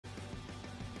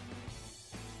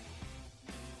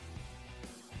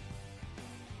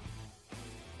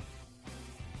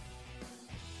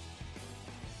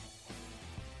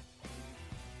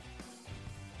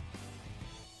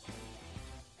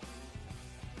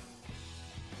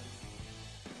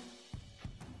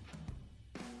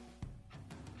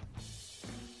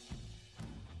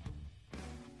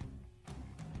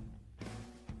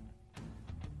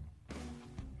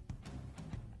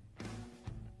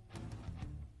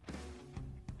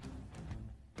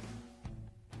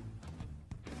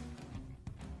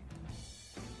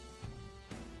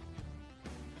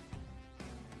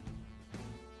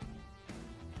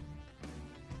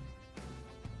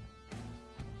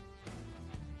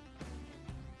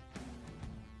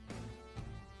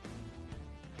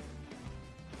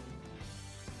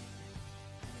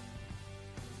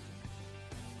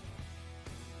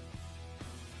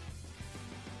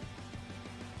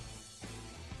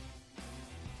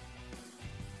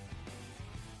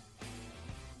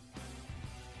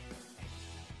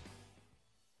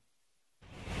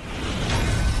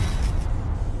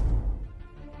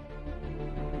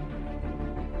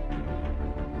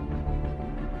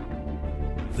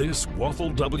This Waffle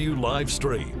W live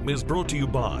stream is brought to you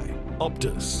by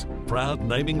Optus, proud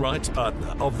naming rights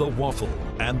partner of the Waffle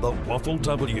and the Waffle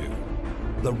W.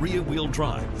 The rear-wheel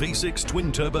drive V6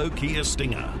 twin-turbo Kia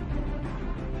Stinger.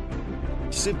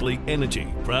 Simply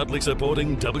Energy, proudly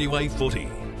supporting WA footy.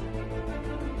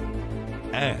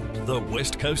 And the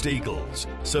West Coast Eagles,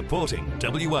 supporting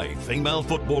WA female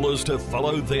footballers to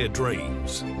follow their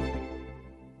dreams.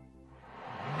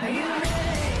 Are you ready?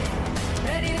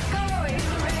 Ready to go? Are you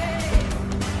ready?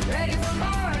 Ready for more?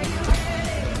 Are you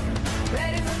ready?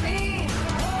 Ready for me?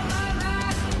 Oh my,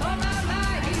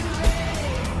 are you ready?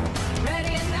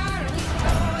 Ready or not, are you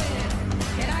going?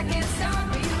 And I can't stop,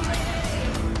 are you ready?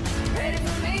 Ready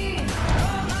for me?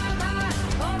 Oh my,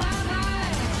 oh my.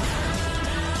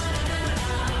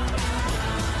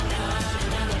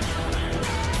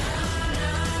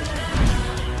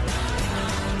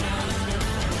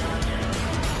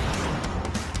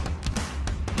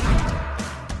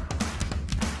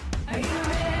 Are you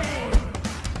ready?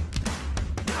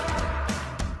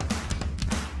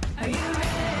 Are you ready?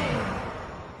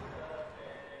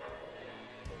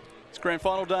 It's grand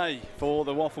final day for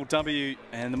the Waffle W,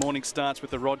 and the morning starts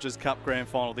with the Rogers Cup grand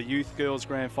final, the youth girls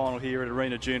grand final here at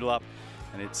Arena Joondalup.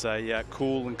 And it's a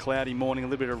cool and cloudy morning, a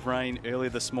little bit of rain earlier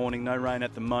this morning. No rain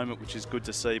at the moment, which is good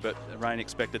to see, but rain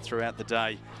expected throughout the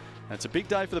day. And it's a big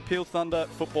day for the Peel Thunder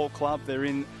Football Club. They're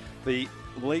in the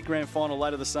League Grand Final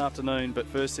later this afternoon, but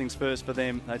first things first for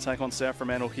them, they take on South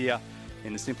Fremantle here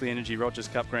in the Simply Energy Rogers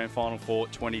Cup Grand Final for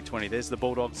 2020. There's the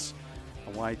Bulldogs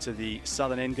away to the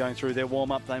southern end going through their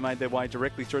warm-up. They made their way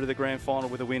directly through to the Grand Final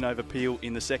with a win over Peel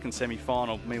in the second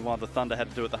semi-final. Meanwhile, the Thunder had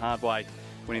to do it the hard way,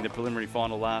 winning the preliminary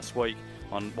final last week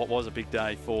on what was a big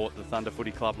day for the Thunder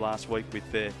Footy Club last week with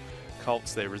their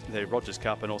Colts, their Rogers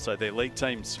Cup, and also their league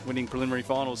teams winning preliminary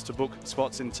finals to book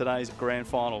spots in today's grand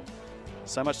final.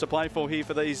 So much to play for here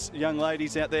for these young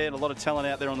ladies out there, and a lot of talent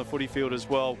out there on the footy field as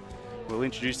well. We'll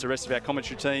introduce the rest of our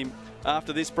commentary team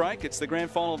after this break. It's the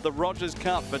grand final of the Rogers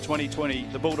Cup for 2020,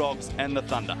 the Bulldogs and the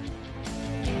Thunder.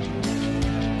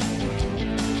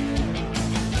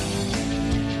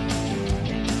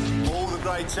 All the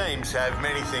great teams have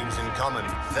many things in common.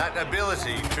 That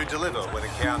ability to deliver when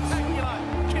it counts.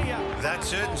 That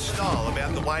certain style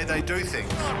about the way they do things.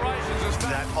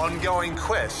 That ongoing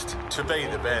quest to be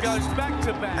the best. Goes back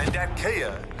to back. And at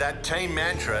Kia, that team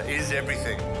mantra is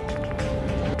everything.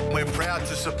 We're proud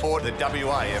to support the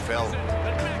WAFL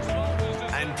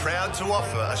and proud to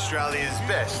offer Australia's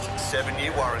best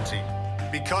 7-year warranty.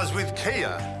 Because with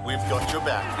Kia, we've got your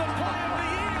back.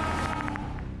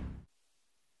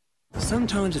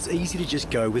 Sometimes it's easy to just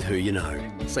go with who you know.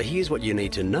 So here's what you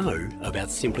need to know about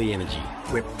Simply Energy.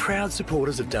 We're proud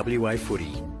supporters of WA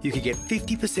footy. You can get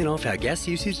 50% off our gas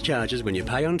usage charges when you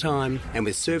pay on time, and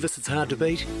with service that's hard to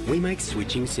beat, we make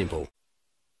switching simple.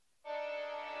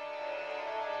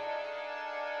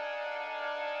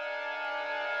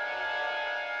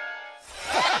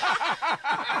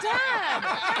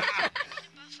 Dad!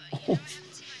 Oh,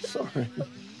 sorry.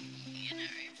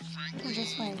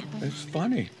 Just wait. It's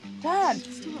funny. Dad!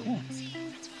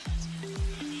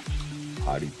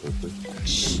 Party purpose.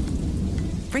 Shh.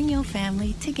 Bring your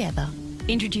family together.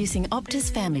 Introducing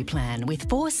Optus Family Plan with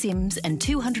 4 SIMs and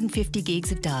 250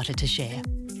 gigs of data to share.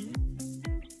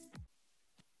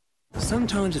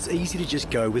 Sometimes it's easy to just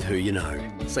go with who you know.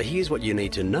 So here's what you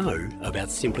need to know about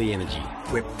Simply Energy.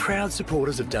 We're proud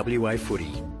supporters of WA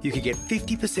footy. You can get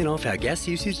 50% off our gas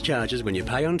usage charges when you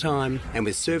pay on time, and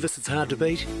with service that's hard to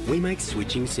beat, we make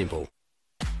switching simple.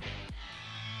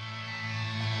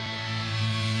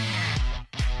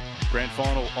 Grand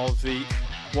final of the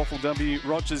Waffle W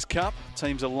Rogers Cup.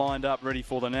 Teams are lined up ready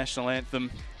for the national anthem.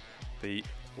 The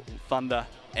Thunder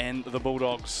and the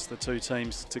Bulldogs, the two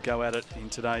teams to go at it in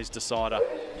today's decider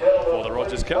for the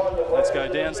Rogers Cup. Let's go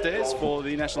downstairs for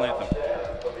the national anthem.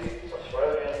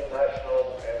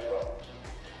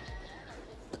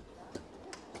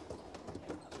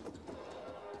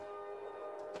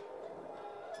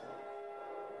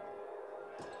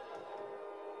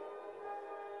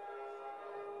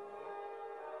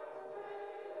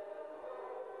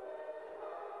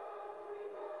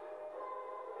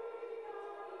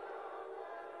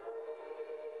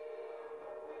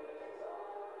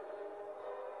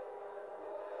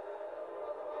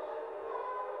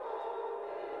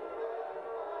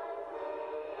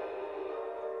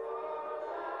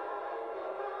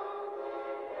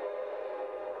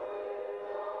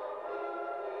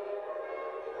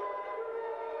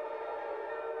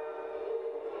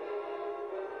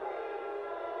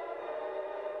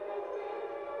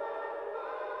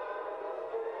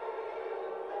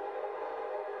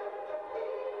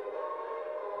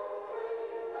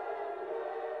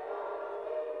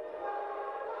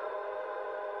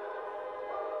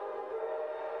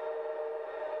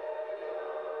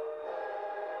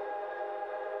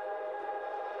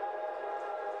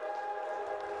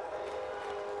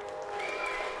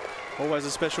 Always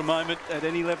a special moment at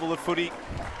any level of footy.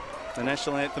 The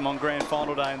national anthem on grand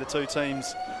final day, and the two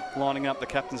teams lining up. The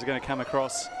captains are going to come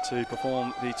across to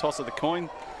perform the toss of the coin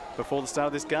before the start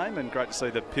of this game, and great to see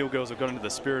the Peel girls have got into the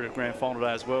spirit of grand final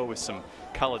day as well, with some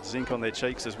coloured zinc on their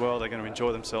cheeks as well. They're going to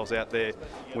enjoy themselves out there,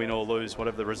 win or lose,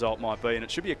 whatever the result might be, and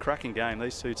it should be a cracking game.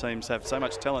 These two teams have so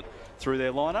much talent through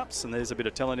their lineups, and there's a bit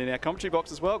of talent in our commentary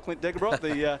box as well. Clint Degerbrock,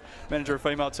 the manager of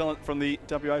female talent from the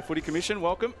WA Footy Commission,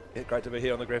 welcome. Yeah, great to be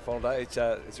here on the grand final day. It's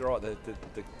all right.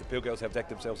 The Peel girls have decked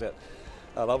themselves out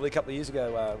lovely. A couple of years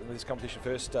ago, when this competition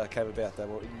first came about, they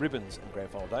were in ribbons in grand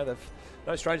final day. They've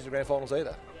no strangers to grand finals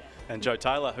either. And Joe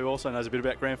Taylor, who also knows a bit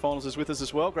about grand finals, is with us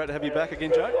as well. Great to have you back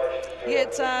again, Joe. Yeah,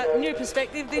 it's a new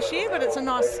perspective this year, but it's a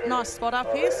nice spot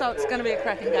up here, so it's going to be a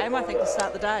cracking game, I think, to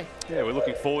start the day. Yeah, we're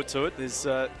looking forward to it. There's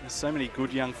so many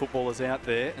good young footballers out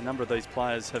there. A number of these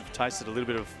players have tasted a little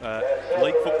bit of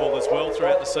league football as well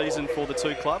throughout the season for the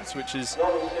two clubs, which is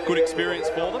good experience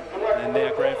for them. And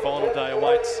now grand final day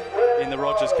awaits in the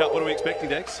Rogers Cup. What are we expecting,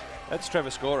 Dex? That's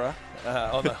Trevor Scorer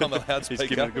on the loudspeaker. He's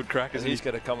giving a good crack, isn't he? He's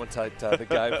going to commentate the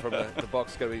game from the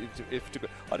box.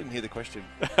 I didn't hear the question.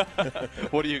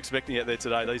 What are you expecting out there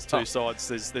today? These two sides,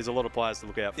 there's a lot of players to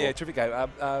look out for. Yeah, terrific game.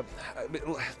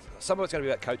 Some of it's going to be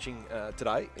about coaching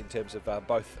today, in terms of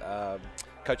both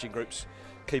coaching groups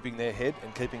keeping their head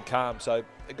and keeping calm. So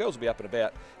the girls will be up and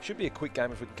about. Should be a quick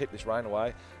game if we can keep this rain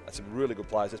away. That's some really good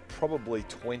players. There's probably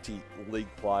 20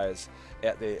 league players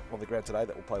out there on the ground today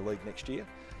that will play league next year.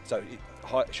 So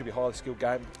it should be a highly skilled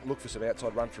game. Look for some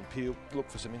outside run from Peel. Look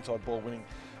for some inside ball winning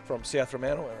from South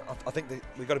Fremantle. I think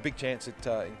we've got a big chance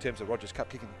at, in terms of Rogers Cup,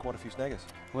 kicking quite a few snaggers.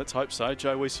 Let's hope so.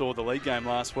 Joe, we saw the league game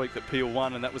last week that Peel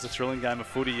won, and that was a thrilling game of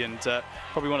footy, and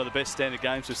probably one of the best standard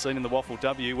games we've seen in the Waffle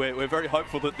W. We're very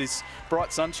hopeful that this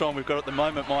bright sunshine we've got at the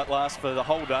moment might last for the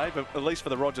whole day, but at least for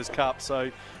the Rogers Cup.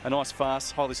 So a nice,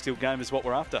 fast, highly skilled game is what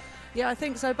we're after. Yeah, I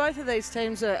think so. Both of these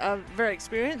teams are very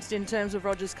experienced in terms of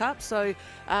Rogers Cup, so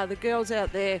the girls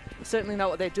out there certainly know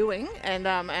what they're doing, and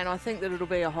I think that it'll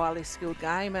be a highly skilled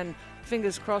game, and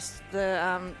fingers crossed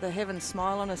the heavens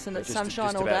smile on us and it's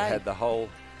sunshine all day. Just about had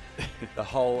the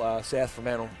whole South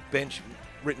Fremantle bench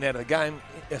written out of the game.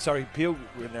 Sorry, Peel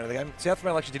written out of the game. South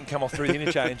Fremantle actually didn't come off through the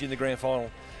interchange in the grand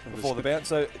final before the bounce.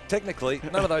 So technically,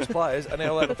 none of those players are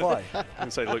now allowed to play. I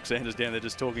can see Luke Sanders down there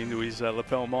just talking into his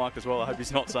lapel mic as well. I hope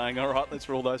he's not saying, all right, let's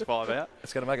rule those five out.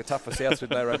 It's going to make it tough for South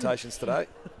with no rotations today.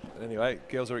 But anyway,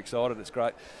 girls are excited. It's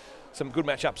great. Some good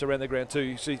matchups around the ground too.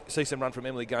 You see some run from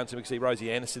Emily Guns. We can see Rosie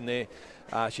Anderson there.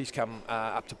 She's come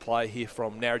up to play here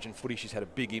from Narrogin Footy. She's had a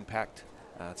big impact.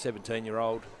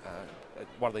 17-year-old.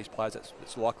 One of these players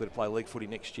that's likely to play league footy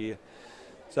next year.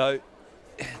 So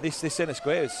this centre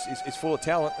square is full of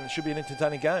talent, and it should be an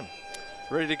entertaining game.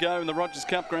 Ready to go in the Rogers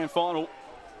Cup grand final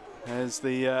as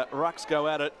the Rucks go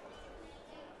at it.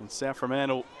 And South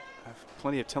Fremantle have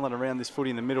plenty of talent around this footy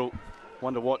in the middle.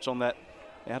 One to watch on that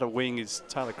outer wing is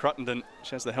Taylor Cruttenden.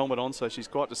 She has the helmet on, so she's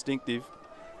quite distinctive.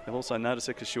 You'll also notice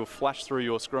it because she'll flash through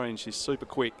your screen. She's super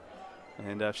quick,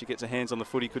 and if she gets her hands on the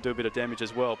footy, could do a bit of damage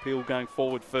as well. Peel going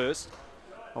forward first.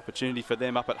 Opportunity for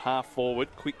them up at half forward.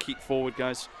 Quick kick forward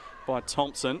goes by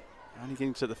Thompson. Only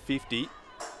getting to the 50.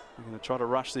 We're going to try to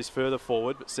rush this further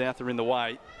forward, but South are in the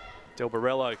way. Del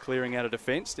Borello clearing out of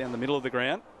defence down the middle of the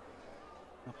ground.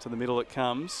 Up to the middle it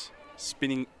comes.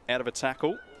 Spinning out of a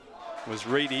tackle was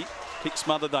Reedy. Kick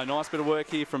smothered though. Nice bit of work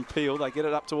here from Peel. They get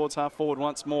it up towards half forward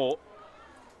once more.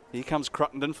 Here comes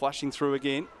Cruttenden flashing through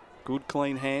again. Good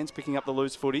clean hands picking up the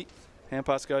loose footy. Hand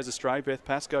pass goes astray. Beth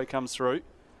Pascoe comes through.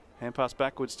 Hand pass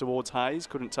backwards towards Hayes.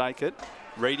 Couldn't take it.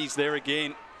 Reedy's there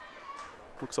again.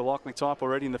 Looks a likely type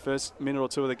already in the first minute or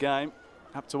two of the game.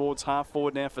 Up towards half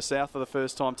forward now for South for the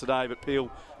first time today, but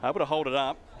Peel able to hold it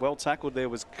up. Well tackled there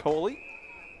was Corley.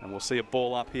 And we'll see a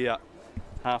ball up here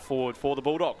half forward for the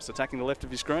Bulldogs, attacking the left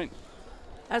of your screen.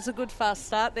 That's a good fast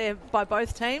start there by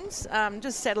both teams,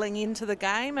 just settling into the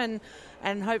game,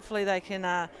 and hopefully they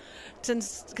can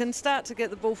start to get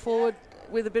the ball forward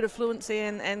with a bit of fluency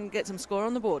and get some score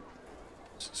on the board.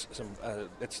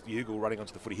 That's the Eagle running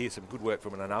onto the footy here. Some good work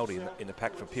from an Arnaldi in the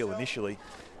pack for Peel initially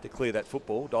to clear that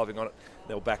football, diving on it.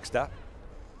 They were backed up,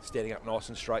 standing up nice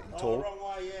and straight and tall.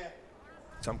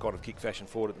 Some kind of kick fashion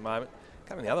forward at the moment.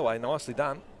 Coming the other way, nicely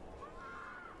done.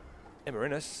 Emma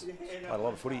Innes played a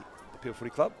lot of footy at the Peel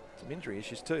Footy Club. Some injury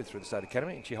issues too through the State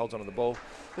Academy, and she holds onto the ball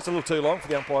just a little too long for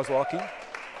the umpire's liking.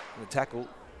 And the tackle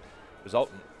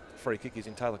resultant free kick is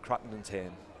in Taylor Cruttenden's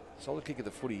hand. Solid kick of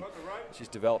the footy she's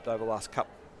developed over the last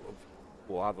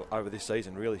over this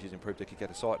season. Really, she's improved her kick out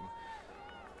of sight.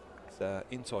 It's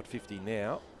inside 50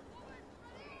 now.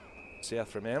 South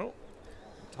Fremantle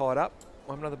tied up.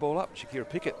 One another ball up. Shakira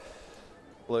Pickett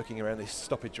lurking around this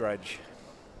stoppage range.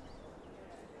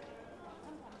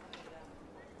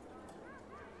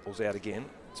 Ball's out again.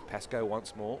 It's Pascoe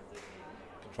once more.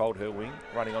 Controlled her wing.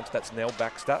 Running onto that's Nell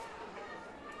Baxter.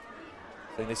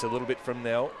 Seeing this a little bit from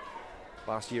Nell.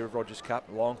 Last year of Rogers Cup.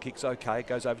 Long kick's okay.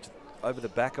 Goes over the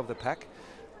back of the pack.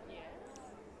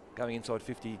 Going inside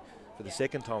 50 for the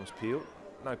second time's Peel.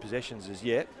 No possessions as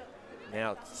yet.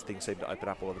 Now things seem to open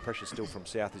up, although the pressure still from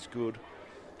South is good.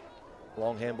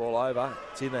 Long handball over.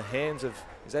 It's in the hands of,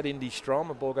 is that Indy Strom?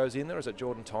 The ball goes in there, or is it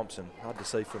Jordan Thompson? Hard to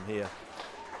see from here.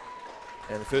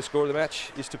 And the first score of the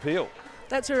match is to Peel.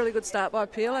 That's a really good start by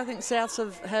Peel. I think Souths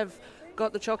have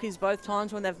got the chockies both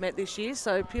times when they've met this year,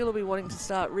 so Peel will be wanting to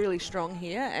start really strong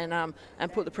here and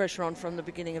put the pressure on from the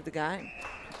beginning of the game.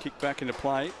 Kick back into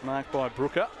play, marked by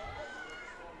Brooker.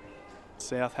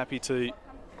 South happy to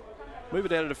move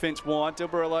it out of defence wide. Del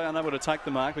Barello unable to take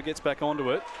the mark, but gets back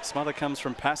onto it. Smother comes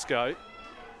from Pascoe.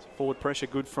 Forward pressure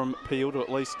good from Peel to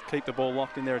at least keep the ball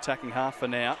locked in their attacking half for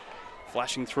now.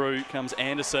 Flashing through comes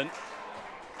Anderson.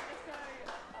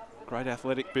 Great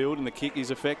athletic build, and the kick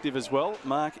is effective as well.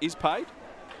 Mark is paid.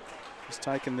 He's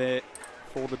taken there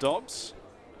for the Dogs.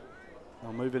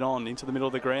 They'll move it on into the middle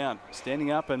of the ground.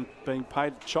 Standing up and being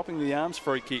paid, chopping the arms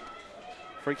free kick.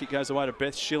 Free kick goes away to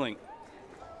Beth Schilling.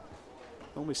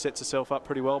 Normally sets herself up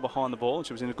pretty well behind the ball, and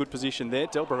she was in a good position there.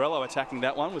 Del Barello attacking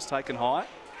that one, was taken high.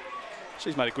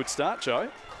 She's made a good start, Joe.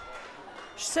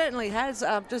 She certainly has,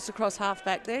 just across half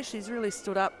back there. She's really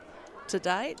stood up to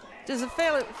date. There's a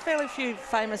fairly few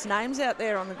famous names out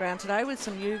there on the ground today, with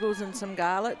some Ugles and some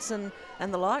Garlets and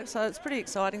the like, so it's pretty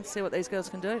exciting to see what these girls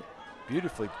can do.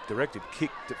 Beautifully directed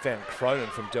kick that found Cronin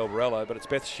from Del Barello, but it's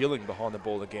Beth Schilling behind the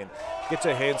ball again. Gets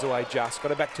her hands away just. Got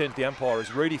her back turned to the umpire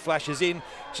as Rudy flashes in.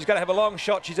 She's going to have a long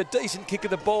shot. She's a decent kick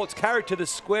of the ball. It's carried to the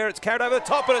square. It's carried over the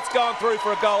top, and it's gone through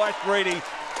for a goal. Ash Reedy,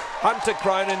 Hunter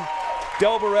Cronin,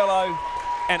 Del Barello,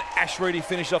 and Ash Reedy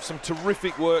finished off some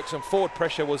terrific work. Some forward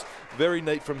pressure was very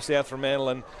neat from South Fremantle,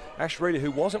 and Ash Reedy,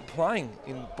 who wasn't playing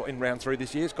in round 3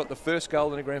 this year, has got the first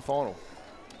goal in a grand final.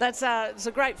 It's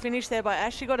a great finish there by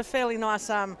Ash. She got a fairly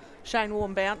nice Shane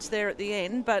Warne bounce there at the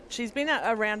end, but she's been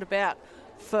around about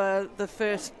for the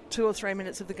first 2 or 3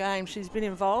 minutes of the game. She's been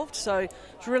involved, so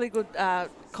it's a really good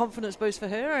confidence boost for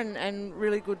her, and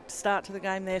really good start to the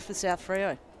game there for South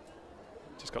Freo.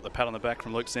 Just got the pat on the back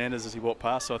from Luke Sanders as he walked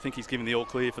past, so I think he's given the all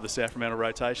clear for the South Fremantle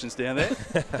rotations down there.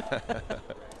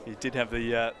 He did have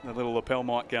the little lapel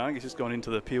mic going. He's just gone into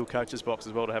the Peel coach's box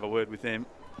as well to have a word with them.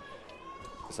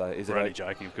 So is We're it only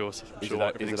joking, of course. I'm is sure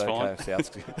it everything's okay fine. if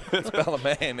South's it's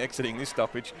Ballaman exiting this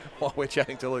stoppage while we're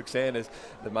chatting to Luke Sanders.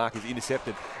 The mark is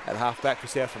intercepted at half back for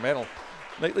South Fremantle.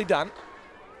 Neatly done.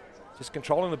 Just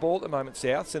controlling the ball at the moment,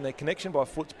 Souths, and their connection by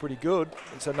foot's pretty good.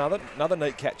 It's another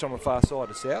neat catch on the far side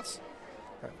of Souths.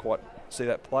 Can't quite see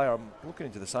that player. I'm looking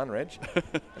into the sun, Reg,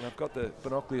 and I've got the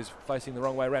binoculars facing the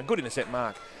wrong way around. Good intercept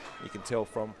mark. You can tell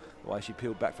from the way she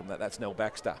peeled back from that. That's Nell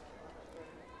Baxter.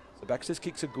 So Baxter's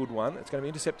kick's a good one. It's going to be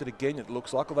intercepted again, it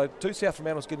looks like, although two South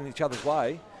Fremantles get in each other's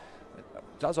way. It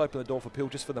does open the door for Peel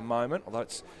just for the moment, although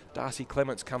it's Darcy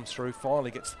Clements comes through,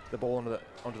 finally gets the ball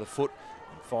onto the foot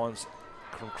and finds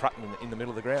Crutton in the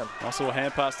middle of the ground. Nice little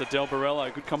hand pass to Del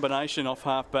Barello. Good combination off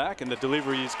half back, and the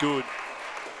delivery is good.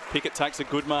 Pickett takes a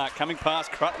good mark. Coming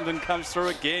past, Crutton comes through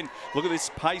again. Look at this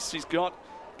pace she's got.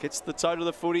 Gets the toe to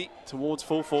the footy towards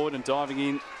full forward and diving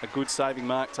in. A good saving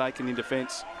mark taken in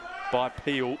defence by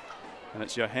Peel. And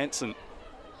it's Johansson.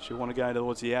 She'll want to go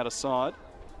towards the outer side.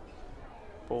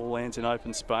 Ball lands in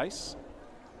open space.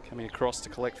 Coming across to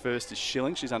collect first is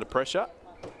Schilling. She's under pressure.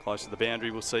 Close to the boundary,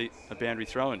 we'll see a boundary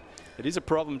throw-in. It is a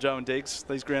problem, Joe and Diggs.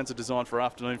 These grounds are designed for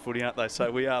afternoon footy, aren't they?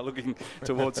 So we are looking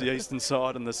towards the eastern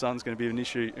side, and the sun's going to be an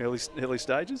issue early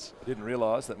stages. I didn't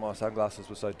realise that my sunglasses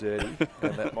were so dirty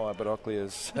and that my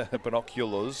binoculars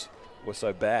were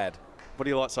so bad. What do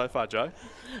you like so far, Joe?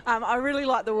 I really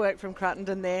like the work from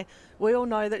Cruttenden there. We all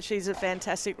know that she's a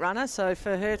fantastic runner, so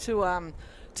for her to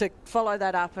follow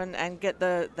that up and get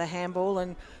the handball,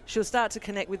 and she'll start to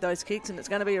connect with those kicks, and it's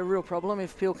going to be a real problem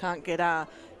if Peel can't get a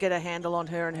handle on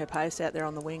her and her pace out there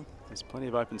on the wing. There's plenty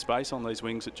of open space on these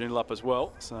wings at Joondalup as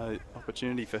well, so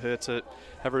opportunity for her to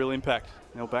have a real impact.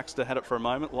 Nell Baxter had it for a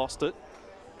moment, lost it.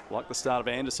 Like the start of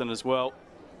Anderson as well.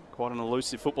 Quite an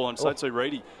elusive football, and so too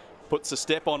Reedy. Puts a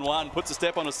step on one, puts a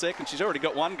step on a second. She's already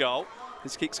got one goal.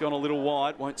 This kick's gone a little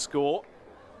wide, won't score.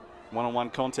 One-on-one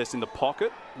contest in the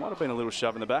pocket. Might have been a little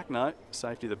shove in the back. No,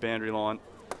 safety of the boundary line.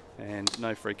 And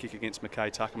no free kick against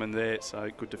McKay Tuckerman there, so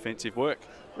good defensive work.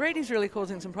 Reedy's really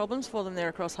causing some problems for them there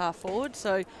across half forward,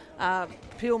 so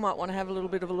Peel might want to have a little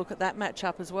bit of a look at that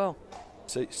matchup as well.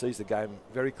 Sees the game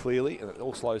very clearly, and it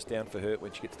all slows down for her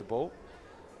when she gets the ball.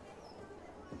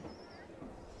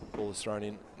 Ball is thrown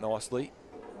in nicely.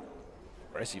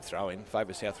 Aggressive throw in,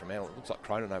 favours South Fremantle. It looks like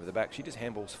Cronin over the back. She just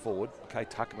handballs forward. Kay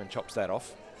Tuckerman chops that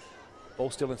off. Ball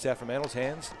still in South Fremantle's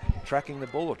hands, tracking the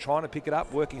ball or trying to pick it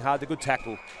up, working hard. The good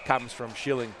tackle comes from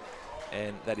Schilling,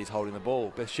 and that is holding the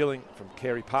ball. Beth Schilling from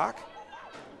Carey Park.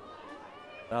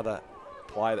 Another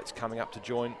player that's coming up to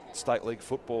join State League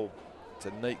football. It's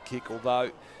a neat kick,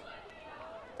 although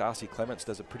Darcy Clements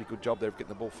does a pretty good job there of getting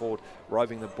the ball forward.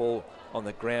 Roving the ball on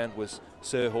the ground was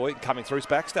Sir Hoy. Coming through is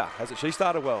Baxter. Hasn't she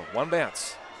started well? One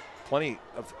bounce. Plenty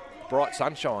of bright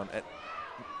sunshine at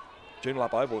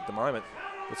Joondalup Oval at the moment.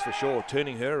 That's for sure.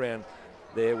 Turning her around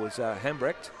there was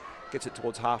Hambrecht. Gets it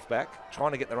towards half-back.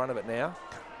 Trying to get the run of it now.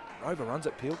 Overruns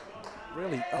it, Peel.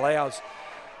 Really allows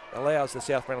the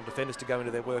South Fremantle defenders to go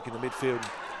into their work in the midfield.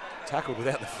 Tackled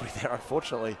without the footy there,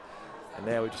 unfortunately. And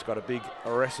now we've just got a big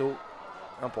wrestle.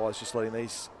 Umpire's just letting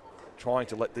these, trying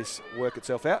to let this work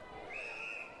itself out.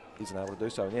 Isn't able to do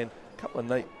so. And then a couple of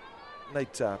neat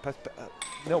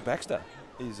Nell Baxter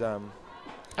is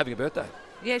having a birthday.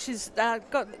 Yeah, she's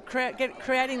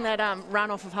creating that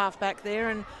run off of half-back there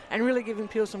and really giving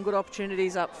Peel some good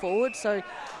opportunities up forward. So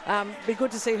be good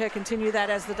to see her continue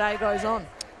that as the day goes on.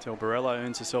 Tel Borello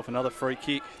earns herself another free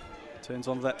kick. Turns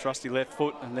onto that trusty left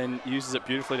foot and then uses it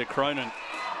beautifully to Cronin.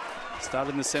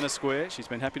 Started in the centre square. She's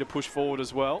been happy to push forward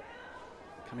as well.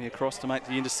 Coming across to make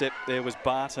the intercept there was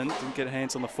Barton. Didn't get her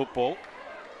hands on the football.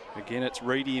 Again, it's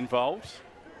Reedy involved.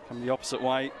 Coming the opposite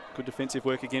way. Good defensive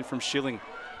work again from Schilling.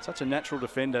 Such a natural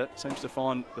defender. Seems to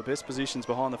find the best positions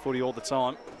behind the footy all the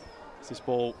time. As this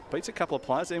ball beats a couple of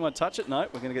players. Anyone touch it? No.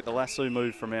 We're going to get the lasso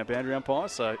move from our boundary umpire.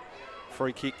 So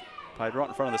free kick paid right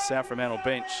in front of the South Fremantle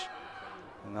bench.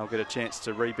 And they'll get a chance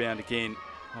to rebound again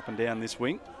up and down this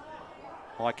wing.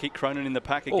 High kick, Cronin in the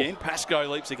pack again. Oh. Pascoe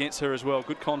leaps against her as well.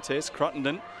 Good contest.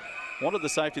 Cruttenden wanted the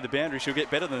safety of the boundary. She'll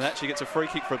get better than that. She gets a free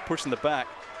kick for pushing the back.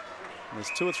 And there's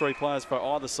 2 or 3 players for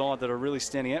either side that are really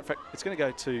standing out. In fact, it's going to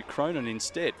go to Cronin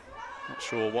instead. Not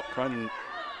sure what Cronin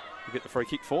will get the free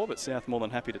kick for, but South more than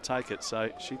happy to take it.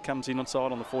 So she comes in on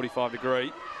side on the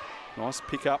 45-degree. Nice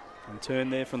pick up and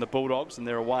turn there from the Bulldogs, and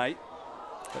they're away.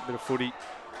 That bit of footy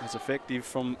is effective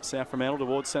from South Fremantle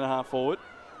towards centre-half forward.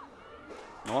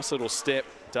 Nice little step.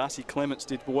 Darcy Clements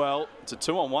did well. It's a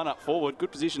 2-on-1 up forward.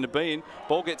 Good position to be in.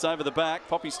 Ball gets over the back.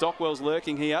 Poppy Stockwell's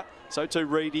lurking here. So too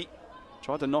Reedy.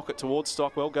 Tried to knock it towards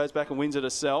Stockwell. Goes back and wins it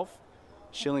herself.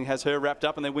 Schilling has her wrapped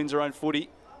up and then wins her own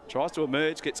footy. Tries to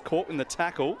emerge. Gets caught in the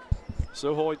tackle.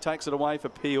 Suhoy takes it away for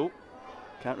Peel.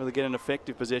 Can't really get an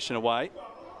effective possession away.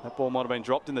 That ball might have been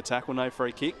dropped in the tackle. No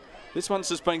free kick. This one's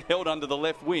just being held under the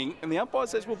left wing and the umpire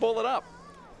says we'll ball it up.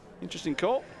 Interesting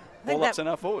call. Ball up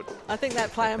centre forward. I think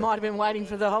that player might have been waiting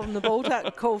for the holding the ball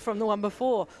call from the one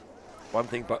before. One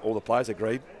thing, but all the players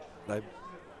agreed.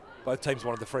 Both teams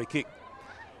wanted the free kick.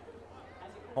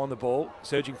 On the ball,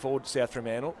 surging forward, South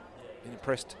Fremantle. Been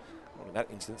impressed. Well, in that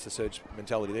instance, the surge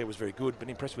mentality there was very good, but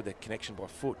impressed with their connection by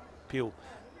foot. Peel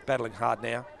battling hard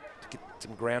now to get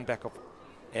some ground back off.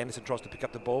 Anderson tries to pick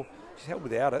up the ball. She's held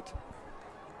without it.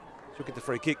 She'll get the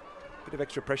free kick. Bit of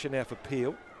extra pressure now for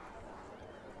Peel.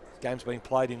 Game's being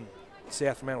played in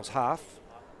South Fremantle's half.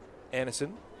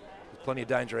 Anderson with plenty of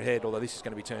danger ahead, although this is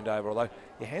going to be turned over. Although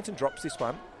Hanson drops this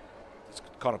one. It's the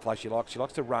kind of play she likes. She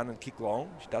likes to run and kick long.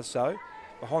 She does so.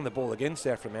 Behind the ball again,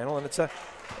 South Fremantle, and it's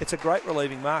a great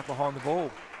relieving mark behind the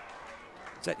ball.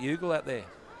 Is that Ugle out there?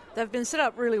 They've been set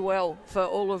up really well for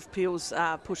all of Peel's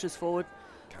pushes forward.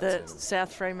 The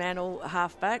South Fremantle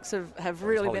halfbacks have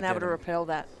really been able to repel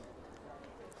that.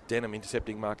 Denham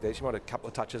intercepting mark there. She might have a couple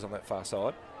of touches on that far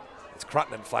side. It's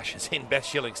Cruttenden flashes in. Beth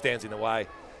Schilling stands in the way.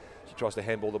 She tries to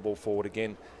handball the ball forward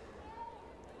again.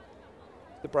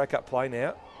 The break-up play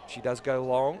now. She does go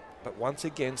long, but once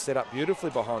again set up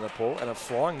beautifully behind the ball, and a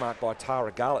flying mark by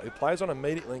Tara Garlett, who plays on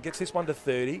immediately and gets this one to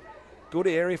 30. Good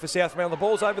area for South Fremantle. The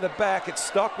ball's over the back. It's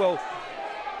Stockwell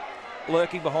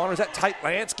lurking behind her. Is that Tate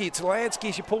Lansky? It's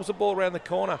Lansky. She pulls the ball around the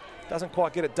corner. Doesn't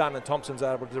quite get it done, and Thompson's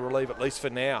able to relieve at least for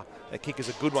now. That kick is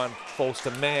a good one. Falls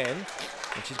to Mann.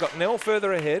 And she's got Nell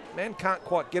further ahead. Mann can't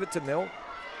quite get it to Nell.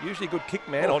 Usually a good kick,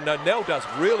 Mann. Oh, no, Nell does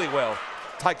really well.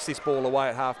 Takes this ball away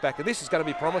at half-back. And this is going to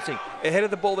be promising. Ahead of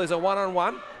the ball, there's a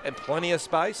one-on-one and plenty of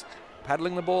space.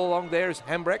 Paddling the ball along there is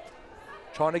Hambrecht.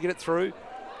 Trying to get it through.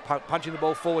 Punching the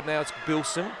ball forward now, it's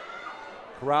Bilson.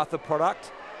 Karatha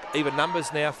product. Even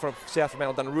numbers now from South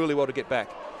Fremantle done really well to get back.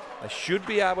 They should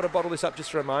be able to bottle this up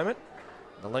just for a moment.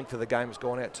 The length of the game has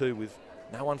gone out too with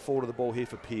no one forward of the ball here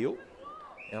for Peel.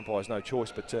 The umpire's no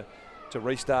choice but to to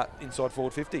restart inside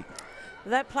forward 50.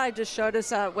 That play just showed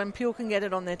us when Peel can get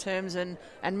it on their terms and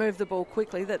move the ball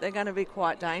quickly that they're going to be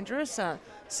quite dangerous.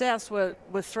 Souths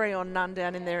were 3 on none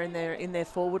down in their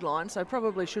forward line, so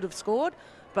probably should have scored.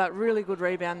 But really good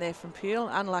rebound there from Peel.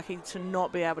 Unlucky to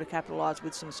not be able to capitalise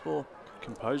with some score.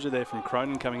 Composure there from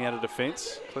Cronin coming out of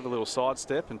defence. Clever little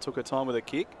sidestep and took her time with a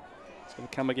kick. It's going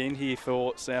to come again here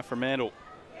for South Fremantle.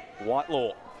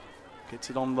 Whitelaw gets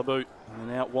it on the boot and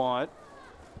then out wide.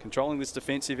 Controlling this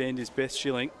defensive end is Beth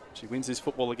Schilling. She wins this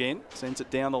football again, sends it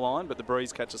down the line, but the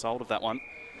breeze catches hold of that one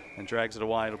and drags it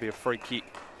away. It'll be a free kick.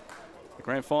 The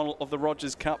grand final of the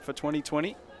Rogers Cup for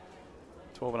 2020.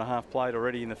 12.5 played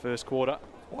already in the first quarter.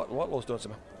 Whitelaw's doing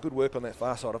some good work on that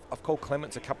far side. I've called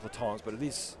Clements a couple of times, but it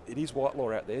is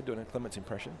Whitelaw out there doing a Clements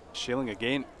impression. Schilling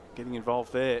again, getting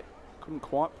involved there. Couldn't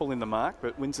quite pull in the mark,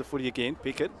 but wins the footy again.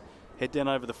 Pickett, head down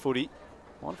over the footy.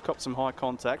 Might have copped some high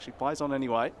contact. She plays on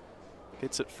anyway.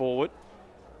 Gets it forward.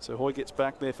 So Hoy gets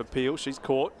back there for Peel. She's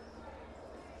caught.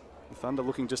 The Thunder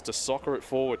looking just to soccer it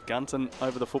forward. Gunton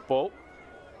over the football.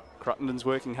 Cruttenden's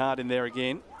working hard in there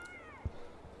again.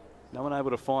 No one able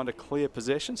to find a clear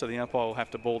possession, so the umpire will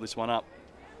have to ball this one up.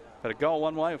 Had a goal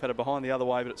one way, we've had it behind the other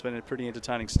way, but it's been a pretty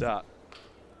entertaining start.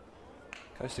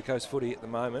 Coast to coast footy at the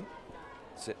moment.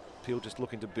 Peel just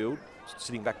looking to build,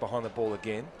 sitting back behind the ball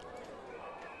again.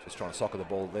 Just trying to soccer the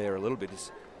ball there a little bit.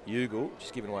 Is Ugle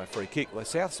just giving away a free kick. Well,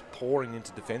 South's pouring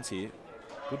into defence here.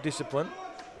 Good discipline.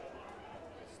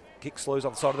 Kick slews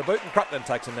off the side of the boot, and Crutton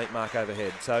takes a neat mark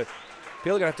overhead. So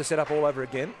Peel are going to have to set up all over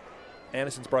again.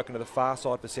 Anderson's broken to the far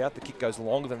side for South. The kick goes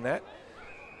longer than that,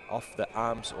 off the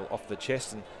arms or off the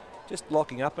chest, and just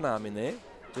locking up an arm in there.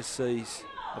 Just sees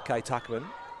McKay Tuckman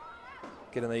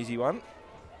get an easy one.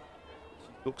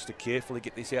 She looks to carefully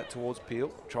get this out towards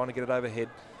Peel, trying to get it overhead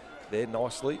there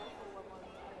nicely.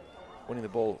 Winning the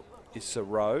ball is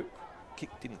Sarow. Kick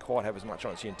didn't quite have as much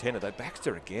on it as she intended though.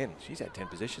 Baxter again. She's had 10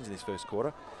 possessions in this first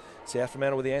quarter. South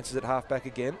Fremantle with the answers at half back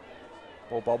again.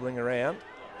 Ball bobbling around.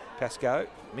 Pascoe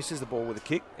misses the ball with a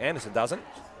kick. Anderson doesn't.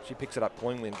 She picks it up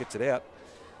cleanly and gets it out.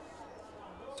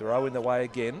 Sarow in the way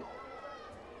again.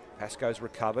 Pascoe's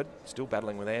recovered. Still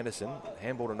battling with Anderson.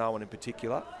 Handball to no one in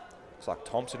particular. Looks like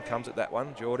Thompson comes at that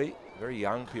one. Geordie, very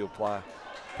young Peel player.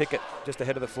 Pickett just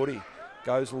ahead of the footy.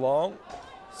 Goes long.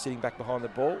 Sitting back behind the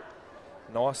ball.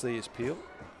 Nicely is Peel.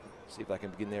 See if they can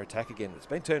begin their attack again. It's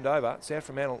been turned over. South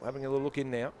Fremantle having a little look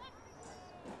in now.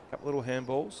 Couple little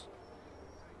handballs.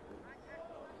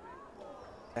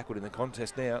 Backward in the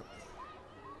contest now.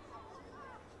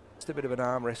 Just a bit of an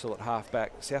arm wrestle at half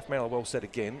back. South Fremantle well set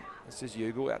again. This is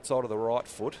Ugle outside of the right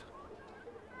foot.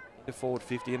 The forward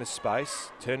 50 into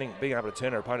space. Being able to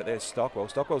turn her opponent there, Stockwell.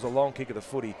 Stockwell's a long kick of the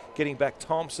footy. Getting back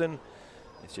Thompson.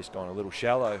 It's just gone a little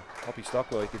shallow. Poppy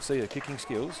Stockwell, you can see her kicking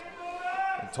skills.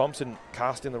 And Thompson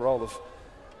cast in the role of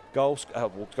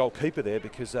goalkeeper there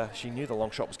because she knew the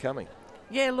long shot was coming.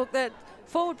 Yeah, look, that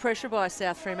forward pressure by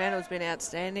South Fremantle has been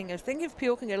outstanding. I think if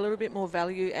Peel can get a little bit more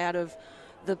value out of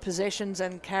the possessions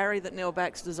and carry that Neil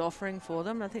Baxter's offering for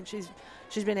them, I think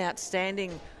she's been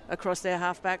outstanding across their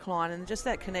half-back line, and just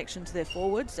that connection to their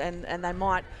forwards, and they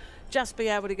might just be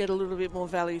able to get a little bit more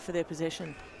value for their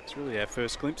possession. It's really our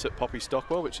first glimpse at Poppy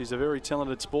Stockwell, which is a very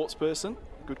talented sports person,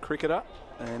 good cricketer,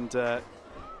 and a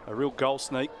real goal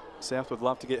sneak. South would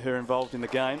love to get her involved in the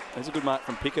game. There's a good mark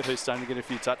from Pickett, who's starting to get a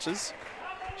few touches.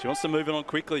 She wants to move it on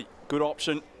quickly. Good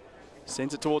option.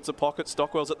 Sends it towards the pocket.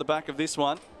 Stockwell's at the back of this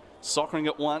one. Soccering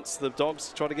it once. The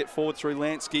Dogs try to get forward through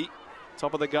Lansky.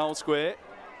 Top of the goal square.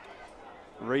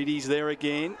 Reedy's there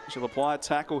again. She'll apply a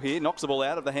tackle here. Knocks the ball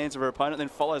out of the hands of her opponent, then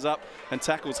follows up and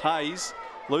tackles Hayes.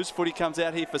 Loose footy comes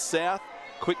out here for South.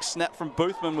 Quick snap from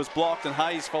Boothman was blocked, and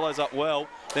Hayes follows up well.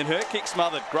 Then her kick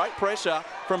smothered. Great pressure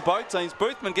from both teams.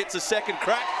 Boothman gets a second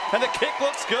crack, and the kick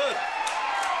looks good.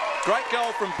 Great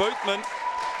goal from Boothman.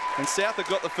 And South have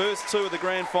got the first two of the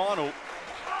grand final.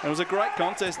 And it was a great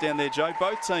contest down there, Joe.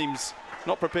 Both teams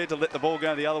not prepared to let the ball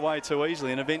go the other way too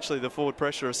easily, and eventually the forward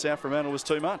pressure of South Fremantle was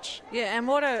too much. Yeah, and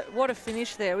what a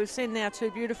finish there. We've seen now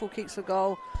two beautiful kicks for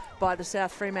goal by the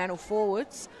South Fremantle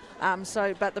forwards.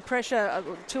 But the pressure,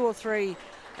 2 or 3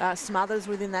 smothers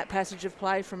within that passage of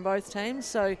play from both teams.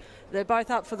 So they're both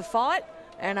up for the fight,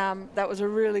 and that was a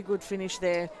really good finish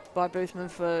there by Boothman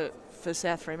for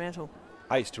South Fremantle.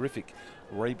 Hayes, terrific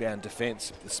rebound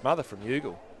defence. The smother from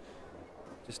Ugle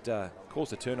just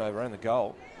caused the turnover and the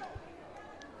goal.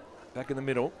 Back in the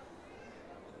middle.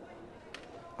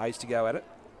 Hayes to go at it.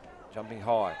 Jumping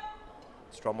high.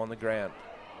 Strom on the ground.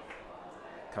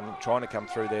 Trying to come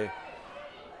through there.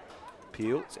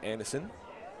 Peel, it's Anderson.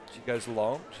 She goes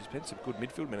long. She's been some good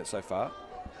midfield minutes so far.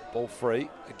 Ball free.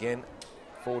 Again,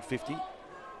 forward 50.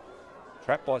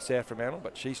 trapped by South Fremantle,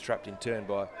 but she's trapped in turn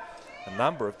by a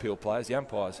number of Peel players. The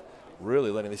umpire's really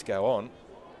letting this go on.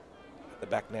 At the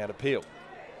back now to Peel.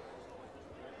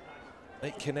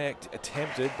 Neat connect,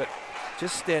 attempted, but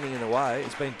just standing in the way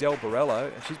has been Del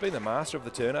Borello, and she's been the master of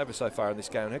the turnover so far in this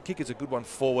game. Her kick is a good one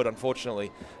forward,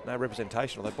 unfortunately. No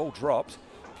representation, although ball dropped.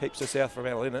 Keeps the South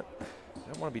Fremantle in it.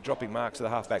 Don't want to be dropping marks to the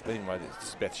half-back anyway. This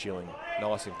is Beth Schilling,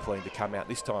 nice and clean to come out.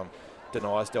 This time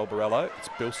denies Del Borello. It's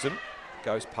Bilson,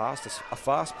 goes past a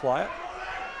fast player.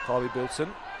 Kylie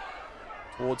Bilson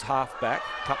towards half-back.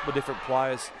 Couple of different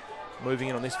players moving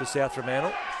in on this for South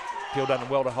Fremantle. Peel done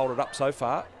well to hold it up so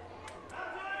far.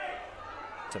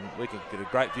 We can get a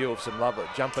great view of some love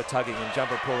at jumper tugging and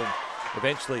jumper pulling.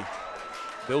 Eventually,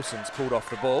 Bilson's pulled off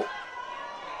the ball.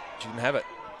 She didn't have it.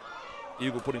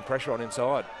 Ugle putting pressure on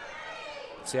inside.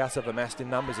 South have amassed in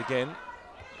numbers again.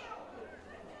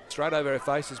 Straight over her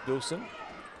face is Bilson.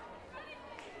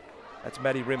 That's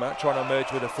Maddie Rimmer trying to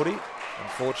emerge with a footy.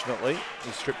 Unfortunately,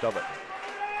 he's stripped of it.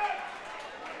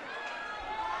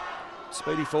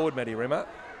 Speedy forward, Maddie Rimmer.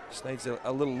 Just needs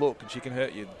a little look and she can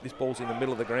hurt you. This ball's in the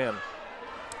middle of the ground.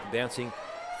 Bouncing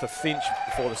for Finch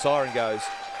before the siren goes.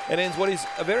 It ends what is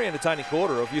a very entertaining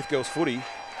quarter of youth girls footy.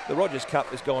 The Rogers Cup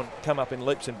has come up in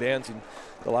leaps and bounds in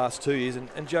the last 2 years.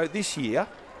 And Joe, this year,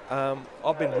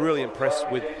 I've been really impressed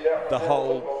with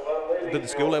the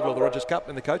skill level of the Rogers Cup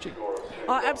and the coaching.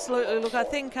 Oh, absolutely. Look, I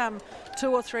think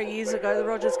 2 or 3 years ago, the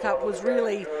Rogers Cup was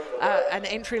really an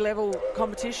entry-level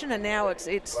competition, and now it's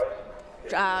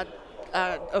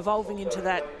evolving into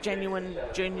that genuine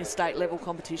junior state level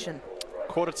competition.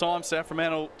 Quarter time, South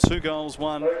Fremantle 2 goals,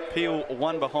 1. Peel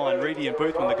 1 behind. Reedy and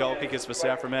Boothman the goal kickers for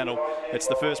South Fremantle. It's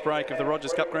the first break of the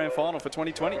Rogers Cup Grand Final for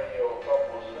 2020.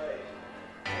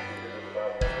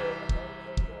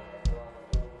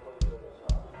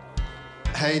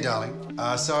 Hey, darling.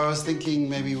 So I was thinking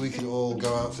maybe we could all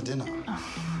go out for dinner.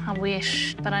 Oh, I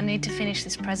wish, but I need to finish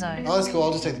this prezzo. Oh, that's cool.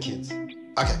 I'll just take the kids.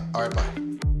 Okay. All right. Bye.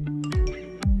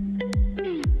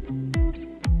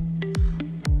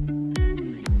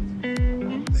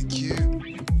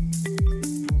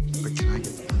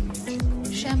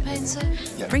 Champagne, sir?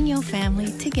 Yeah. Bring your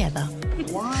family together.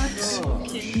 What?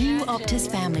 New Optus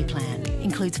Family Plan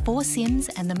includes 4 SIMs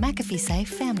and the McAfee Safe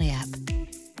family app.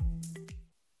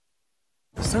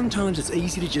 Sometimes it's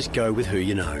easy to just go with who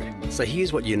you know. So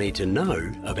here's what you need to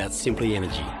know about Simply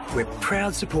Energy. We're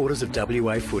proud supporters of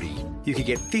WA footy. You can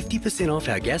get 50% off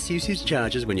our gas usage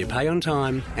charges when you pay on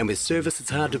time, and with service that's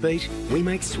hard to beat, we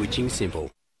make switching simple.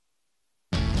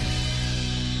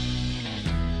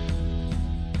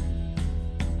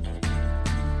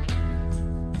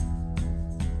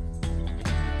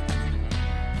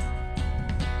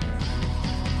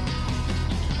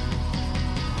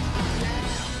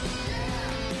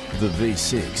 The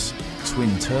V6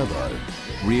 twin-turbo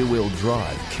rear-wheel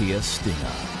drive Kia Stinger.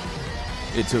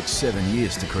 It took 7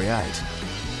 years to create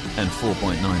and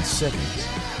 4.9 seconds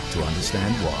to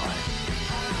understand why.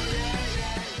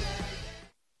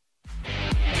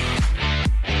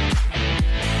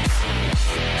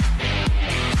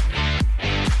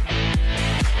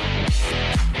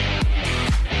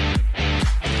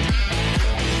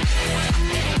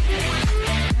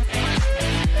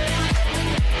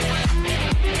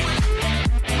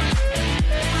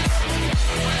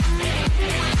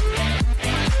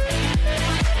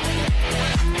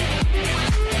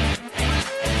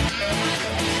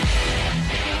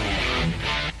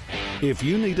 If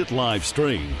you need it live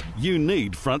streamed, you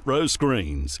need Front Row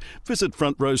Screens. Visit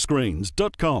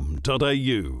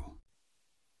frontrowscreens.com.au.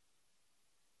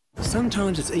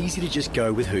 Sometimes it's easy to just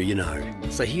go with who you know.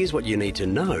 So here's what you need to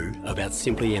know about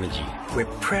Simply Energy. We're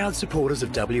proud supporters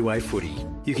of WA footy.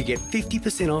 You can get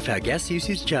 50% off our gas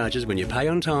usage charges when you pay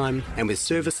on time, and with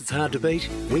service that's hard to beat,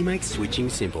 we make switching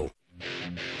simple.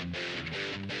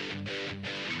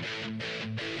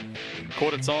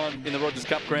 Quarter time in the Rogers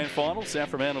Cup Grand Final. South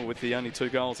Fremantle with the only 2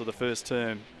 goals of the first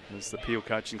term, as the Peel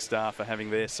coaching staff are having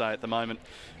their say at the moment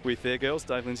with their girls.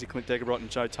 Dave Lindsay, Clint Degerbrot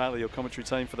and Joe Taylor, your commentary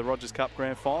team for the Rogers Cup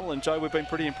Grand Final. And Joe, we've been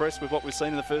pretty impressed with what we've seen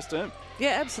in the first term.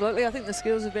 Yeah, absolutely. I think the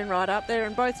skills have been right up there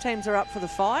and both teams are up for the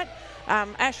fight.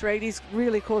 Ash Reedy's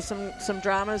really caused some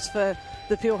dramas for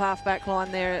the Peel half-back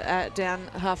line there down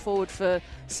half-forward for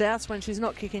Souths. When she's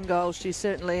not kicking goals, she's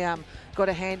certainly got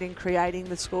a hand in creating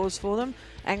the scores for them.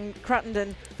 And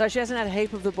Cruttenden, though she hasn't had a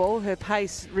heap of the ball, her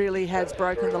pace really has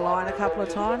broken the line a couple of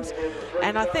times.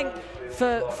 And I think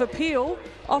For Peel,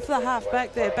 off the half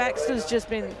back there, Baxter's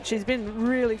she's been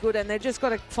really good, and they've just got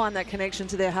to find that connection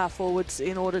to their half forwards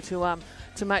in order to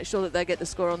make sure that they get the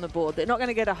score on the board. They're not going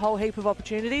to get a whole heap of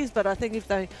opportunities, but I think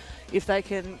if they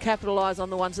can capitalise on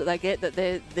the ones that they get, that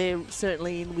they're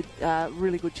certainly in with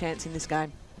really good chance in this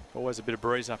game. Always a bit of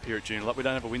breeze up here at Joondalup. We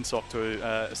don't have a windsock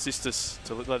to assist us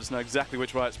to let us know exactly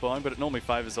which way it's blowing, but it normally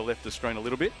favours the left of the screen a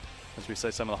little bit, as we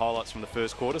see some of the highlights from the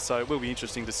first quarter. So it will be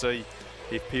interesting to see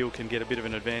if Peel can get a bit of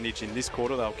an advantage in this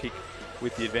quarter. They'll kick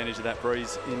with the advantage of that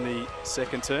breeze in the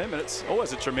second term, and it's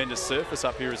always a tremendous surface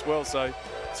up here as well, so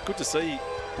it's good to see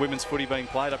women's footy being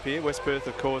played up here. West Perth,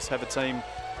 of course, have a team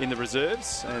in the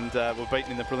reserves and were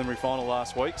beaten in the preliminary final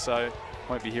last week, so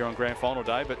won't be here on grand final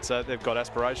day, but they've got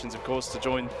aspirations, of course, to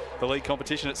join the league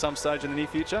competition at some stage in the near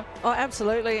future. Oh,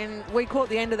 absolutely, and we caught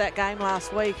the end of that game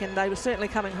last week, and they were certainly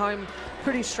coming home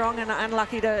pretty strong and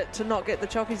unlucky to not get the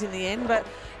chockies in the end. But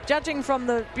judging from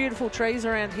the beautiful trees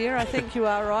around here, I think you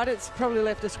are right. It's probably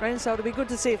left a screen, so it'll be good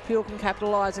to see if Peel can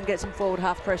capitalise and get some forward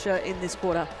half pressure in this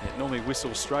quarter. It normally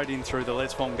whistles straight in through the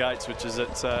Lesfond gates, which is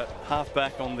at half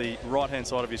back on the right-hand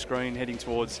side of your screen, heading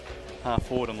towards half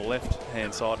forward on the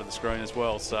left-hand side of the screen as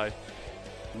well. So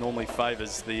normally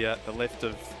favours the left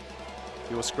of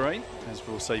your screen, as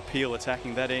we'll see Peel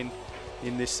attacking that end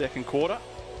in this second quarter.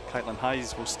 Caitlin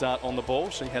Hayes will start on the ball.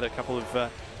 She had a couple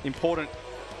of important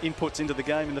inputs into the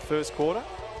game in the first quarter.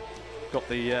 Got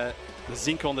the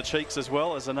zinc on the cheeks as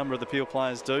well, as a number of the Peel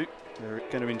players do. They're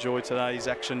going to enjoy today's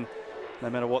action no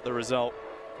matter what the result,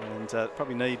 and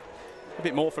probably need a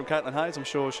bit more from Caitlin Hayes. I'm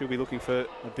sure she'll be looking for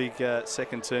a big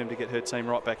second term to get her team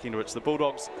right back into it. It's the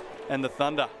Bulldogs and the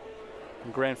Thunder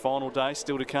on grand final day.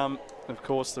 Still to come, of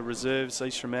course, the reserves.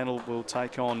 East Fremantle will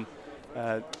take on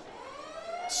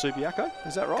Subiaco,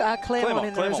 is that right? Claremont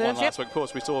in the reserves, won last week. Of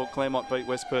course, we saw Claremont beat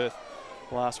West Perth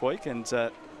last week, and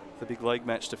the big league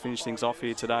match to finish things off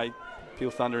here today.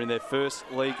 Peel Thunder in their first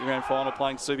league grand final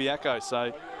playing Subiaco, so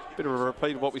a bit of a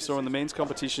repeat of what we saw in the men's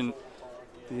competition,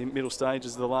 the middle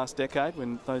stages of the last decade,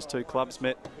 when those two clubs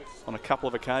met on a couple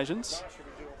of occasions.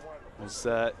 It's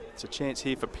a chance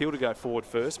here for Peel to go forward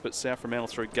first, but South Fremantle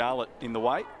threw Garlett in the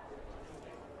way.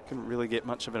 Couldn't really get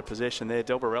much of a possession there.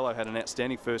 Del Barello had an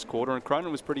outstanding first quarter, and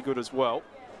Cronin was pretty good as well.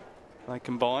 They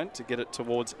combined to get it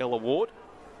towards Ella Ward.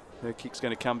 Her kick's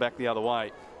going to come back the other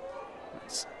way.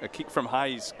 It's a kick from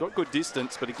Hayes. Got good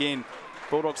distance, but again,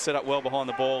 Bulldogs set up well behind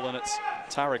the ball, and it's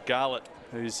Tara Garlett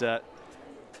who's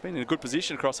been in a good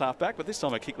position across half-back, but this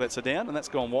time a kick lets her down, and that's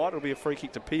gone wide. It'll be a free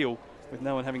kick to Peel with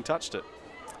no one having touched it.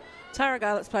 Tara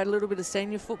Garlett's played a little bit of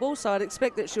senior football, so I'd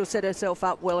expect that she'll set herself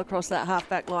up well across that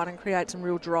half-back line and create some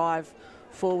real drive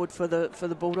forward for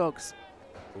the Bulldogs.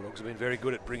 Bulldogs have been very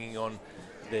good at bringing on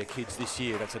their kids this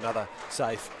year. That's another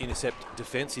safe intercept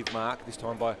defensive mark, this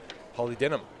time by Holly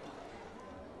Denham.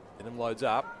 Denham loads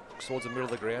up, looks towards the middle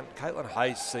of the ground. Caitlin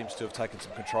Hayes seems to have taken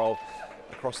some control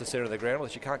across the centre of the ground,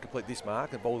 although she can't complete this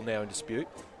mark. The ball now in dispute.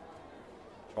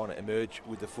 Trying to emerge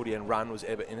with the footy and run was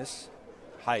Ebba Innes.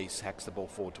 Hayes hacks the ball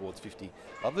forward towards 50.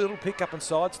 Lovely little pick up and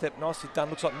sidestep, nicely done.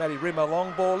 Looks like Maddie Rimmer,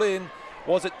 long ball in.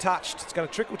 Was it touched? It's going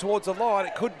to trickle towards the line.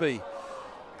 It could be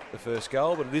the first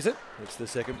goal, but it isn't. It's the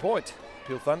second point.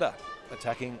 Peel Thunder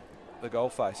attacking the goal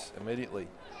face immediately.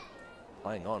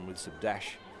 Playing on with some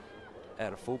dash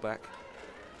out of fullback.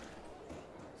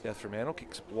 South Fremantle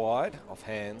kicks wide off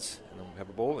hands, and then we'll have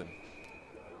a ball in.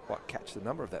 Quite catch the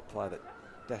number of that player that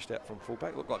dashed out from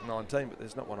fullback. Looked like 19, but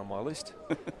there's not one on my list.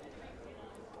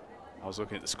 I was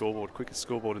looking at the scoreboard, quickest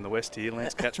scoreboard in the West here.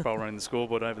 Lance Catchpole running the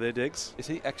scoreboard over there, Degs. Is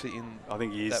he actually in? I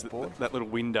think he is. That little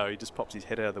window, he just pops his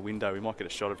head out of the window. We might get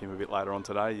a shot of him a bit later on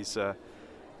today. He's a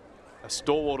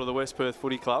stalwart of the West Perth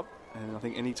Footy Club, and I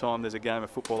think any time there's a game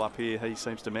of football up here, he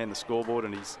seems to man the scoreboard,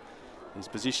 and he's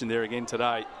positioned there again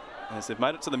today. As they've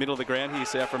made it to the middle of the ground here,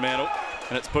 South Fremantle,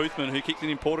 and it's Boothman who kicked an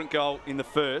important goal in the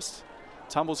first.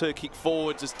 Tumbles her kick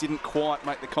forward, just didn't quite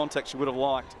make the contact she would have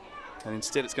liked, and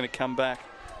instead it's going to come back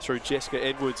through Jessica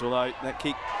Edwards, although that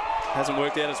kick hasn't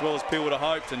worked out as well as Peel would have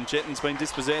hoped, and Jetton's been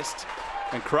dispossessed,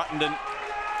 and Cruttenden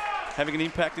having an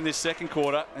impact in this second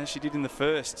quarter as she did in the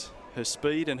first. Her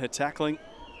speed and her tackling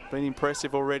been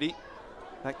impressive already.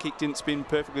 That kick didn't spin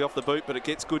perfectly off the boot, but it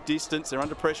gets good distance. They're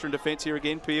under pressure in defence here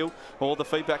again, Peel. Or the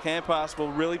feedback hand pass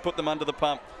will really put them under the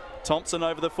pump. Thompson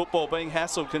over the football, being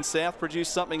hassled. Can South produce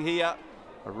something here?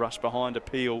 A rush behind a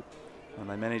Peel, and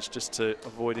they managed just to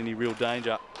avoid any real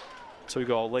danger.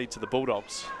 2-goal lead to the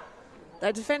Bulldogs.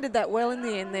 They defended that well in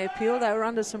the end there, Peel. They were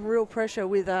under some real pressure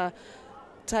with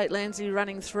Tate Lansley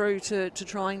running through to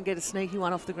try and get a sneaky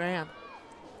one off the ground.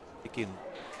 Kick in.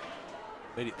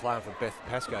 Immediate play from Beth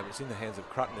Pascoe, but it's in the hands of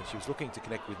Cruttenden. She was looking to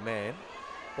connect with Mann.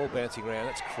 Ball bouncing around.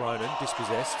 That's Cronin,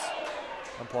 dispossessed.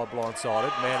 Umpire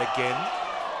blindsided. Man again.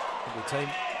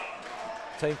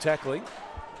 Team tackling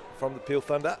from the Peel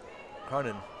Thunder.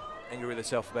 Cronin angry with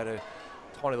herself about her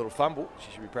tiny little fumble.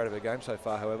 She should be proud of her game so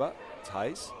far, however. It's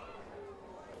Hayes.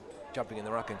 Jumping in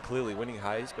the ruck and clearly winning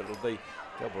Hayes, but it'll be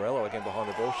Del Borello again behind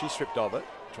the ball. She's stripped of it.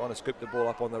 Trying to scoop the ball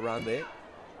up on the run there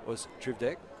was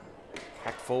Trivdek.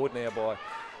 Hacked forward now by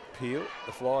Peel.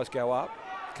 The Flyers go up.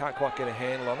 Can't quite get a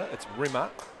handle on it. It's Rimmer.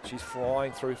 She's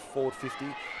flying through forward 50.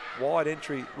 Wide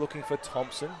entry looking for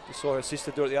Thompson. Just saw her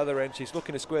sister do it at the other end. She's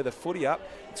looking to square the footy up.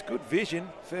 It's good vision.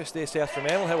 First there, South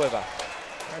Fremantle, however.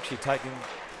 Actually taking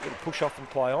a little push off and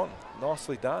play on.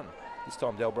 Nicely done. This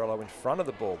time Del Borello in front of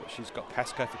the ball, but she's got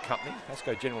Pascoe for company.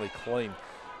 Pascoe generally clean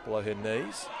below her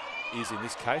knees. Is in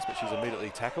this case, but she's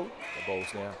immediately tackled. The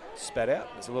ball's now spat out.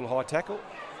 There's a little high tackle.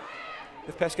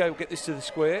 If Pascoe will get this to the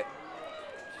square,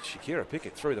 Shakira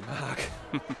Pickett through the mark.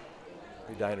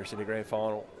 Very dangerous in the grand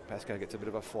final. Pascoe gets a bit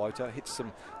of a floater, hits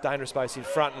some dangerous space in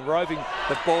front and roving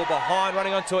the ball behind,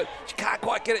 running onto it. She can't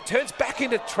quite get it, turns back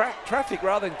into traffic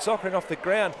rather than soccering off the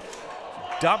ground.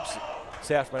 She dumps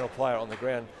South Fremantle player on the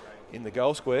ground in the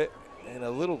goal square, and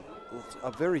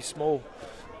a very small,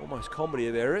 almost comedy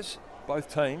of errors.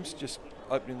 Both teams just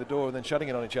opening the door and then shutting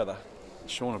it on each other.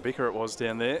 Shauna Bicker it was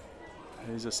down there.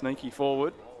 He's a sneaky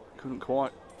forward. Couldn't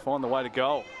quite find the way to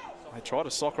goal. They try to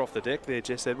soccer off the deck there,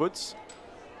 Jess Edwards.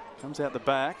 Comes out the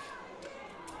back.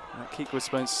 That kick was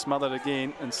been smothered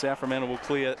again, and South Fremantle will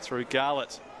clear through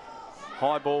Garlett.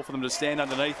 High ball for them to stand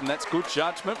underneath, and that's good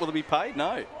judgment. Will it be paid?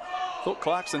 No. Thought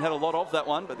Clarkson had a lot of that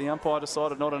one, but the umpire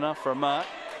decided not enough for a mark.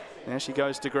 Now she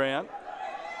goes to ground.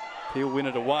 Peel win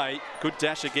it away. Good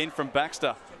dash again from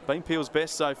Baxter. Been Peel's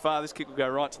best so far. This kick will go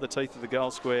right to the teeth of the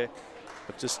goal square.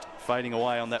 But just fading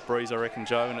away on that breeze, I reckon,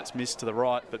 Joe, and it's missed to the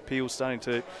right. But Peel's starting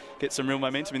to get some real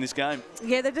momentum in this game.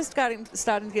 Yeah, they're just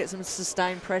starting to get some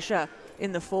sustained pressure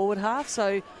in the forward half,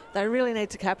 so they really need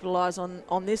to capitalise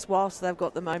on this whilst they've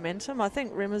got the momentum. I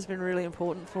think Rimmer's been really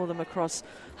important for them across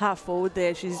half forward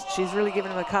there. She's really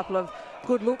given them a couple of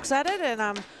good looks at it,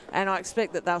 and I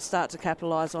expect that they'll start to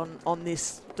capitalise on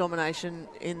this domination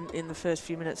in the first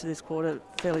few minutes of this quarter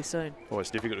fairly soon. Always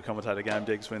difficult to commentate a game,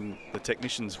 Diggs, when the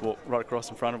technicians walk right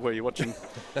across in front of where you're watching.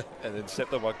 And then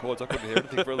stepped on my cords. I couldn't hear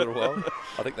anything for a little while.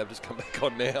 I think they've just come back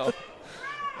on now.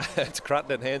 It's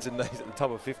Crittenden, hands and knees at the top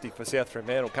of 50 for South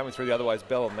Fremantle. Coming through the other way is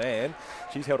Bella Mann.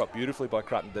 She's held up beautifully by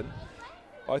Crittenden.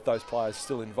 Both those players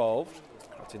still involved.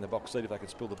 It's in the box seat if they can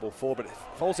spill the ball forward, but it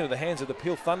falls into the hands of the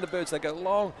Peel Thunderbirds. They go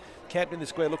long. Camped in the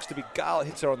square, looks to be Garlett,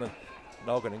 hits her on the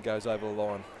noggin and goes over the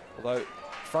line. Although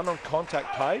front on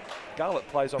contact paid, Garlett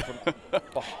plays on from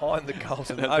behind the goals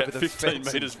and over the 15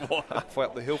 fence metres wide. Halfway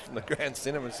up the hill from the Grand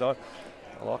Cinnamon side.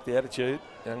 I like the attitude.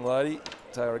 Young lady,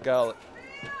 Tara Garlett.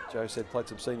 Joe said played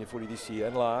some senior footy this year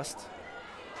and last.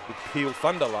 With Peel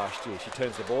Thunder last year. She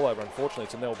turns the ball over, unfortunately.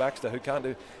 It's Nell Baxter, who can't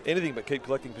do anything but keep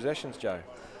collecting possessions, Joe.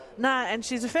 No, and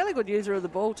she's a fairly good user of the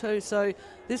ball too, so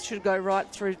this should go right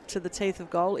through to the teeth of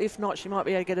goal. If not, she might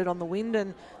be able to get it on the wind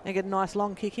and get a nice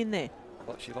long kick in there.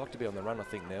 Well, she'd like to be on the run, I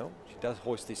think, Nell. She does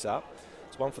hoist this up.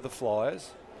 It's one for the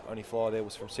Flyers. Only flyer there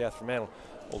was from South Fremantle.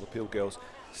 All the Peel girls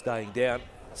staying down.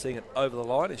 Seeing it over the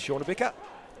line is Shauna Bicker.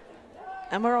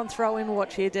 And we're on throw-in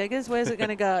watch here, Deggers. Where's it going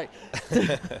to go?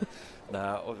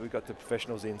 No, we've got the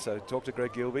professionals in. So talk to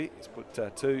Greg Gilby. He's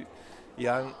put two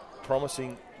young,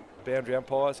 promising boundary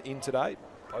umpires in today,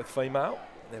 both female.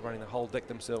 They're running the whole deck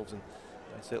themselves, and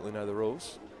they certainly know the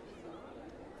rules.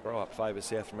 Throw up favours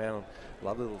South Fremantle.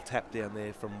 Lovely little tap down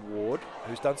there from Ward,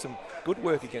 who's done some good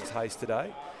work against Hayes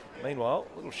today. Meanwhile,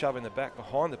 a little shove in the back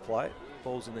behind the plate.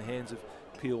 Ball's in the hands of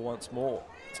Peel once more.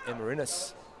 It's Emma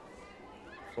Innes.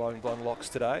 Flying blonde locks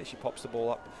today. She pops the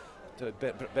ball up to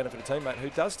benefit a teammate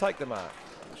who does take the mark.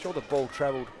 I'm sure the ball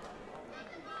travelled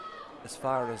as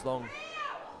far and as long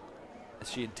as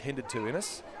she intended to,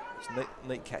 Innes. It's a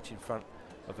neat catch in front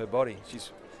of her body.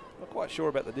 She's not quite sure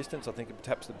about the distance. I think it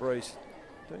taps the breeze.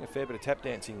 Doing a fair bit of tap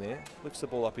dancing there. Lifts the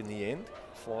ball up in the end.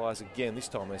 Flies again. This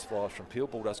time there's flies from Peel.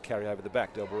 Ball does carry over the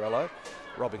back. Del Borello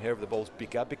robbing her of the ball's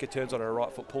Bicker. Bicker turns on her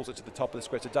right foot, pulls it to the top of the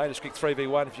square. It's a dangerous kick,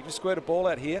 3v1. If you can squirt a ball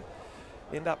out here,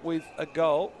 end up with a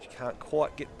goal. She can't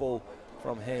quite get ball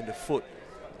from hand to foot.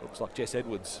 Looks like Jess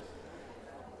Edwards.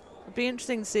 It'd be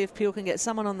interesting to see if Peel can get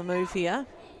someone on the move here.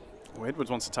 Well,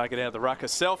 Edwards wants to take it out of the ruck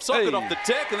herself. Sock it off the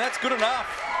deck, and that's good enough.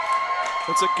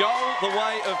 It's a goal the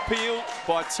way of Peel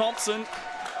by Thompson.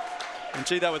 And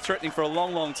gee, they were threatening for a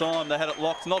long, long time. They had it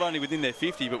locked not only within their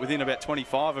 50, but within about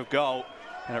 25 of goal.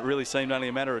 And it really seemed only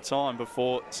a matter of time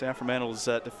before South Fremantle's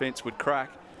defence would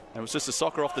crack. And it was just a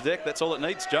soccer off the deck. That's all it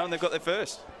needs, Joe, and they've got their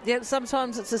first. Yeah,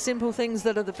 sometimes it's the simple things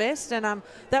that are the best. And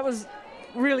that was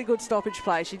really good stoppage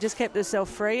play. She just kept herself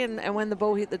free, and when the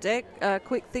ball hit the deck,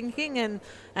 quick thinking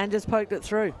and just poked it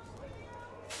through.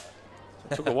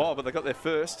 It took a while, but they got there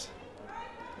first.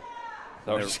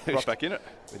 They're right back in it.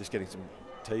 We're just getting some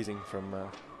teasing from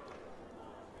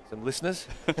some listeners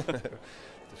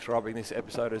describing this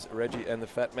episode as Reggie and the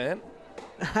Fat Man.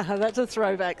 That's a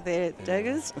throwback there,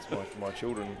 Daggers. That's my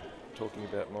children talking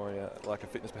about my lack of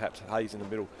fitness, perhaps Hayes in the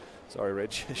middle. Sorry,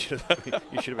 Reg. You should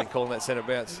have been calling that centre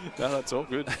bounce. No, that's all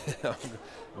good.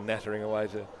 I'm nattering away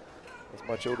to as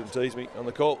my children tease me on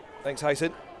the call. Thanks,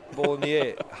 Hayson. Ball in the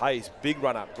air. Hayes, big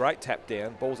run up, great tap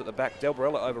down. Ball's at the back. Del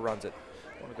Barella overruns it.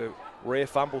 One of the rare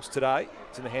fumbles today.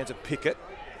 It's in the hands of Pickett.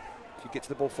 She gets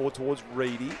the ball forward towards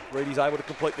Reedy. Reedy's able to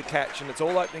complete the catch, and it's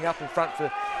all opening up in front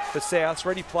for Souths.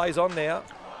 Reedy plays on now.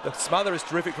 The smother is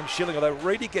terrific from Schilling, although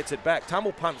Reedy gets it back.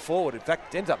 Tumble punt forward. In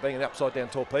fact, it ends up being an upside-down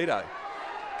torpedo.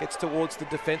 Gets towards the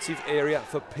defensive area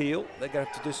for Peel. They're going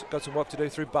to have got some work to do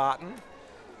through Barton.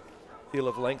 Peel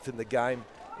have lengthened the game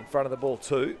in front of the ball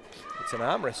too. It's an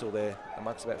arm wrestle there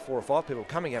amongst about 4 or 5 people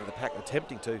coming out of the pack,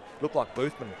 attempting to look like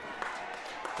Boothman.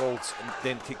 Ball's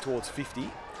then kicked towards 50.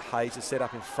 Hayes is set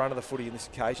up in front of the footy in this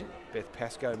occasion. Beth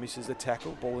Pascoe misses the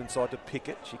tackle. Ball inside to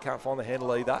Pickett. She can't find the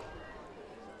handle either.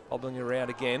 Hobbling around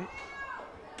again.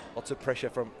 Lots of pressure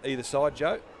from either side,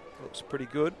 Joe. Looks pretty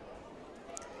good.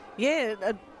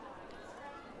 Yeah.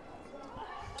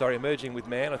 Sorry, emerging with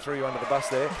man. I threw you under the bus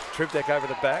there. Trivdeck over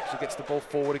the back. She gets the ball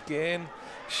forward again.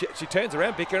 She turns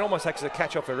around, Bicker, and almost takes a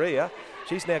catch off her ear.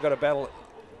 She's now got a battle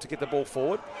to get the ball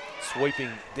forward. Sweeping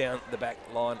down the back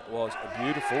line was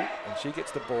beautiful, and she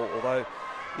gets the ball, although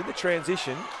in the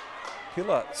transition,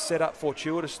 Hiller set up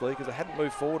fortuitously because it hadn't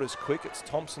moved forward as quick. It's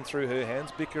Thompson through her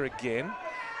hands. Bicker again.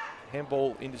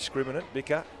 Handball indiscriminate.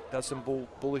 Bicker does some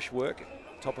bullish work.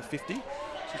 Top of 50.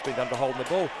 She's been done for holding the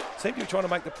ball. Seemed to be trying to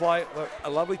make the play. A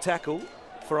lovely tackle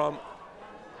from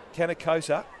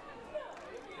Canacosa,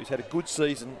 who's had a good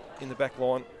season in the back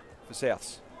line for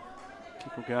Souths.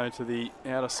 Kick will go to the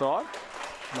outer side.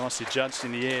 Nicely judged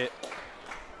in the air.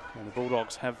 And the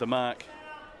Bulldogs have the mark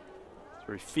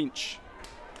through Finch.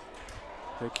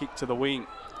 Her kick to the wing.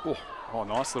 Oh,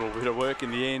 nice little bit of work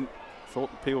in the end.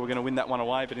 Thought people were going to win that one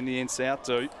away, but in the end, South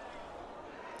do.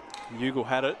 Ugle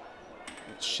had it.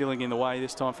 It's Schilling in the way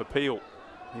this time for Peel.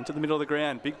 Into the middle of the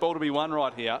ground. Big ball to be won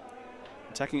right here.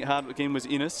 Attacking it hard again was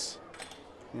Innes.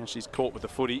 Now she's caught with the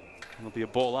footy. It'll be a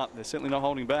ball up. They're certainly not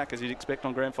holding back as you'd expect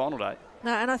on grand final day.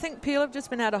 No, and I think Peel have just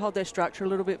been able to hold their structure a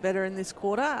little bit better in this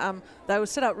quarter. They were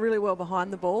set up really well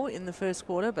behind the ball in the first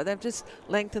quarter, but they've just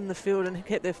lengthened the field and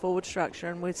kept their forward structure,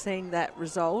 and we're seeing that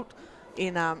result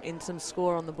in some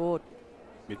score on the board.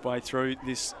 Midway through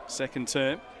this second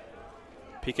term,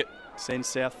 Pickett sends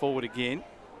South forward again.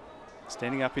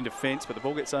 Standing up in defence, but the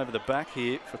ball gets over the back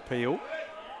here for Peel.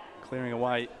 Clearing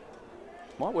away.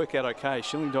 Might work out okay.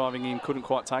 Schilling diving in, couldn't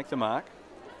quite take the mark.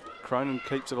 Cronin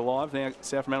keeps it alive. Now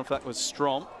South Fremantle, that was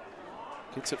Strom.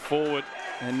 Gets it forward,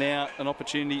 and now an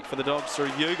opportunity for the Dogs through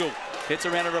Ugle. Gets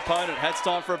around her opponent, has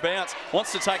time for a bounce.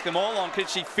 Wants to take them all on. Can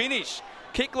she finish?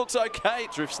 Kick looks okay,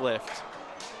 drifts left.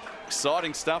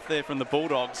 Exciting stuff there from the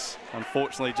Bulldogs.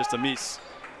 Unfortunately, just a miss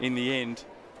in the end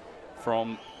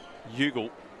from Ugle.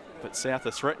 But South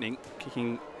are threatening,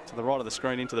 kicking to the right of the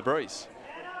screen into the breeze.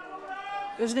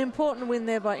 It was an important win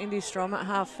there by Indy Strom at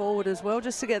half forward as well,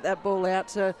 just to get that ball out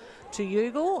to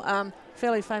Ugle.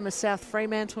 Fairly famous South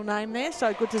Fremantle name there,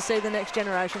 so good to see the next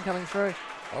generation coming through.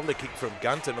 Lovely kick from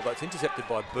Gunton, although it's intercepted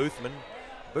by Boothman.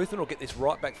 Boothman will get this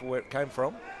right back from where it came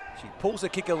from. She pulls the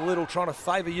kick a little, trying to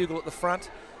favour Ugle at the front.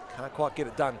 Can't quite get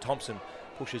it done. Thompson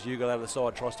pushes Ugle out of the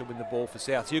side, tries to win the ball for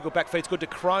South. Ugle back feed's good to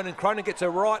Cronin. Cronin gets a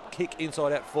right kick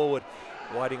inside out forward,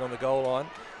 waiting on the goal line.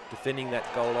 Defending that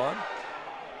goal line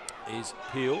is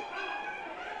Peel.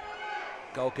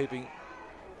 Goalkeeping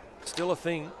still a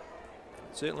thing.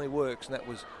 It certainly works, and that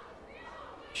was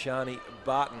Shani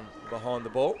Barton behind the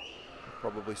ball.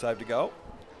 Probably saved a goal.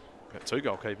 Got 2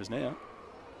 goalkeepers now.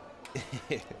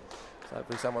 So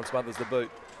hopefully someone smothers the boot.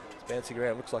 It's bouncing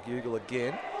around, looks like Ugle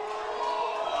again.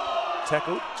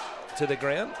 Tackled to the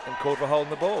ground and called for holding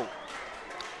the ball.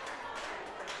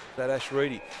 That Ash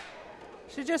Reedy.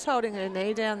 She's just holding her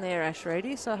knee down there, Ash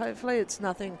Reedy, so hopefully it's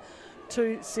nothing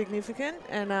too significant,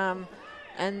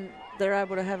 and they're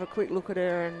able to have a quick look at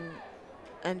her,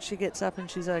 and she gets up and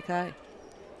she's okay.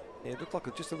 Yeah, it looked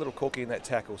like just a little corky in that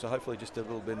tackle, so hopefully just a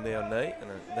little bit in there on knee, and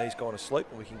her knee's gone to sleep,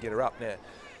 and we can get her up now.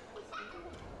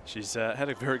 She's had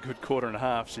a very good quarter and a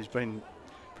half. She's been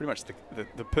pretty much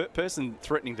the person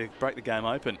threatening to break the game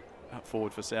open up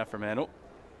forward for South Fremantle.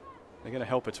 They're going to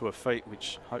help her to her feet,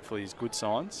 which hopefully is good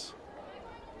signs.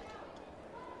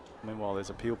 Meanwhile, there's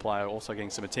a Peel player also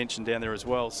getting some attention down there as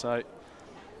well. So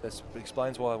That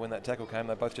explains why when that tackle came,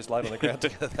 they both just laid on the ground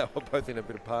together. They were both in a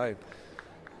bit of pain.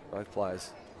 Both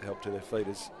players helped to their feet,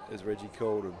 as Reggie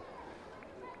called. And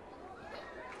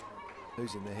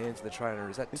who's in the hands of the trainer?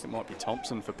 Is that? I think it might be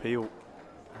Thompson for Peel.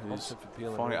 Thompson for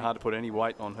Peel. Finding it hard to put any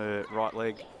weight on her right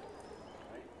leg.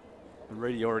 And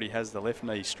Reedy already has the left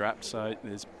knee strapped, so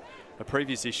there's a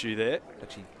previous issue there.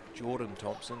 Actually, Jordan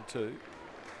Thompson too,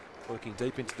 working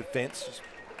deep into defence.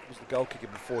 Was the goal kicker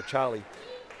before Charlie,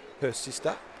 her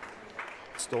sister.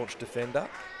 Staunch defender.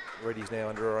 Reedy's now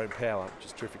under her own power, which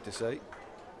is terrific to see.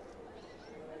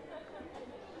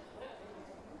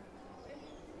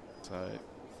 So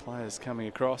players coming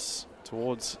across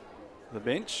towards the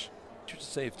bench. Just to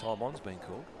see if time on's been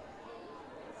called.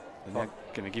 They're now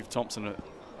going to give Thompson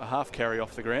a half carry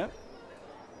off the ground.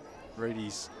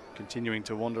 Reedy's continuing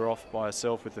to wander off by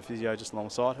herself with the physio just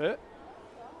alongside her.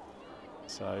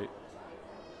 So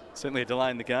certainly a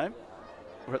delay in the game.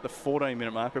 We're at the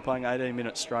 14-minute mark. We're playing 18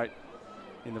 minutes straight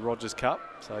in the Rogers Cup.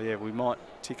 So yeah, we might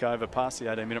tick over past the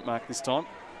 18-minute mark this time.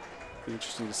 Be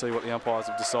interesting to see what the umpires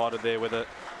have decided there, whether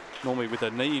normally with a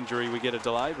knee injury we get a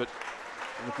delay, but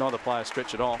with neither player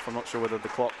stretch it off, I'm not sure whether the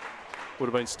clock would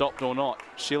have been stopped or not.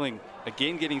 Schilling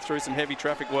again getting through some heavy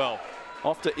traffic well.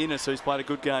 Off to Innes, who's played a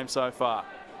good game so far.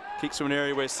 Kicks to an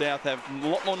area where South have a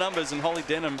lot more numbers, and Holly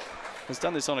Denham has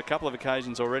done this on a couple of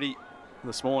occasions already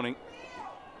this morning.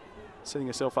 Setting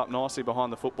herself up nicely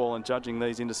behind the football and judging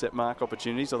these intercept mark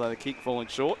opportunities, although the kick falling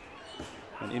short.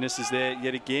 And Innes is there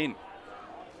yet again.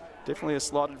 Definitely a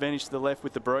slight advantage to the left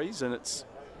with the breeze, and it's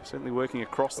certainly working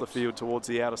across the field towards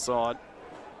the outer side.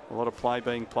 A lot of play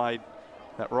being played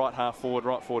that right half forward,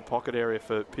 right forward pocket area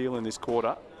for Peel in this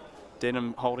quarter.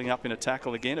 Denham holding up in a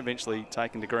tackle again, eventually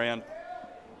taken to ground.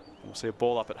 We'll see a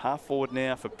ball up at half forward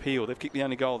now for Peel. They've kicked the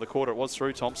only goal of the quarter. It was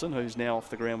through Thompson, who's now off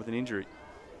the ground with an injury.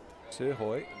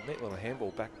 Surhoy, neat little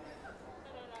handball back.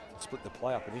 Split the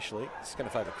play up initially. It's going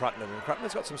to favour Cruttenden, and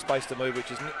Cruttenden's got some space to move,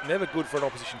 which is never good for an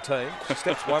opposition team. She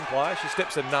steps one player, she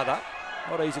steps another.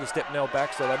 Not easy to step Nell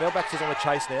back, so Nell Bax is on the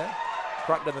chase now.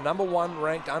 Cruttenden, the #1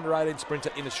 ranked under-18 sprinter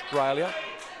in Australia.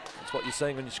 That's what you're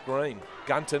seeing on your screen.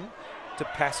 Gunton to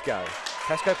Pascoe.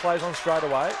 Pascoe plays on straight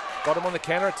away. Got him on the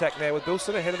counter-attack now with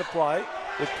Bilson ahead of the play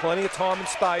with plenty of time and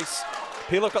space.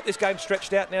 Peel have got this game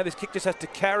stretched out now. This kick just has to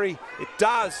carry. It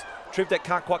does. Trivdek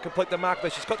can't quite complete the mark,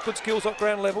 but she's got good skills on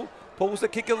ground level. Pulls the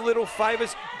kick a little,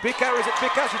 favours Bicker. Is it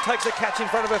Bicker? She takes a catch in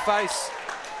front of her face.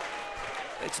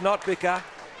 It's not Bicker.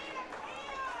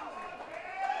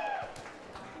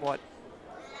 What?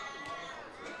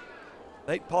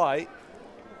 Neat play.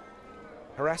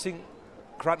 Harassing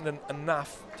Cruttenden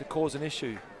enough to cause an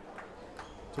issue.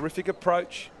 Terrific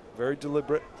approach, very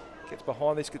deliberate. Gets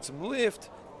behind this, gets some lift.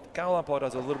 The goal umpire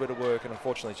does a little bit of work, and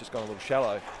unfortunately it's just gone a little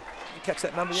shallow. Did you catch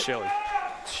that number yet? Shelley.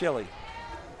 Shelley.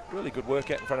 Really good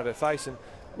work out in front of her face, and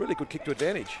really good kick to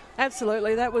advantage.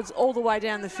 Absolutely, that was all the way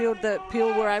down the field that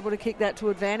Peel were able to kick that to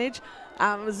advantage.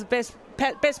 It was the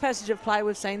best passage of play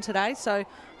we've seen today, so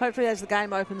hopefully as the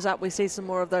game opens up we see some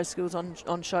more of those skills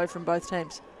on show from both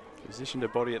teams. Positioned her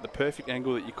body at the perfect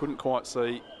angle that you couldn't quite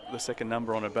see the second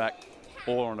number on her back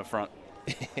or on her front.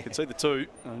 You could see the 2.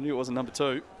 I knew it wasn't number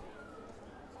 2.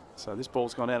 So this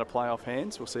ball's gone out of play off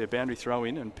hands. We'll see a boundary throw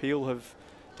in, and Peel have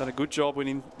done a good job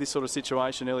winning this sort of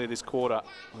situation earlier this quarter,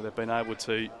 where they've been able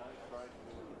to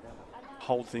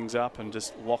hold things up and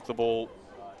just lock the ball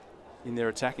in their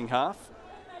attacking half.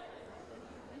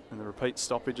 And the repeat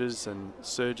stoppages and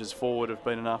surges forward have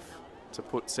been enough to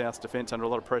put South's defence under a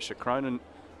lot of pressure. Cronin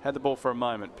had the ball for a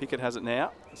moment. Pickett has it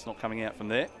now. It's not coming out from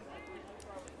there.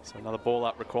 So another ball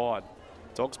up required.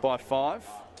 Dogs by 5,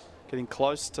 getting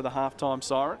close to the halftime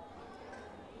siren.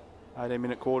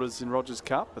 18-minute quarters in Rogers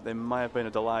Cup, but there may have been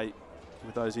a delay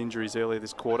with those injuries earlier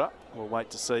this quarter. We'll wait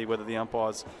to see whether the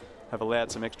umpires have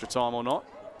allowed some extra time or not.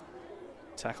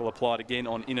 Tackle applied again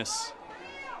on Innes,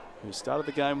 who started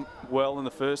the game well in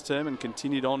the first term and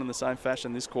continued on in the same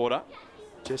fashion this quarter.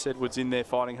 Jess Edwards in there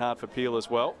fighting hard for Peel as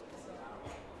well.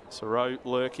 Sorrow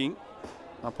lurking.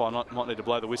 Umpire might need to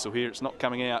blow the whistle here. It's not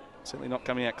coming out, certainly not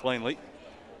coming out cleanly.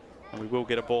 And we will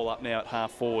get a ball up now at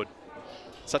half forward.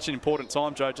 Such an important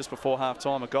time, Joe, just before half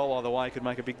time. A goal either way could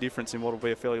make a big difference in what will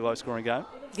be a fairly low scoring game.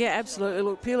 Yeah, absolutely.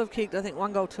 Look, Peel have kicked, I think,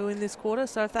 1 goal 2 in this quarter.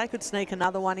 So if they could sneak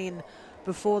another one in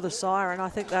before the siren, I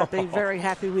think they'd be very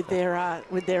happy with their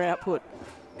output.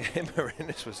 Emma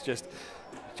Ennis was just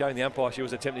showing the umpire she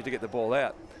was attempting to get the ball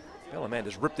out. Bella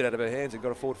Amanda's ripped it out of her hands and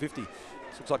got a forward 50.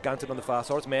 This looks like Gunton on the far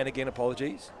side. It's man again,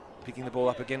 apologies. Picking the ball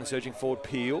up again and surging forward.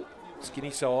 Peel,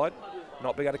 skinny side.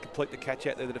 Not being able to complete the catch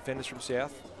out there, the defenders from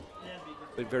South.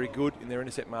 Been very good in their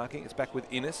intercept marking. It's back with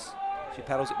Innes. She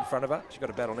paddles it in front of her. She's got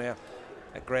a battle now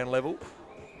at ground level.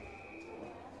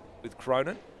 with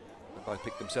Cronin. They both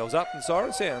picked themselves up and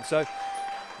siren sound. So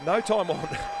no time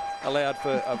on allowed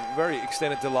for a very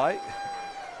extended delay.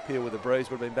 Peel with a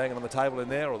breeze would have been banging on the table in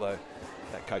there, although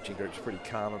that coaching group's pretty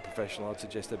calm and professional. I'd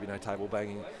suggest there'd be no table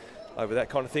banging over that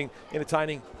kind of thing.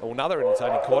 Entertaining, or another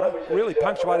entertaining quarter, really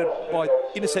punctuated by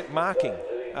intercept marking.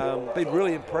 Been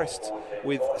really impressed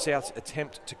with South's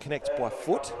attempt to connect by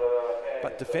foot,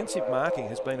 but defensive marking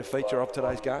has been a feature of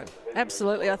today's game.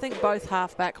 Absolutely. I think both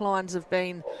half-back lines have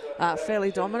been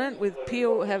fairly dominant. With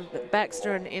Peel,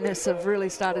 Baxter and Innes have really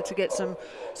started to get some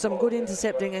good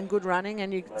intercepting and good running.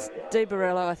 And Di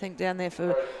Barello, I think, down there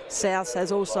for South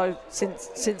has also,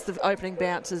 since the opening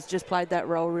bounce, has just played that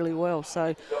role really well.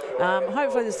 So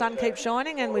hopefully the sun keeps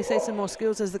shining and we see some more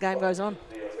skills as the game goes on.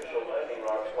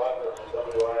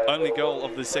 Only goal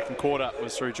of the second quarter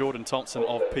was through Jordan Thompson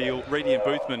of Peel. Reedy and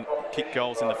Boothman kicked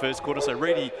goals in the first quarter. So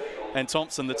Reedy and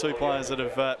Thompson, the two players that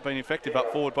have been effective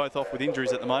up forward, both off with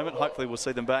injuries at the moment. Hopefully we'll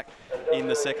see them back in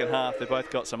the second half. They've both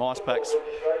got some ice packs,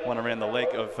 one around the leg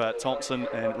of Thompson,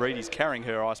 and Reedy's carrying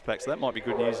her ice pack. So that might be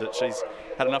good news that she's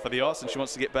had enough of the ice and she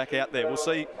wants to get back out there. We'll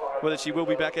see whether she will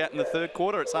be back out in the third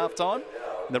quarter. It's half time.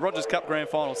 In the Rogers Cup Grand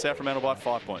Final, South Fremantle by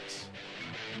 5 points.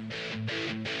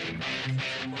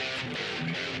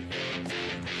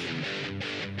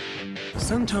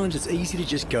 Sometimes it's easy to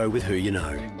just go with who you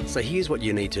know. So here's what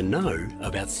you need to know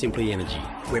about Simply Energy.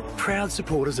 We're proud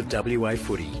supporters of WA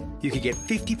Footy. You can get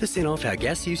 50% off our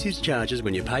gas usage charges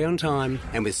when you pay on time,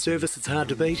 and with service that's hard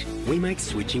to beat, we make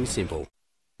switching simple.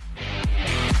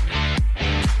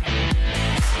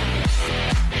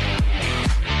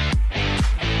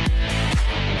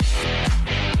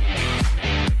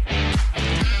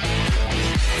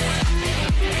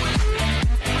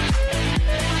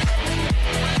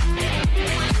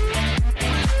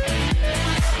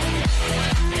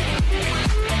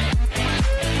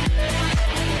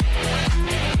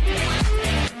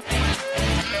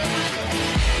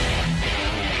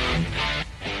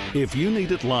 If you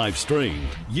need it live streamed,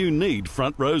 you need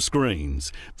Front Row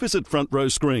Screens. Visit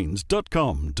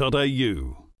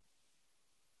frontrowscreens.com.au.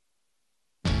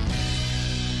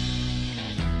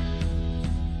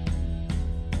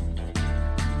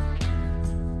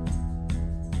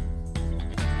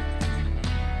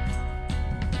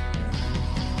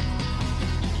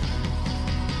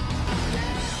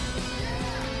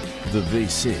 The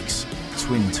V6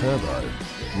 twin turbo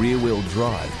rear wheel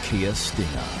drive Kia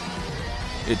Stinger.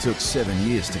 It took 7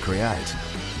 years to create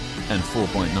and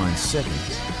 4.9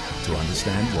 seconds to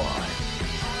understand why.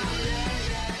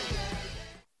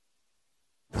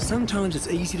 Sometimes it's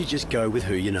easy to just go with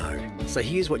who you know. So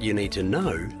here's what you need to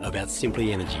know about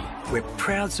Simply Energy. We're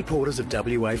proud supporters of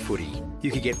WA Footy. You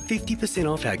can get 50%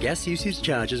 off our gas usage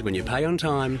charges when you pay on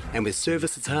time, and with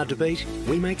service that's hard to beat,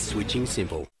 we make switching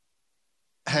simple.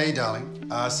 Hey, darling.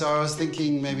 So I was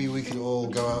thinking maybe we could all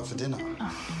go out for dinner.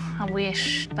 I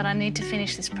wish, but I need to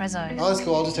finish this prezzo. Oh, that's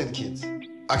cool. I'll just take the kids.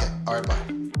 Okay. All right, bye.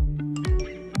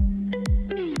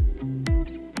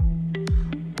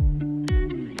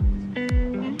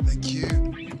 Thank you.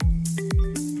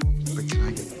 But can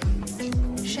I get...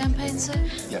 Champagne, sir?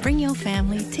 Yep. Bring your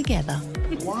family together.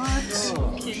 What?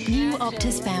 New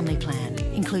Optus Family Plan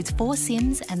includes 4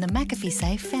 SIMs and the McAfee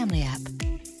Safe Family app.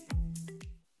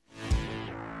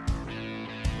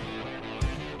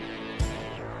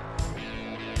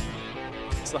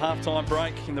 It's the half-time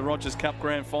break in the Rogers Cup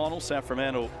Grand Final. South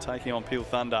Fremantle taking on Peel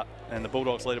Thunder, and the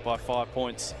Bulldogs lead it by 5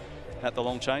 points at the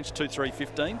long change.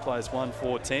 2-3-15, players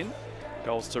 1-4-10.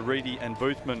 Goals to Reedy and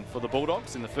Boothman for the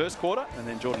Bulldogs in the first quarter, and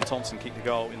then Jordan Thompson kicked the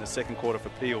goal in the second quarter for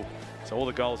Peel. So all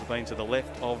the goals have been to the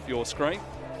left of your screen.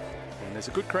 And there's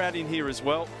a good crowd in here as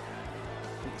well.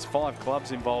 I think there's 5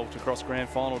 clubs involved across Grand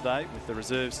Final day, with the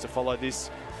reserves to follow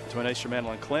this between East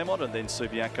Fremantle and Claremont, and then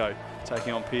Subiaco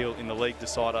taking on Peel in the league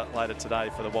decider later today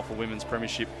for the Waffle Women's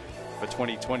Premiership for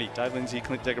 2020. Dave Lindsay,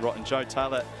 Clint Degerott and Joe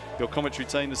Taylor, your commentary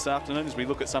team this afternoon as we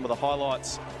look at some of the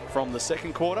highlights from the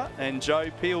second quarter. And Joe,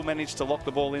 Peel managed to lock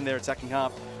the ball in their attacking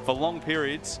half for long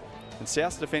periods, and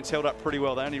South's defence held up pretty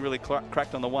well. They only really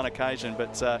cracked on the one occasion,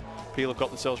 but Peel have got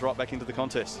themselves right back into the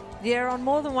contest. Yeah, on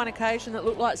more than one occasion it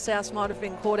looked like South might have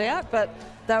been caught out, but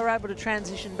they were able to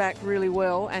transition back really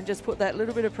well and just put that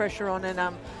little bit of pressure on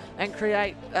and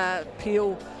create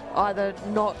Peel either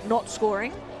not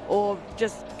scoring or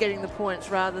just getting the points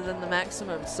rather than the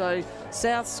maximum. So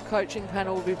South's coaching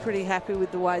panel will be pretty happy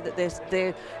with the way that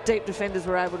their deep defenders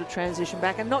were able to transition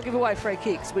back and not give away free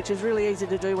kicks, which is really easy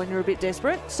to do when you're a bit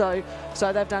desperate. So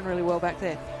they've done really well back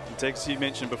there. Tex, you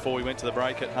mentioned before we went to the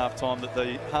break at half-time that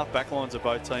the half-back lines of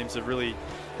both teams have really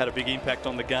had a big impact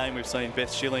on the game. We've seen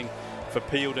Beth Schilling for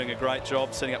Peel doing a great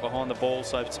job setting up behind the ball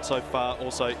so far.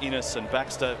 Also Innes and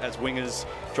Baxter as wingers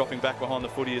dropping back behind the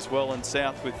footy as well. And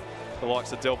South with the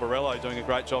likes of Del Borello doing a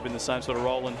great job in the same sort of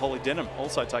role, and Holly Denham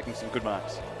also taking some good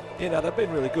marks. Yeah, no, they've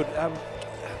been really good.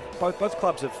 Both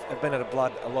clubs have been out of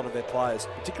blood, a lot of their players,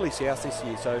 particularly South this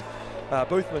year. So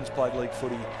Boothman's played league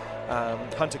footy.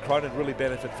 Hunter Cronin really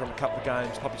benefited from a couple of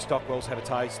games. Poppy Stockwell's had a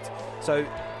taste. So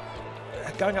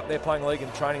going up there playing league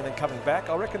and training and then coming back,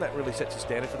 I reckon that really sets a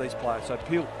standard for these players. So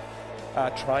Peel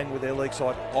train with their league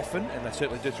side often, and they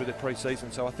certainly do through the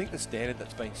pre-season. So I think the standard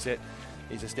that's been set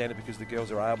is a standard because the girls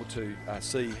are able to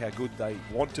see how good they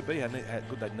want to be, how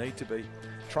good they need to be,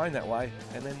 train that way,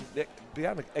 and then be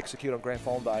able to execute on Grand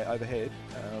Final Day overhead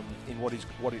in what is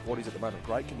at the moment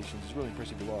great conditions is really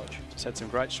impressive to watch. Just had some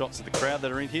great shots of the crowd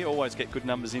that are in here. Always get good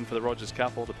numbers in for the Rogers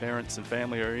Cup. All the parents and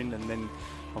family are in, and then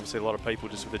obviously a lot of people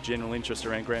just with a general interest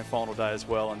around Grand Final Day as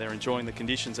well, and they're enjoying the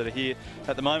conditions that are here.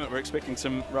 At the moment, we're expecting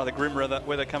some rather grim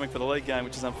weather coming for the league game,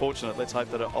 which is unfortunate. Let's hope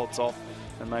that it holds off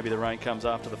and maybe the rain comes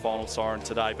after the final siren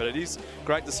today. But it is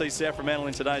great to see South Fremantle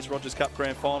in today's Rogers Cup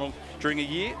Grand Final during a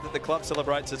year that the club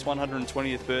celebrates its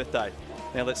 120th birthday.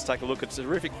 Now let's take a look at a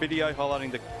terrific video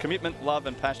highlighting the commitment, love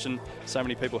and passion so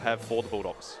many people have for the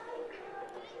Bulldogs.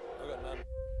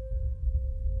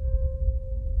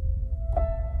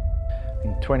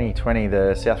 In 2020,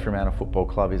 the South Fremantle Football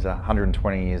Club is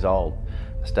 120 years old,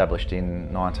 established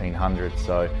in 1900.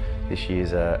 So this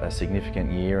year's a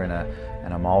significant year and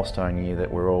a milestone year that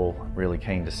we're all really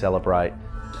keen to celebrate.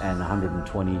 And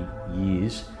 120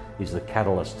 years is the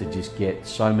catalyst to just get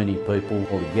so many people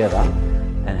all together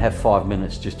and have 5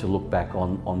 minutes just to look back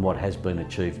on what has been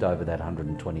achieved over that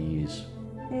 120 years.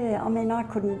 Yeah, I mean, I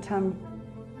couldn't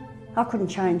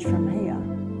change from here.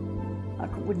 I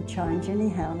wouldn't change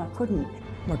anyhow, and I couldn't.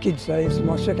 My kids say it's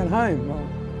my second home.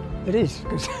 Well, it is,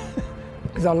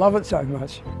 because I love it so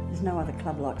much. There's no other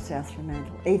club like South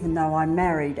Fremantle, even though I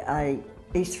married a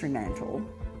East Fremantle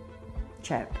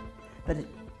chap, but it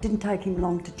didn't take him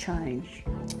long to change.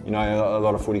 You know, a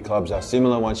lot of footy clubs are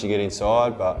similar once you get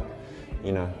inside, but,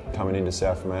 you know, coming into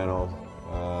South Fremantle,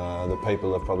 the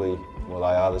people are probably, well,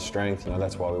 they are the strength. You know,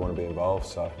 that's why we want to be involved,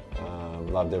 so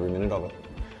loved every minute of it.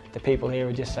 The people here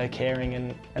are just so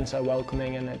caring and so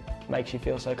welcoming, and it makes you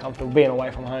feel so comfortable being away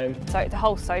from home. So the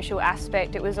whole social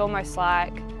aspect, it was almost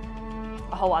like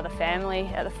a whole other family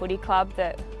at the footy club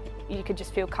that you could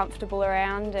just feel comfortable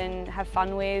around and have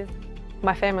fun with.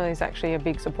 My family is actually a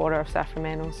big supporter of South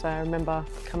Fremantle, so I remember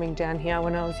coming down here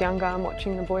when I was younger and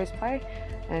watching the boys play,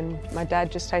 and my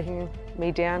dad just taking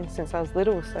me down since I was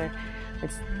little. So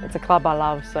it's a club I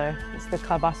love, so it's the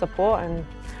club I support, and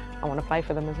I want to play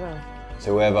for them as well.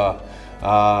 So whoever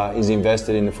is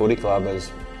invested in the footy club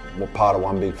is part of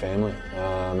one big family,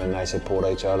 and they support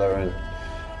each other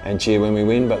and cheer when we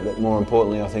win, but more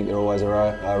importantly I think they're always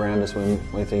around us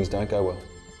when things don't go well.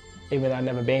 Even though I'd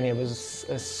never been here, it was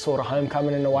a sort of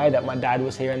homecoming in a way that my dad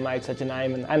was here and made such a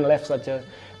name and left such a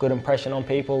good impression on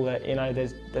people that, you know,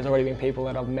 there's already been people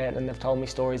that I've met and they've told me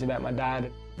stories about my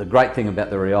dad. The great thing about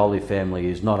the Rioli family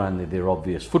is not only their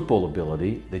obvious football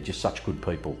ability, they're just such good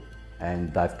people,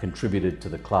 and they've contributed to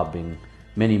the club in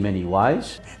many, many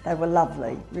ways. They were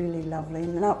lovely, really lovely,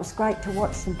 and it was great to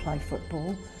watch them play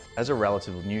football. As a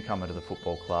relative newcomer to the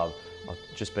football club, I've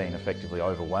just been effectively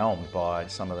overwhelmed by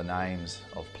some of the names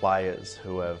of players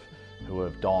who have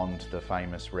donned the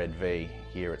famous Red V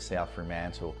here at South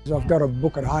Fremantle. I've got a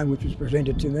book at home which was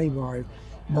presented to me by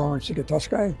Brian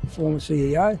Sikatosko, former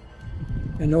CEO,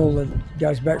 and all that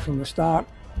goes back from the start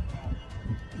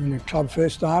when the club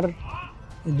first started,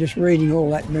 and just reading all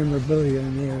that memorabilia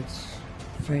in there, it's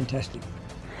fantastic.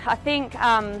 I think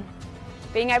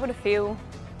being able to feel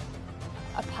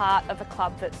a part of a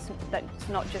club that's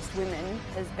not just women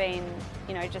has been,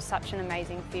 you know, just such an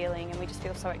amazing feeling, and we just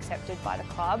feel so accepted by the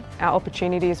club. Our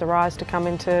opportunities arise to come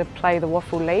in to play the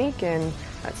Waffle League, and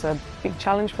that's a big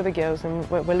challenge for the girls, and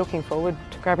we're looking forward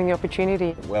to grabbing the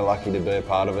opportunity. We're lucky to be a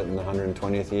part of it in the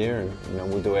 120th year, and, you know,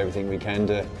 we'll do everything we can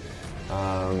to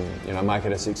you know, make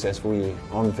it a successful year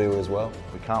on field as well.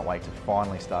 We can't wait to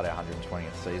finally start our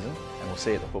 120th season, and we'll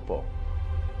see you at the football.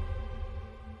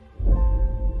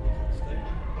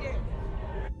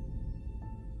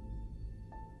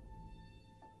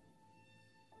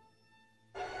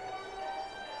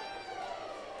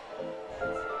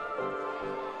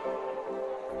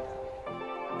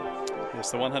 It's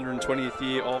the 120th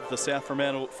year of the South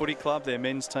Fremantle Footy Club, their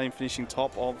men's team finishing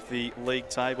top of the league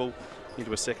table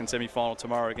into a second semi-final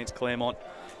tomorrow against Claremont.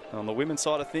 And on the women's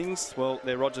side of things, well,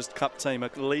 their Rogers Cup team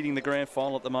are leading the grand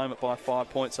final at the moment by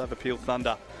 5 points over Peel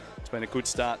Thunder. been a good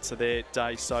start to their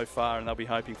day so far, and they'll be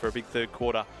hoping for a big third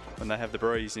quarter when they have the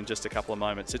breeze in just a couple of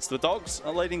moments. It's the Dogs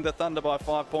are leading the Thunder by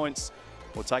 5 points.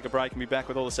 We'll take a break and be back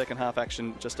with all the second half action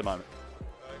in just a moment.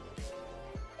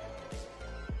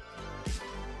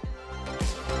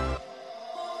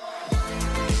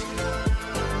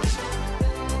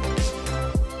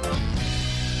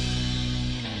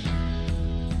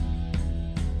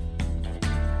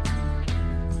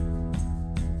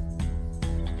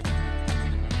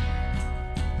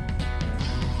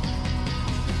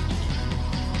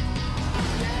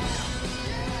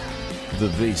 The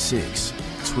V6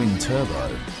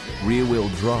 twin-turbo rear-wheel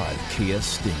drive Kia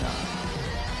Stinger.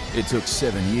 It took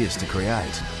 7 years to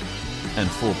create and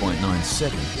 4.9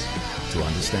 seconds to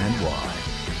understand why.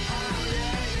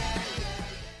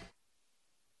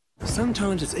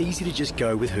 Sometimes it's easy to just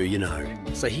go with who you know.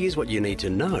 So here's what you need to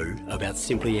know about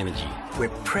Simply Energy. We're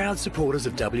proud supporters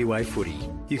of WA Footy.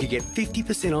 You can get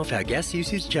 50% off our gas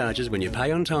usage charges when you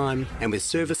pay on time, and with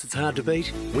service that's hard to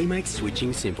beat, we make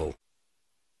switching simple.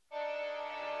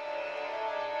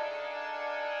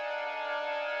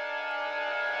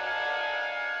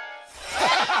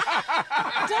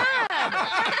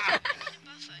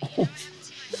 Oh,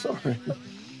 sorry.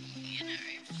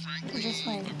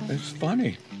 It's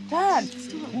funny. Dad.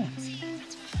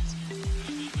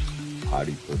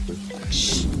 Party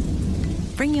purpose.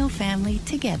 Bring your family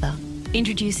together.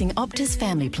 Introducing Optus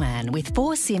Family Plan with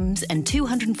 4 SIMs and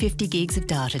 250 gigs of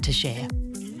data to share.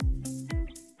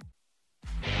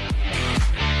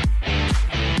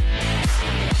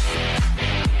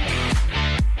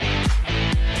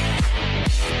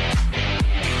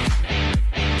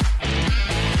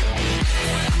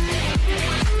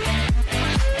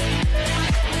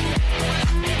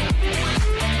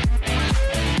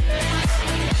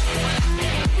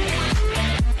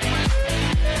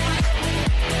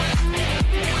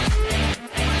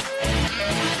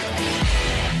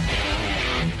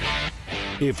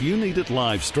 If you need it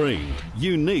live streamed,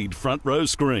 you need Front Row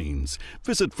Screens.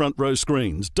 Visit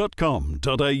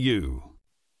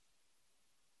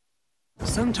frontrowscreens.com.au.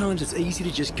 Sometimes it's easy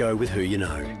to just go with who you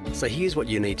know. So here's what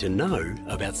you need to know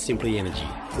about Simply Energy.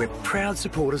 We're proud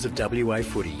supporters of WA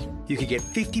Footy. You can get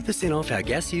 50% off our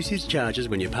gas usage charges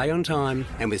when you pay on time,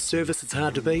 and with service that's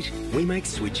hard to beat, we make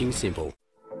switching simple.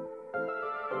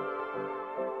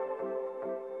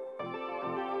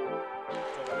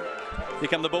 Here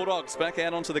come the Bulldogs back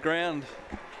out onto the ground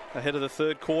ahead of the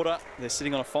third quarter. They're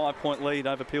sitting on a 5-point lead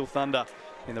over Peel Thunder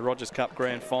in the Rogers Cup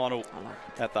Grand Final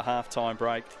at the halftime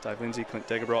break. Dave Lindsay, Clint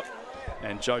Degebrot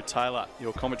and Joe Taylor,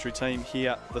 your commentary team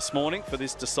here this morning for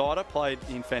this decider. Played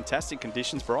in fantastic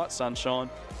conditions, bright sunshine,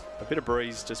 a bit of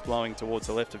breeze just blowing towards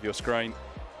the left of your screen.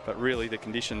 But really the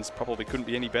conditions probably couldn't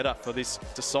be any better for this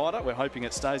decider. We're hoping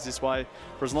it stays this way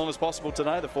for as long as possible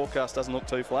today. The forecast doesn't look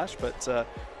too flash, but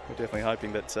we're definitely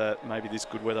hoping that maybe this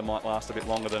good weather might last a bit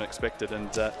longer than expected.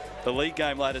 And the league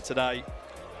game later today,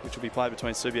 which will be played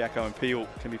between Subiaco and Peel,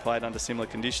 can be played under similar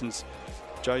conditions.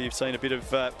 Joe, you've seen a bit of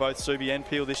both Subi and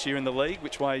Peel this year in the league.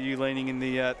 Which way are you leaning in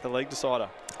the league decider?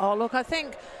 Oh, look, I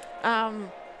think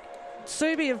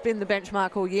Subi have been the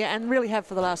benchmark all year and really have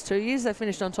for the last 2 years. They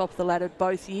finished on top of the ladder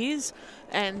both years,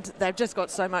 and they've just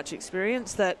got so much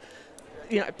experience that,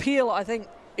 you know, Peel, I think,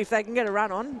 if they can get a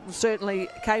run on, certainly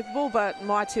capable, but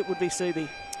my tip would be Subi.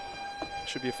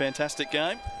 Should be a fantastic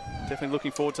game. Definitely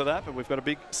looking forward to that, but we've got a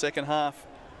big second half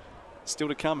still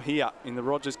to come here in the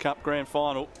Rogers Cup Grand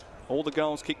Final. All the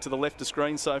goals kicked to the left of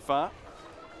screen so far.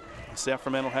 South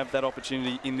Fremantle have that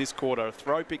opportunity in this quarter. A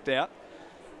throw picked out,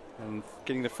 and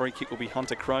getting the free kick will be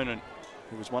Hunter Cronin,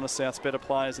 who was one of South's better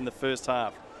players in the first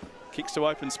half. Kicks to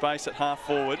open space at half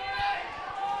forward.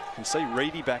 You can see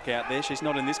Reedy back out there. She's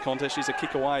not in this contest. She's a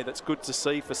kick away. That's good to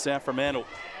see for South Fremantle.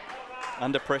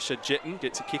 Under pressure, Jetton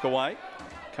gets a kick away.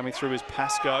 Coming through is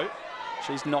Pascoe.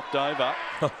 She's knocked over.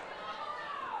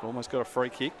 Almost got a free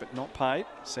kick, but not paid.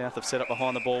 South have set up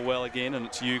behind the ball well again, and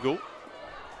it's Ugle.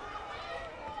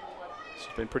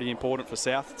 She's been pretty important for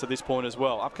South to this point as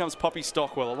well. Up comes Poppy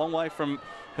Stockwell, a long way from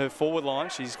her forward line.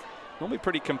 She's normally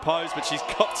pretty composed, but she's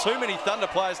got too many Thunder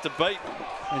players to beat,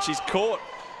 and she's caught.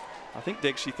 I think,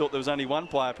 Deg, she thought there was only one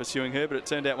player pursuing her, but it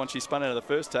turned out once she spun out of the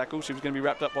first tackle, she was going to be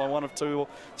wrapped up by one of 2 or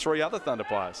 3 other Thunder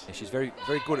players. Yeah, she's very,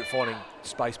 very good at finding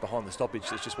space behind the stoppage.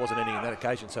 There just wasn't any on that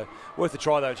occasion. So worth a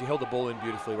try, though. She held the ball in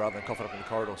beautifully rather than cough it up in the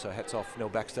corridor. So hats off, Nell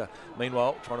Baxter.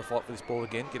 Meanwhile, trying to fight for this ball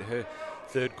again, get her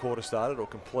third quarter started or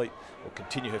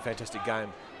continue her fantastic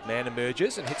game. Man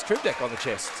emerges and hits Trivdeck on the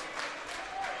chest.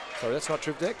 Sorry, that's not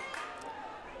Trivdeck.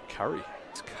 Curry.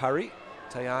 It's Curry.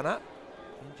 Tayana,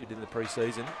 injured in the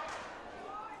pre-season.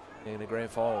 In the grand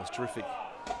final, it's terrific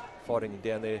fighting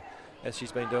down there as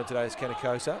she's been doing today, is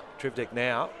Kanikosa. Trivdek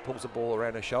now pulls the ball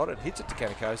around her shoulder and hits it to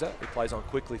Kanikosa, who plays on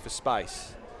quickly for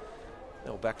space.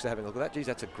 Now Baxter having a look at that. Geez,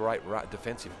 that's a great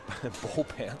defensive ball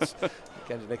bounce.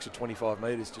 Gains an extra 25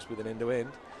 metres just with an end-to-end.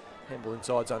 Handball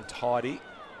inside's untidy.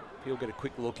 He'll get a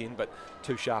quick look in, but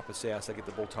too sharp for South. They get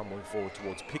the ball tumbling forward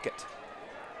towards Pickett.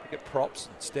 Pickett props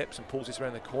and steps and pulls this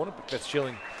around the corner, but Beth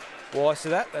Schilling wise to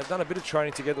that. They've done a bit of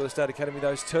training together with the State Academy,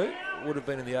 those two. Would have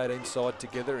been in the 18 side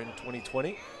together in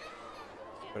 2020.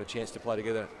 Got a chance to play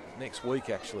together next week,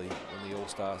 actually, when the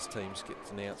All-Stars teams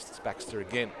gets announced. It's Baxter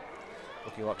again,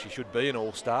 looking like she should be an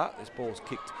All-Star. This ball's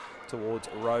kicked towards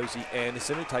Rosie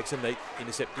Anderson, who takes a neat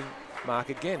intercepting mark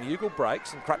again. Ugle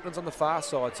breaks and Cruttman's on the far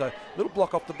side, so little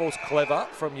block off the ball's clever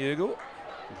from Ugle.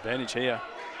 Advantage here.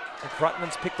 And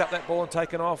Cruttman's picked up that ball and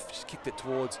taken off. She's kicked it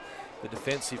towards the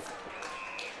defensive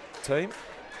team.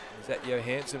 Is that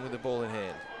Johansson with the ball in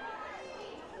hand?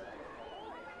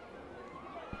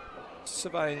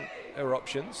 Surveying her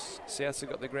options. Souths have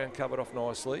got the ground covered off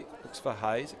nicely. Looks for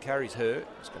Hayes. It carries her.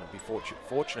 It's going to be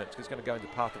fortunate because it's going to go into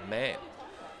the path of Mann.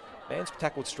 Mann's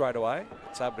tackled straight away.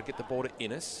 It's able to get the ball to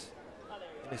Innes.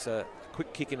 Innes a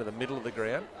quick kick into the middle of the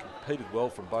ground. Competed well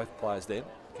from both players then.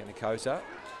 Kanikosa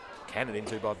cannoned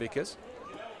into by Vickers.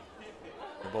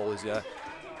 The ball is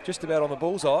just about on the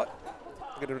bullseye.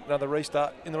 Get another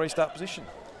restart in the restart position.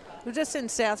 We've just seen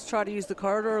South try to use the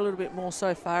corridor a little bit more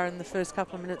so far in the first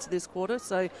couple of minutes of this quarter,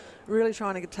 so really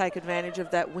trying to take advantage of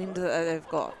that wind that they've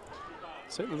got.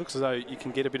 Certainly looks as though you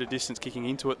can get a bit of distance kicking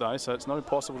into it though, so it's not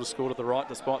impossible to score to the right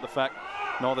despite the fact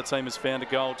neither team has found a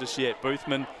goal just yet.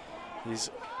 Boothman is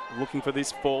looking for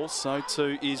this ball, so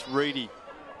too is Reedy.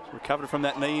 She recovered from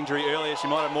that knee injury earlier. She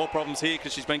might have more problems here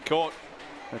because she's been caught.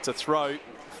 It's a throw,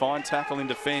 fine tackle in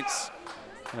defence,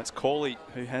 and it's Corley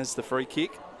who has the free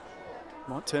kick.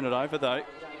 Might turn it over though.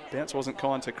 Bounce wasn't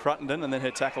kind to Cruttenden, and then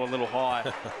her tackle a little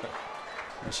high.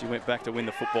 And she went back to win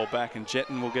the football back, and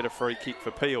Jetton will get a free kick for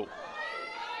Peel.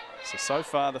 So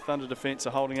far the Thunder defence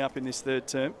are holding up in this third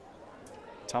term.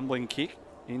 Tumbling kick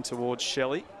in towards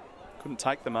Shelley. Couldn't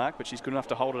take the mark, but she's good enough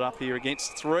to hold it up here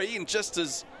against three. And just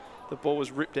as the ball was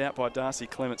ripped out by Darcy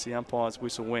Clements, the umpire's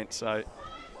whistle went. So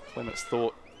Clements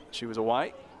thought she was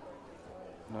away.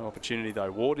 No opportunity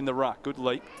though. Ward in the ruck, good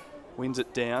leap. Wins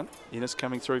it down. Innes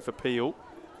coming through for Peel.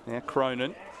 Now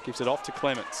Cronin gives it off to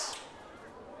Clements.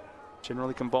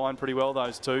 Generally combined pretty well,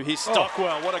 those two. Here's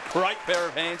Stockwell. What a great pair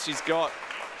of hands she's got.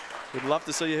 We'd love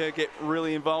to see her get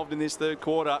really involved in this third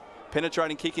quarter.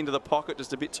 Penetrating kick into the pocket,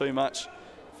 just a bit too much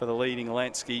for the leading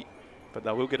Lansky. But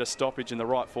they will get a stoppage in the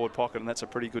right forward pocket, and that's a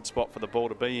pretty good spot for the ball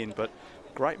to be in. But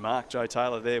great mark, Joe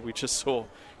Taylor, there. We just saw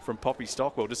from Poppy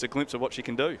Stockwell, just a glimpse of what she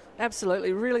can do.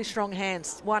 Absolutely. Really strong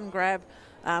hands. One grab.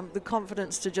 The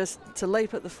confidence to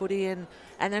leap at the footy and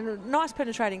then a nice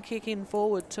penetrating kick in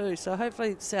forward too. So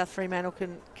hopefully South Fremantle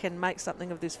can make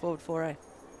something of this forward foray.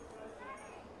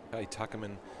 Hey,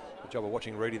 Tuckerman, good job of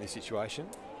watching Reedy in this situation.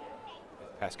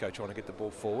 Pascoe trying to get the ball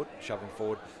forward, shoving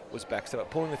forward was Baxter, but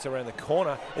pulling this around the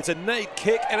corner. It's a neat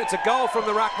kick and it's a goal from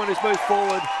the ruckman who's moved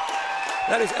forward.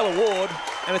 That is Ella Ward,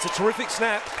 and it's a terrific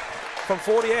snap from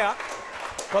 40 out.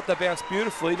 Got the bounce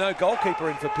beautifully, no goalkeeper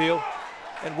in for Peel.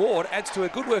 And Ward adds to her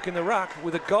good work in the ruck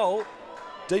with a goal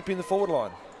deep in the forward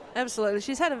line. Absolutely.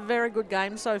 She's had a very good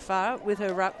game so far with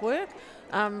her ruck work.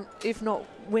 If not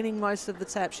winning most of the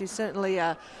taps, she's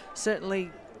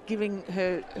certainly giving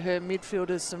her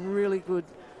midfielders some really good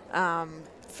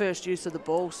first use of the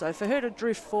ball. So for her to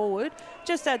drift forward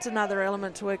just adds another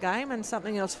element to her game and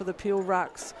something else for the Peel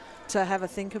rucks to have a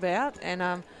think about.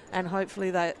 And hopefully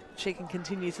that she can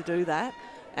continue to do that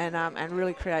and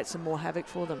really create some more havoc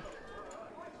for them.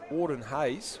 Ward and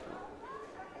Hayes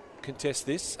contest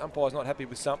this. Umpire's not happy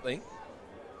with something.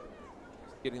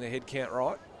 Getting the head count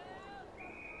right.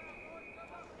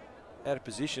 Out of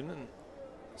position, and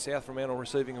South Fremantle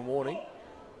receiving a warning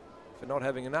for not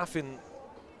having enough in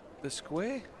the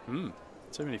square. Too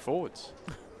many forwards.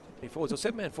 A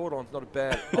 7-man forward line's not a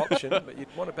bad option, but you'd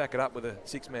want to back it up with a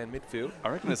 6-man midfield. I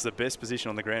reckon it's the best position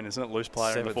on the ground, isn't it? Loose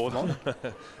player in the forward line.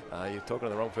 You're talking to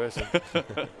the wrong person.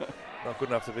 Not good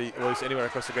enough to be loose anywhere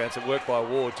across the ground. So work by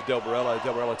Ward to Del Borello.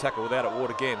 Del Borello tackle without it.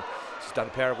 Ward again. She's done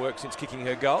a power of work since kicking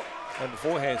her goal. And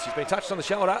beforehand, she's been touched on the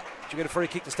shoulder. She'll get a free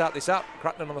kick to start this up.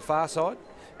 Cruttenden on the far side.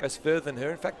 Goes further than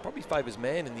her. In fact, probably favours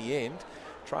Mann in the end.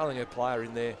 Trailing her player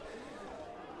in there.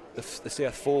 The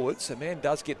South forward, so Mann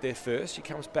does get there first. She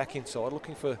comes back inside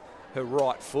looking for her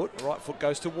right foot. The right foot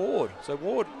goes to Ward. So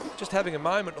Ward just having a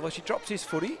moment, although she drops his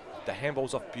footy. The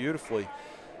handball's off beautifully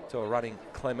to a running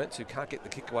Clements who can't get the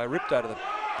kick away. Ripped out of the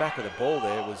back of the ball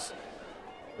there was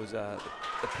was the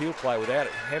Peel play without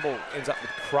it. Hamill ends up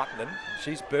with Cruttenden.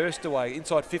 She's burst away.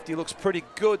 Inside 50 looks pretty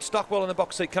good. Stockwell in the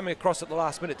box seat coming across at the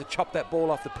last minute to chop that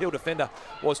ball off. The Peel defender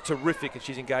was terrific, and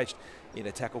she's engaged in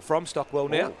a tackle from Stockwell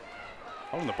now.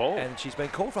 Holding the ball. And she's been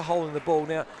called for holding the ball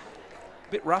now.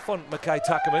 A bit rough on McKay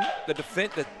Tuckerman.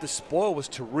 The spoil was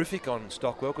terrific on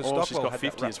Stockwell because Stockwell she's got had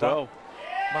 50 that as well.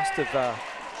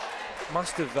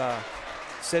 Must have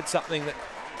said something that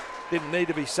didn't need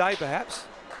to be said, perhaps.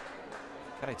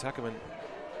 McKay Tuckerman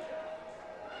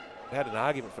had an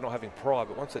argument for not having pride,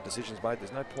 but once that decision's made,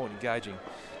 there's no point engaging.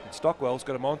 And Stockwell's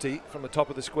got a Monty from the top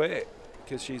of the square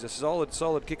because she's a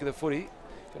solid kick of the footy.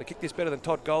 Going to kick this better than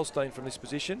Todd Goldstein from this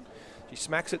position. She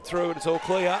smacks it through and it's all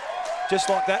clear. Just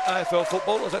like that, AFL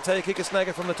footballers, that's how you kick a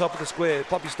snagger from the top of the square.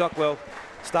 Poppy Stockwell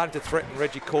starting to threaten.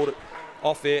 Reggie called it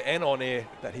off air and on air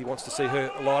that he wants to see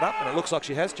her light up, and it looks like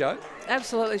she has, Jo.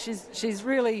 Absolutely, she's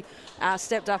really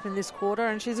stepped up in this quarter,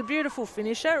 and she's a beautiful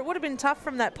finisher. It would have been tough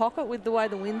from that pocket with the way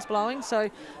the wind's blowing, so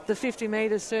the 50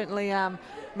 metres certainly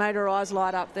made her eyes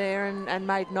light up there and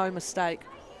made no mistake.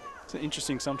 It's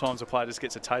interesting, sometimes a player just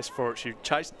gets a taste for it. She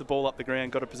chased the ball up the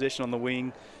ground, got a possession on the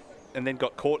wing, and then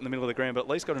got caught in the middle of the ground, but at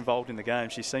least got involved in the game.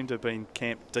 She seemed to have been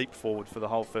camped deep forward for the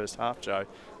whole first half, Jo,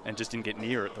 and just didn't get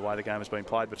near it the way the game has been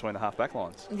played between the half-back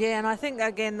lines. Yeah, and I think,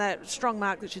 again, that strong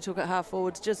mark that she took at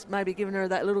half-forwards just maybe given her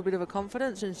that little bit of a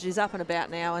confidence, and she's up and about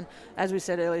now, and as we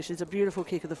said earlier, she's a beautiful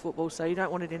kick of the football, so you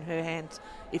don't want it in her hands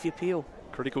if you Peel.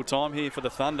 Critical time here for the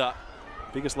Thunder.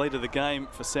 Biggest lead of the game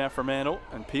for South Fremantle,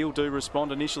 and Peel do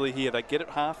respond initially here. They get it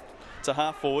half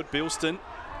forward. Bilston,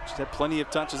 she's had plenty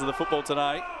of touches of the football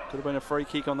today. Could have been a free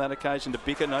kick on that occasion to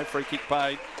Bicker. No free kick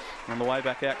paid. On the way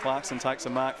back out, Clarkson takes a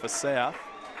mark for South.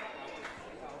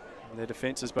 And their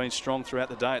defence has been strong throughout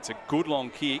the day. It's a good long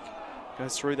kick.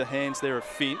 Goes through the hands there of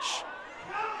Finch.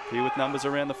 Here with numbers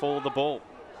around the fall of the ball.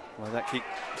 Well, that kick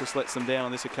just lets them down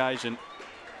on this occasion.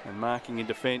 And marking in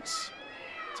defence.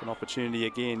 It's an opportunity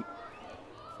again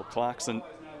for Clarkson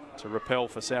to repel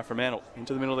for South Fremantle.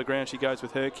 Into the middle of the ground she goes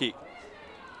with her kick.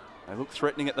 They look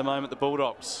threatening at the moment, the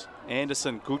Bulldogs.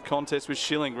 Anderson, good contest with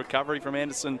Schilling. Recovery from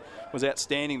Anderson was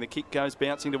outstanding. The kick goes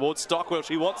bouncing towards Stockwell.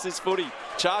 She wants this footy.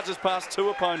 Charges past two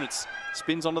opponents.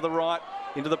 Spins onto the right,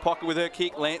 into the pocket with her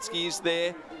kick. Lansky is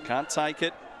there, can't take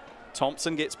it.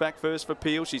 Thompson gets back first for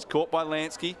Peel. She's caught by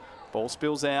Lansky. Ball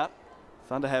spills out.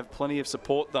 Thunder have plenty of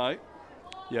support though.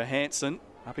 Johansson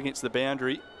up against the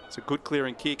boundary. It's a good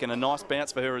clearing kick and a nice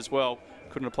bounce for her as well.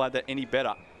 Couldn't have played that any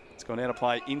better. It's gone out of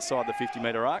play inside the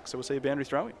 50-metre arc, so we'll see a boundary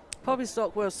throw-in. Poppy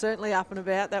Stockwell certainly up and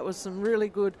about. That was some really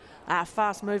good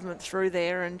fast movement through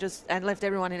there and left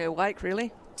everyone in her wake,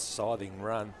 really. Scything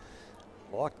run.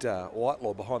 Liked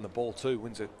Whitelaw behind the ball too.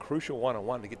 Wins a crucial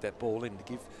one-on-one to get that ball in to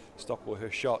give Stockwell her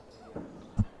shot.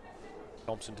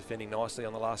 Thompson defending nicely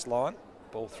on the last line.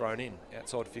 Ball thrown in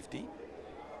outside 50.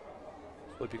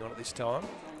 Looping on it this time.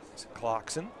 It's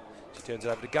Clarkson. She turns it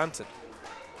over to Gunton.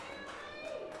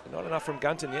 Not enough from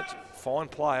Gunton yet. Fine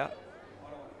player.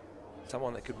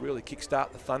 Someone that could really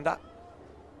kickstart the Thunder.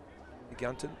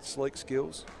 Gunton, sleek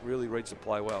skills, really reads the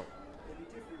play well.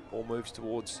 Ball moves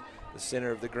towards the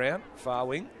centre of the ground, far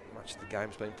wing. Much of the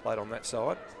game's been played on that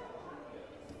side.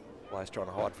 Players trying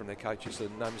to hide from their coaches so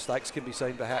no mistakes can be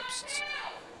seen perhaps.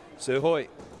 It's Surhoy.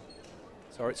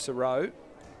 Sorry, it's Sirrow.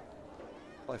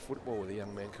 Play football with a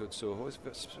young man called Surhoy.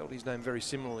 Spelled his name very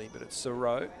similarly, but it's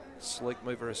Sirrow. Sleek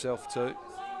mover herself too.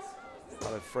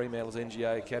 Part of Fremantle's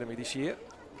NGA Academy this year.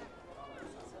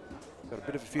 Got a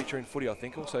bit of a future in footy, I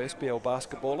think. Also SBL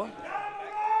basketballer.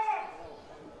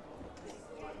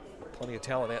 Plenty of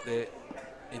talent out there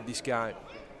in this game.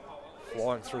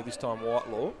 Flying through this time,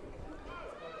 Whitelaw.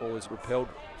 Ball is repelled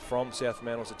from South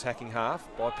Fremantle's attacking half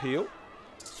by Peel.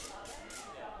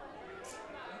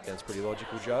 Sounds pretty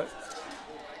logical, Jo.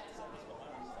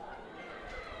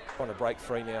 Trying to break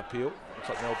free now, Peel. Looks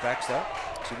like Mel Baxter.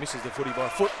 She misses the footy by a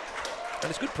foot. And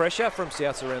it's good pressure from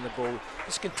Souths around the ball.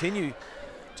 Just continue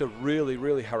to really,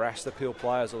 really harass the Peel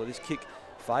players. Although this kick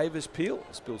favours Peel.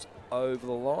 It spills over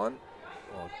the line.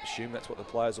 I assume that's what the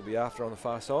players will be after on the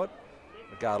far side.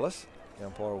 Regardless, the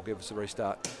umpire will give us a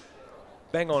restart.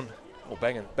 Bang on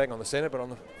the centre, but on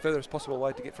the furthest possible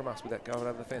way to get from us without going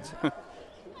over the fence.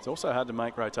 It's also hard to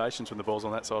make rotations when the ball's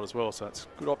on that side as well, so it's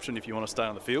a good option if you want to stay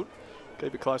on the field.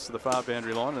 Keep it close to the far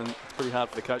boundary line, and it's pretty hard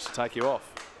for the coach to take you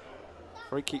off.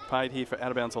 Free kick paid here for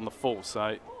out of bounds on the full,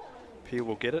 so Peel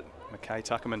will get it. McKay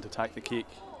Tuckerman to take the kick.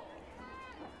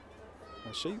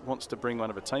 Now she wants to bring one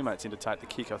of her teammates in to take the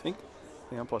kick, I think.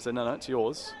 The umpire said, no, it's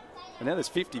yours. And now there's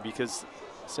 50 because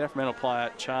South Fremantle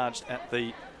player charged at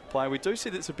the player. We do see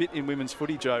that's a bit in women's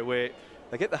footy, Jo, where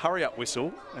they get the hurry-up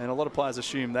whistle, and a lot of players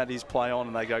assume that is play on,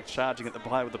 and they go charging at the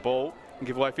player with the ball and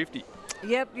give away 50.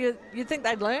 Yep, you'd think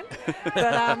they'd learn,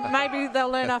 but maybe they'll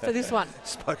learn after this one.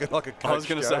 Spoken like a coach. I was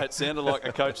going to say, it sounded like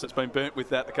a coach that's been burnt with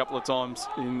that a couple of times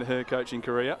in her coaching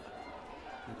career.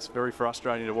 It's very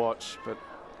frustrating to watch, but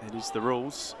it is the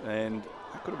rules, and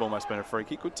it could have almost been a free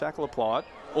kick. Good tackle applied.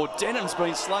 Or Denham's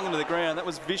been slung into the ground. That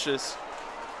was vicious.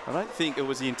 I don't think it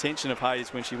was the intention of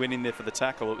Hayes when she went in there for the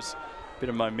tackle. It was a bit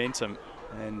of momentum,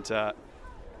 and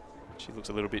she looks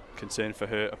a little bit concerned for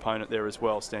her opponent there as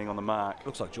well, standing on the mark.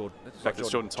 Looks like Jordan. In fact,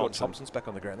 it's Jordan Thompson's back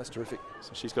on the ground. That's terrific.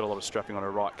 So she's got a lot of strapping on her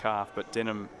right calf, but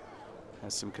Denham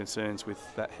has some concerns with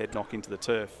that head knock into the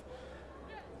turf.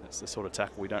 That's the sort of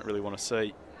tackle we don't really want to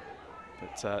see.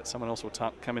 But someone else will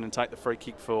come in and take the free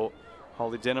kick for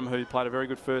Holly Denham, who played a very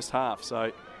good first half.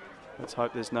 So let's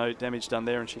hope there's no damage done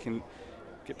there and she can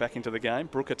get back into the game.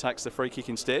 Brooker takes the free kick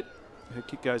instead. Her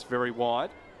kick goes very wide.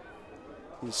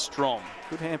 Is strong.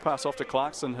 Good hand pass off to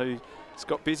Clarkson, who's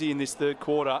got busy in this third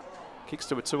quarter. Kicks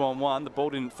to a 2-on-1. The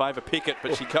ball didn't favour Pickett,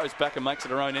 but she goes back and makes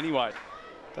it her own anyway.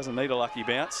 Doesn't need a lucky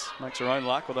bounce. Makes her own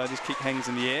luck, although this kick hangs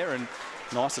in the air. And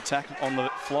nice attack on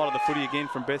the flight of the footy again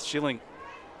from Beth Schilling.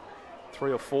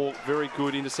 3 or 4 very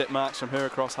good intercept marks from her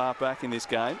across half-back in this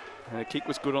game. And her kick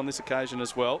was good on this occasion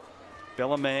as well.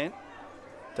 Bella Mann,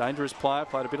 dangerous player,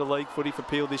 played a bit of league footy for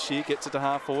Peel this year, gets it to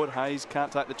half-forward. Hayes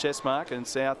can't take the chest mark, and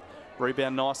South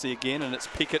rebound nicely again, and it's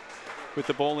Pickett with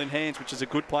the ball in hands, which is a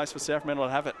good place for South Fremantle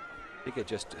to have it. Pickett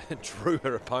just drew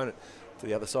her opponent to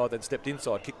the other side, then stepped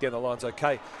inside, kicked down the line's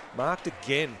okay. Marked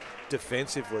again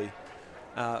defensively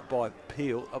by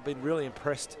Peel. I've been really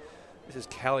impressed. This is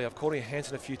Callie. I've called her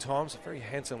Hanson a few times. A very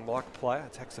Hanson-like player.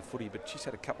 Attacks the footy, but she's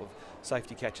had a couple of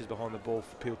safety catches behind the ball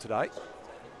for Peel today.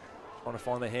 Trying to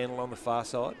find the handle on the far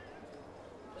side.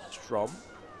 Strom.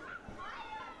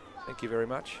 Thank you very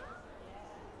much.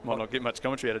 Might not get much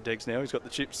commentary out of Deggs now. He's got the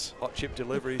chips. Hot chip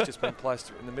delivery has just been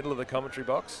placed in the middle of the commentary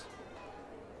box.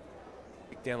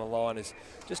 Kick down the line has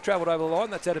just travelled over the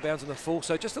line. That's out of bounds on the full.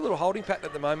 So just a little holding pattern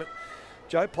at the moment.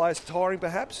 Joe, players tiring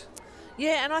perhaps?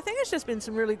 Yeah, and I think it's just been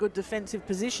some really good defensive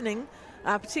positioning,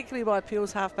 particularly by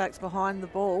Peel's halfbacks behind the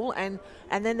ball, and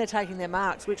then they're taking their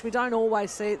marks, which we don't always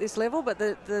see at this level, but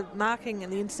the marking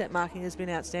and the intercept marking has been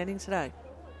outstanding today.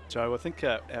 Joe, I think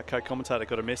our co-commentator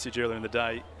got a message earlier in the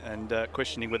day and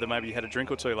questioning whether maybe he had a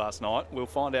drink or two last night. We'll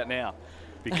find out now,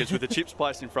 because with the chips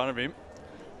placed in front of him,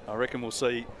 I reckon we'll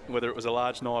see whether it was a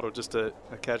large night or just a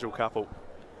casual couple.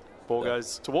 Ball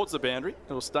goes towards the boundary.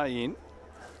 It'll stay in.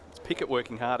 It's Pickett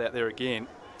working hard out there again,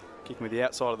 kicking with the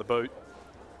outside of the boot.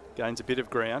 Gains a bit of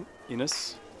ground.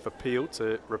 Innes for Peel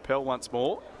to repel once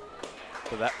more.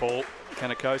 For that ball,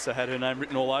 Kanakosa had her name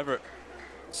written all over it.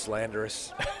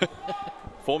 Slanderous.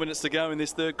 4 minutes to go in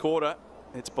this third quarter.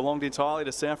 It's belonged entirely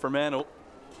to South Fremantle.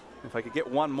 If they could get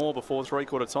one more before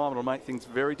three-quarter time, it'll make things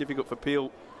very difficult for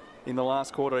Peel in the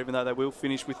last quarter, even though they will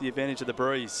finish with the advantage of the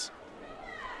breeze.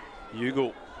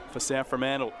 Ugle for South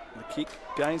Fremantle. The kick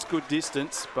gains good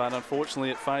distance, but unfortunately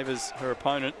it favours her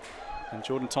opponent. And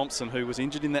Jordan Thompson, who was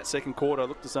injured in that second quarter,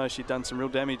 looked as though she'd done some real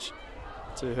damage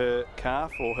to her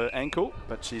calf or her ankle,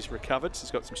 but she's recovered.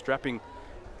 She's got some strapping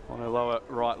on her lower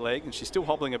right leg, and she's still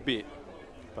hobbling a bit,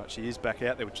 but she is back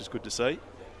out there, which is good to see.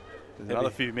 There's another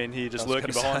few men here just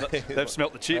lurking behind it. They've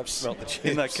smelt the chips.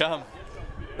 In they come.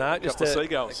 No, just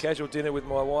a casual dinner with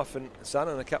my wife and son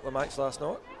and a couple of mates last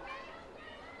night.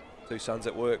 2 sons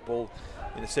at work, ball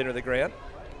in the centre of the ground.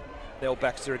 Nell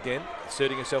Baxter again,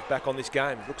 asserting herself back on this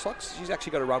game. Looks like she's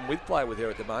actually got a run with play with her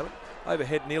at the moment.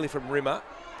 Overhead nearly from Rimmer.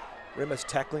 Rimmer's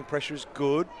tackling pressure is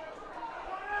good.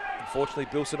 Unfortunately,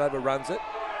 Bilson overruns it.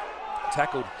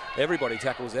 Tackled. Everybody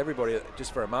tackles everybody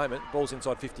just for a moment. Ball's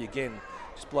inside 50 again.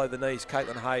 Just below the knees.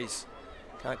 Caitlin Hayes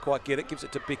can't quite get it. Gives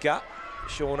it to Bicker.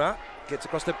 Shauna gets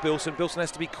across to Bilson. Bilson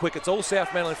has to be quick. It's all South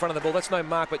Fremantle in front of the ball. That's no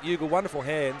mark, but Ugle, wonderful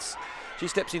hands. She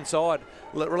steps inside,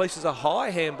 releases a high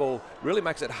handball, really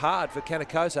makes it hard for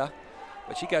Kanakosa,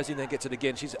 but she goes in there and gets it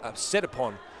again. She's set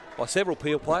upon by several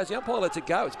Peel players. The umpire lets it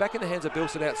go. It's back in the hands of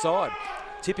Bilson outside.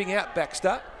 Tipping out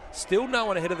Baxter. Still no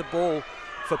one ahead of the ball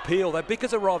for Peel. Though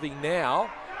Bicker's arriving now,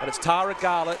 but it's Tara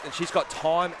Garlett, and she's got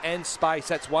time and space.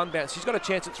 That's one bounce. She's got a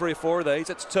chance at 3 or 4 of these.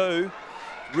 That's 2.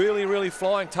 Really, really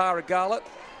flying Tara Garlett.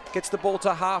 Gets the ball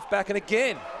to half-back, and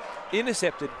again,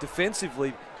 intercepted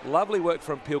defensively. Lovely work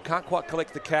from Peel. Can't quite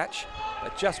collect the catch,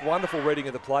 but just wonderful reading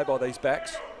of the play by these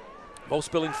backs. Ball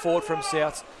spilling forward from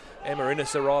South. Emma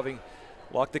Innes arriving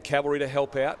like the cavalry to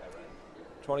help out.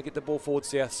 Trying to get the ball forward,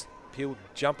 South. Peel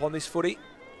jump on this footy.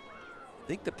 I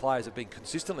think the players have been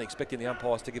consistently expecting the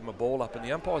umpires to give them a ball up, and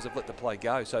the umpires have let the play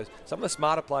go. So some of the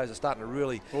smarter players are starting to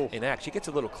really enact. She gets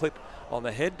a little clip on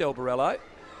the head, Del Borello.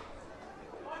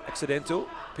 accidental.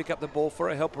 Pick up the ball for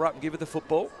her, help her up and give her the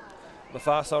football. On the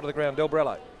far side of the ground, Del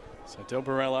Borello. So Del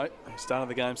Borello, who started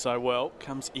the game so well,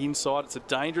 comes inside. It's a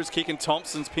dangerous kick and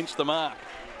Thompson's pinched the mark.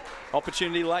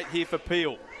 Opportunity late here for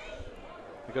Peel.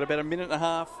 They've got about a minute and a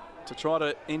half to try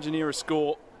to engineer a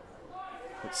score.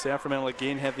 But South Fremantle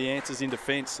again have the answers in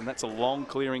defence, and that's a long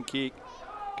clearing kick.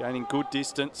 Gaining good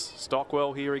distance.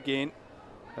 Stockwell here again.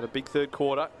 Had a big third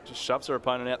quarter. Just shoves her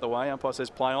opponent out the way. Umpire says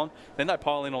play on. Then they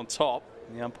pile in on top.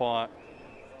 And the umpire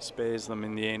spares them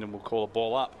in the end and will call a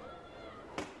ball up.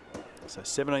 So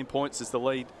 17 points is the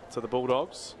lead to the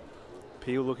Bulldogs.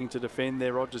 Peel looking to defend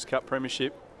their Rogers Cup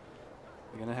premiership.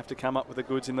 They're going to have to come up with the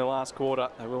goods in the last quarter.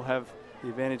 They will have the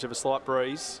advantage of a slight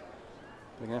breeze.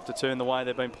 They're going to have to turn the way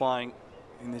they've been playing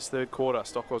in this third quarter.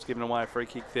 Stockwell's given away a free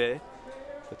kick there.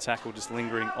 The tackle just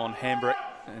lingering on Hambrick,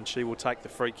 and she will take the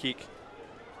free kick.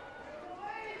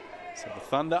 So the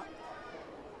Thunder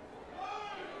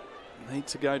need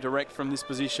to go direct from this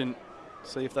position,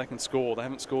 see if they can score. They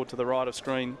haven't scored to the right of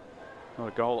screen, not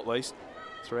a goal at least,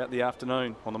 throughout the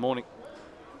afternoon, on the morning.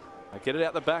 They get it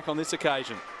out the back on this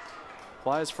occasion.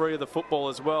 Players free of the football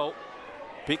as well.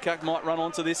 Pitcock might run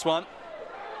onto this one.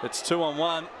 It's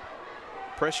 2-on-1.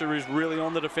 Pressure is really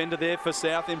on the defender there for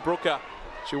South in Brooker.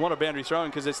 She'll want a boundary throw-in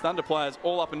because there's Thunder players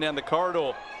all up and down the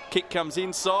corridor. Kick comes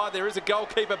inside. There is a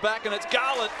goalkeeper back, and it's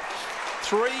Garlett.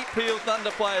 3 Peel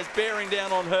Thunder players bearing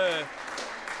down on her.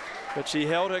 But she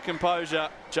held her composure,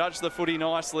 judged the footy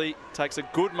nicely, takes a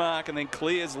good mark, and then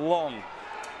clears long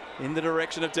in the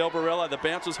direction of Del Borello. The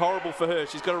bounce was horrible for her.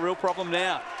 She's got a real problem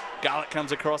now. Garlett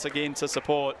comes across again to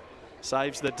support.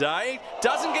 Saves the day.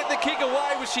 Doesn't get the kick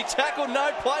away. Was she tackled?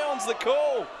 No, play-on's the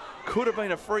call. Could have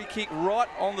been a free kick right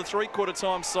on the three-quarter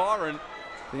time siren.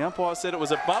 The umpire said it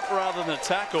was a bump rather than a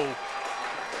tackle.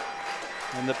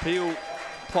 And the Peel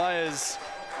players,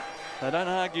 they don't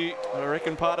argue. I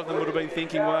reckon part of them would have been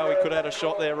thinking, wow, we could have had a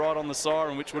shot there right on the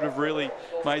siren, which would have really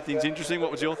made things interesting.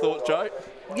 What was your thoughts, Joe?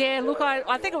 Yeah, look,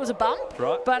 I think it was a bump.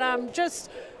 Right. But just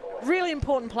really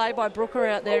important play by Brooker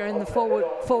out there in the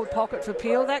forward pocket for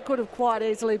Peel. That could have quite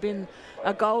easily been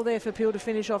a goal there for Peel to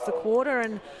finish off the quarter,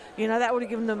 and you know that would have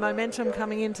given them momentum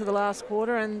coming into the last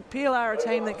quarter. And Peel are a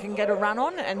team that can get a run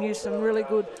on and use some really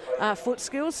good foot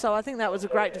skills, so I think that was a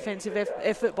great defensive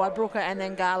effort by Brooker and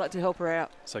then Garlett to help her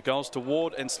out. So goals to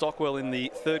Ward and Stockwell in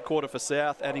the third quarter for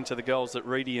South, adding to the goals that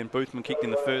Reedy and Boothman kicked in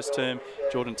the first term.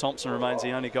 Jordan Thompson remains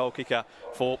the only goal kicker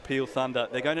for Peel Thunder.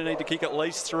 They're going to need to kick at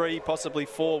least 3, possibly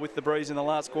 4 with the breeze in the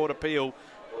last quarter. Peel,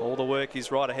 all the work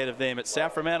is right ahead of them. It's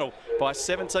South Fremantle by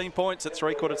 17 points at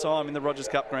three-quarter time in the Rogers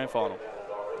Cup Grand Final.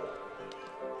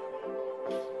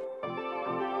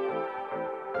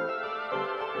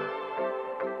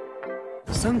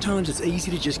 Sometimes it's easy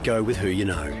to just go with who you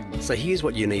know. So here's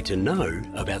what you need to know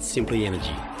about Simply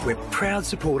Energy. We're proud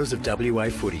supporters of WA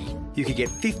footy. You can get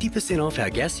 50% off our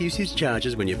gas usage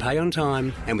charges when you pay on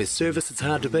time, and with service that's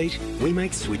hard to beat, we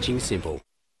make switching simple.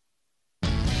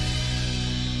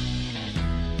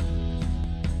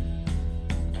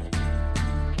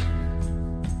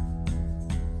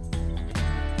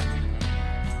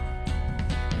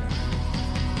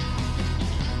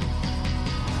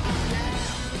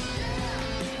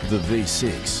 The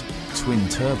V6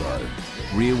 twin-turbo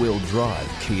rear-wheel drive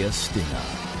Kia Stinger.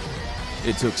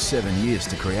 It took 7 years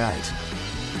to create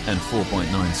and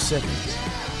 4.9 seconds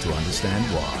to understand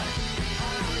why.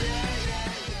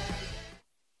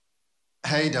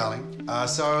 Hey, darling.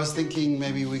 So I was thinking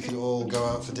maybe we could all go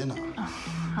out for dinner. Oh,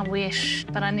 I wish,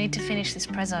 but I need to finish this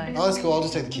prezzo. Oh, that's cool. I'll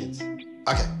just take the kids.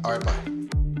 Okay. All right, bye.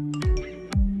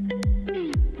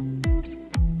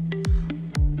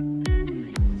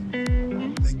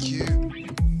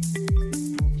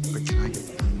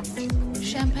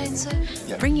 Champagne, sir?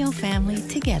 Bring your family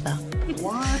together.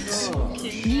 What?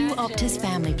 New Optus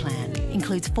Family Plan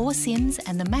includes 4 SIMs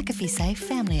and the McAfee Safe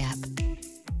family app.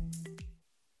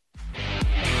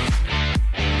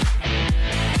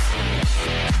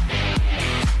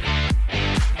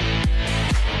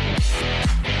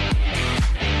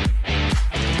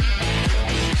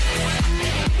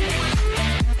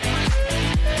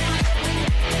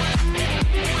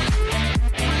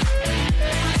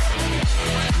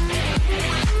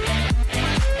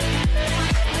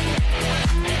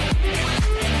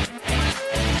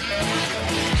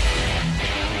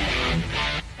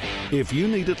 If you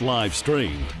need it live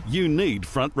streamed, you need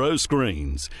Front Row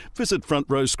Screens. Visit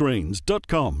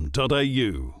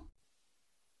frontrowscreens.com.au.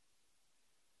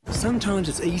 Sometimes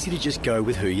it's easy to just go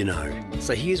with who you know.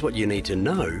 So here's what you need to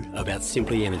know about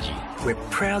Simply Energy. We're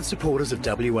proud supporters of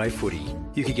WA footy.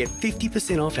 You can get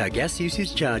 50% off our gas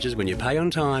usage charges when you pay on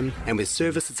time, and with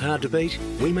service that's hard to beat,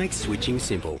 we make switching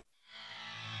simple.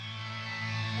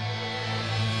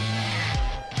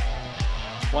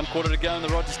 1 quarter to go in the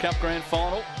Rogers Cup Grand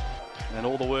Final. And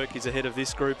all the work is ahead of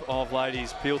this group of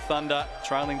ladies. Peel Thunder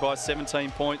trailing by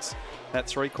 17 points at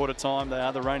 3/4 time. They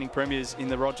are the reigning premiers in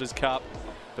the Rogers Cup.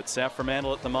 But South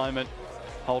Fremantle at the moment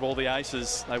hold all the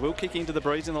aces. They will kick into the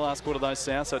breeze in the last quarter, though,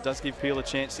 South, so it does give Peel a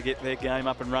chance to get their game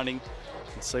up and running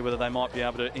and see whether they might be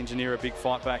able to engineer a big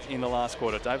fight back in the last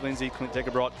quarter. Dave Lindsay, Clint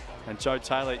Degebrot and Joe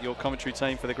Taylor, your commentary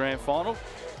team for the Grand Final.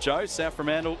 Joe, South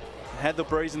Fremantle had the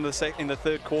breeze in the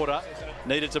third quarter,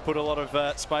 needed to put a lot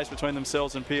of space between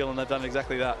themselves and Peel, and they've done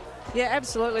exactly that. Yeah,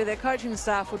 absolutely. Their coaching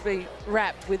staff would be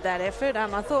wrapped with that effort.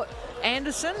 I thought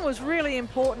Anderson was really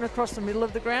important across the middle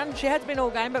of the ground. She has been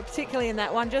all game, but particularly in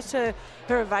that one, just her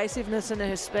evasiveness and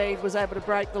her speed was able to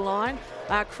break the line.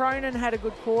 Cronin had a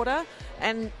good quarter,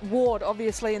 and Ward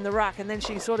obviously in the ruck, and then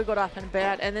she sort of got up and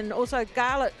about. And then also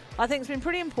Garlett, I think, has been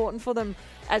pretty important for them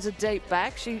as a deep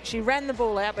back. She ran the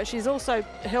ball out, but she's also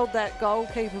held that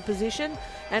goalkeeper position.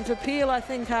 And for Peel, I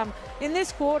think in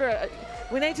this quarter,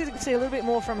 we need to see a little bit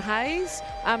more from Hayes.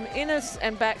 Innes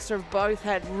and Baxter have both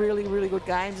had really, really good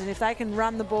games, and if they can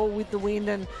run the ball with the wind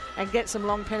and get some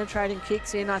long penetrating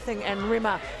kicks in, I think, and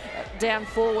Rimmer down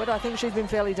forward, I think she's been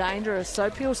fairly dangerous. So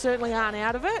Peel certainly aren't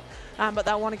out of it, but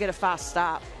they'll want to get a fast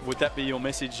start. Would that be your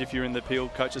message if you're in the Peel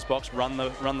coach's box? Run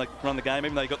the game,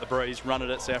 even though you got the breeze, run it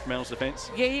at South Fremantle's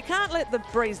defence? Yeah, you can't let the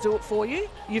breeze do it for you.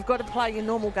 You've got to play your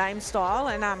normal game style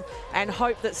and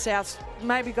hope that Souths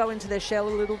maybe go into their shell a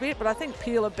little bit, but I think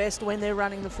Peel are best when they're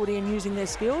running the footy and using their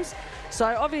skills. So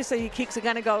obviously your kicks are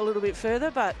going to go a little bit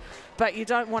further, but you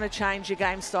don't want to change your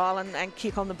game style and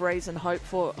kick on the breeze and hope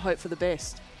for the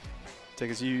best.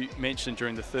 As you mentioned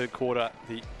during the third quarter,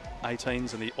 the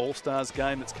 18s and the All-Stars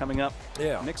game that's coming up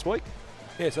next week.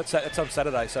 Yes, that's on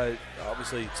Saturday, so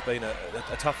obviously it's been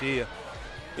a tough year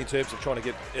in terms of trying to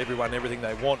get everyone everything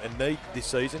they want and need this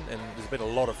season, and there's been a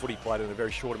lot of footy played in a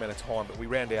very short amount of time, but we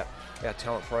round out our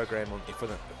talent program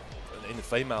in the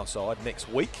female side next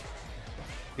week.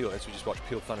 As we just watched,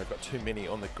 Peel Thunder have got too many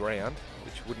on the ground,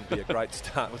 which wouldn't be a great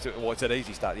start. Well, it's an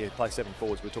easy start. Yeah, play 7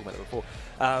 forwards. We were talking about that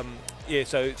before.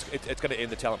 So it's going to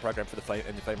end the talent program for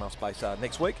in the female space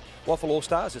next week. Waffle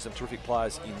All-Stars, there's some terrific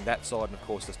players in that side, and of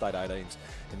course the State 18s.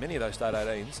 And many of those State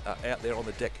 18s are out there on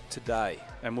the deck today.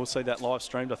 And we'll see that live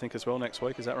streamed, I think, as well next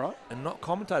week. Is that right? And not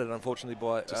commentated, unfortunately,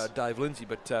 by Dave Lindsay,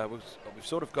 but we've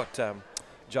sort of got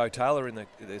Joe Taylor in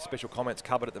the special comments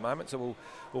cupboard at the moment, so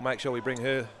we'll make sure we bring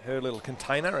her little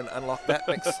container and unlock that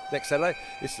next Saturday.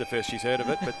 This is the first she's heard of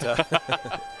it,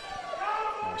 but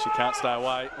she can't stay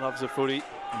away. Loves the footy,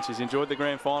 and she's enjoyed the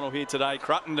grand final here today.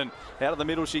 Cruttenden, out of the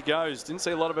middle she goes. Didn't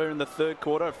see a lot of her in the third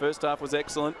quarter. Her first half was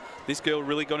excellent. This girl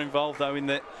really got involved though in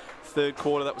that third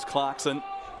quarter. That was Clarkson.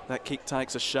 That kick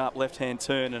takes a sharp left-hand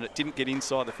turn, and it didn't get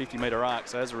inside the 50-metre arc.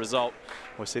 So as a result,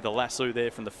 we see the lasso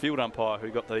there from the field umpire who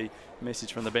got the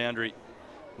message from the boundary.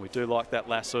 We do like that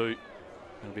lasso.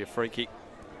 It'll be a free kick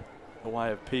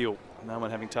away of Peel. No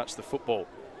one having touched the football.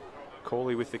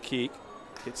 Corley with the kick.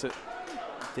 Gets it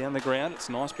down the ground. It's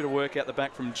a nice bit of work out the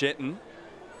back from Jetton.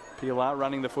 Peel are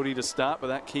running the footy to start, but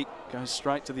that kick goes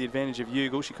straight to the advantage of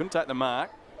Ugle. She couldn't take the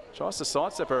mark. Tries to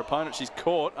sidestep her opponent. She's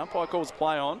caught. Umpire calls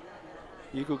play on.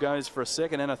 Ugle goes for a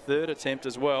second and a third attempt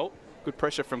as well. Good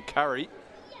pressure from Curry,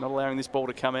 not allowing this ball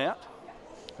to come out.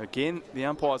 Again, the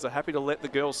umpires are happy to let the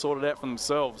girls sort it out for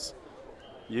themselves.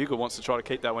 Ugle wants to try to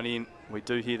keep that one in. We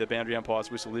do hear the boundary umpires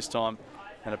whistle this time,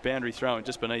 and a boundary throw in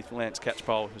just beneath Lance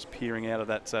Catchpole, who's peering out of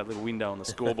that little window on the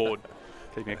scoreboard,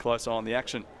 keeping a close eye on the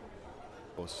action.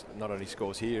 Of course, not only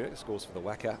scores here, it scores for the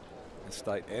WACA, the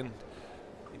state and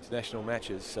international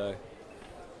matches, so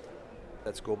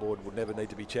that scoreboard would never need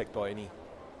to be checked by any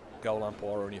goal umpire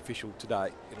or any official today.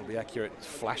 It'll be accurate. It's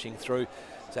flashing through.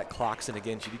 It's that Clarkson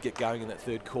again. She did get going in that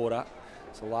third quarter.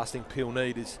 So the last thing Peel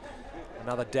need is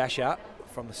another dash up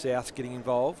from the South getting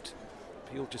involved.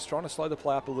 Peel just trying to slow the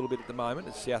play up a little bit at the moment.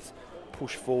 As South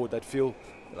push forward, they'd feel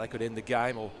that they could end the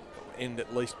game or end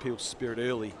at least Peel's spirit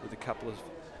early with a couple of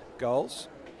goals.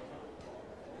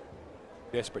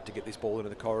 Desperate to get this ball into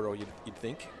the corridor, you'd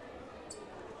think.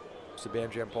 So the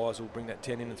boundary umpires will bring that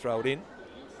 10 in and throw it in.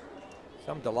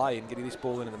 Some delay in getting this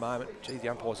ball in at the moment. Gee, the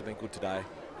umpires have been good today.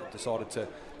 They've decided to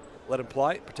let them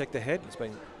play, protect their head. It's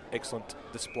been excellent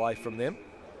display from them.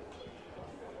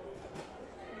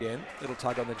 Again, little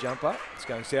tug on the jumper. It's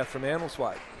going South Fremantle's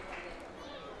way.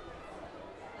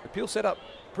 The Peel set up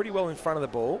pretty well in front of the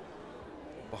ball.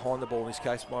 Behind the ball in this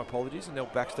case, my apologies. And Nell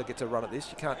Baxter gets a run at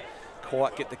this. You can't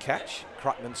quite get the catch.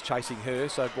 Cruttenden's chasing her,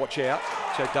 so watch out.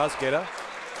 She does get her.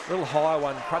 Little high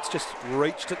one. Crutz just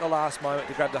reached at the last moment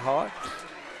to grab the high.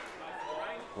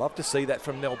 Love to see that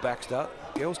from Nell Baxter.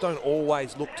 Girls don't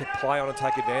always look to play on and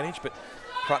take advantage, but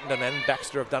Cruttenden and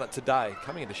Baxter have done it today.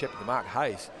 Coming into Shepherd, the mark,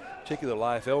 Hayes. Cheeky little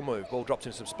AFL move. Ball drops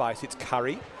into some space. It's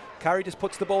Curry. Curry just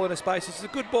puts the ball in a space. This is a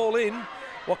good ball in.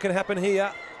 What can happen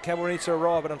here? Cavalry needs to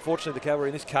arrive, but unfortunately the Cavalry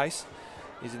in this case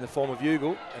is in the form of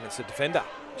Ugle, and it's a defender.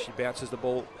 She bounces the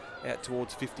ball out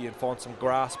towards 50 and finds some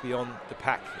grass beyond the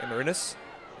pack. Emma Innes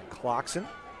and Clarkson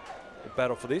will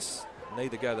battle for this.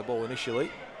 Neither go the ball initially.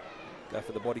 Go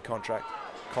for the body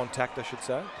contact, I should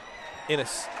say.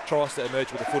 Innes tries to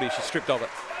emerge with the footy. She's stripped of it.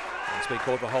 And it's been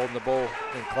called for holding the ball.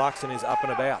 And Clarkson is up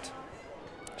and about.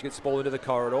 She gets the ball into the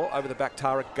corridor. Over the back,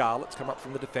 Tara Garlett's come up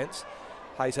from the defence.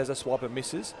 Hayes has a swipe and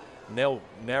misses. Nell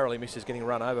narrowly misses getting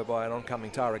run over by an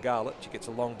oncoming Tara Garlett. She gets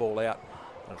a long ball out.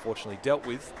 Unfortunately dealt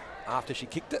with after she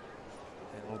kicked it.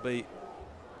 And it'll be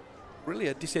really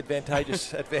a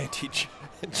disadvantageous advantage.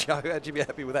 Joe, how'd you be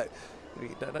happy with that?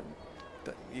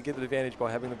 You get the advantage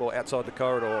by having the ball outside the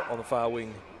corridor on the far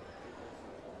wing.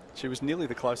 She was nearly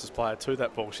the closest player to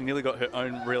that ball. She nearly got her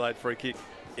own relayed free kick.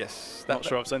 Yes. Not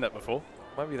sure I've seen that before.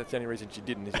 Maybe that's the only reason she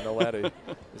didn't, isn't allowed to.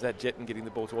 Is that Jetton getting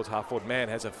the ball towards half forward. Man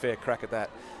has a fair crack at that.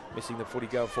 Missing the footy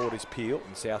going forward is Peel,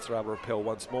 and South are able to repel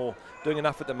once more. Doing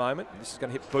enough at the moment. This is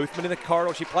going to hit Boothman in the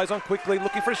corridor. She plays on quickly,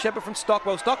 looking for a shepherd from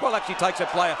Stockwell. Stockwell actually takes her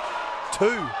player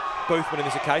to Boothman in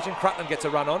this occasion. Cruttenden gets a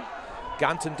run on.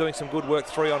 Gunton doing some good work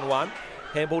 3-on-1.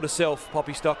 Handball to self,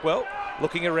 Poppy Stockwell.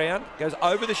 Looking around, goes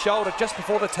over the shoulder just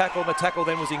before the tackle, and the tackle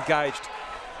then was engaged.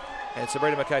 And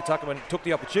Sabrina McKay-Tuckerman took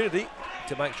the opportunity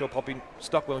to make sure Poppy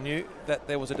Stockwell knew that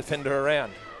there was a defender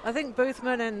around. I think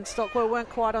Boothman and Stockwell weren't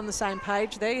quite on the same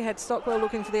page there. You had Stockwell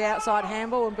looking for the outside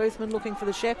handball and Boothman looking for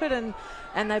the shepherd,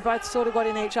 and they both sort of got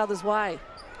in each other's way.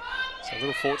 So a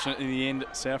little fortunate in the end,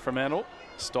 South Fremantle.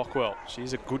 Stockwell,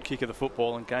 she's a good kick of the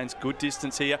football and gains good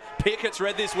distance here. Pickett's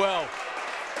read this well.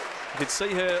 You could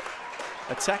see her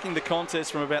attacking the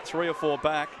contest from about 3 or 4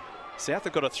 back. South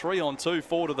have got a 3-on-2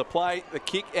 forward of the play. The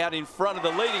kick out in front of the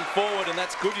leading forward, and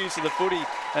that's good use of the footy.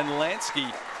 And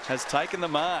Lansky has taken the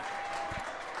mark.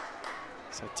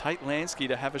 So Tate Lansky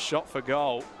to have a shot for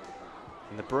goal.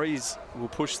 And the Breeze will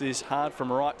push this hard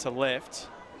from right to left.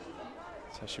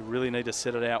 So she'll really need to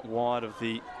set it out wide of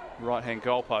the right-hand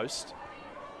goalpost.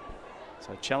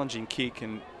 So challenging kick,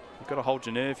 and you've got to hold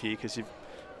your nerve here because you've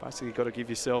basically got to give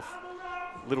yourself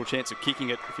little chance of kicking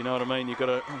it, if you know what I mean. You've got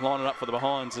to line it up for the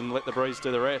behinds and let the Breeze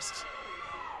do the rest.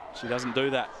 She doesn't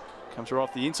do that. Comes right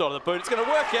off the inside of the boot. It's going to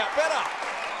work out better.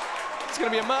 It's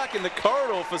going to be a mark in the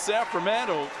corridor for South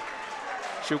Fremantle.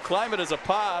 She'll claim it as a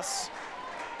pass,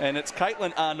 and it's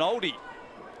Caitlin Arnoldi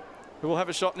who will have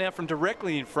a shot now from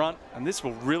directly in front, and this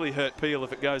will really hurt Peel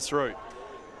if it goes through.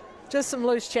 Just some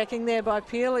loose checking there by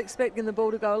Peel, expecting the ball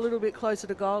to go a little bit closer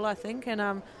to goal, I think,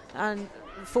 and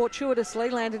fortuitously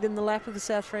landed in the lap of the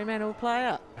South Fremantle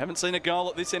player. Haven't seen a goal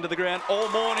at this end of the ground all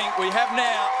morning. We have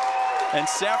now, and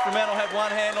South Fremantle have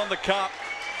one hand on the cup.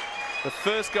 The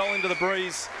first goal into the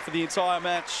Breeze for the entire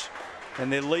match,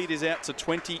 and their lead is out to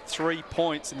 23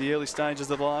 points in the early stages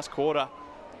of the last quarter.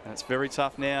 And it's very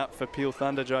tough now for Peel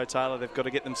Thunder, Joe Taylor. They've got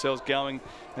to get themselves going,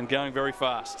 and going very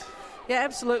fast. Yeah,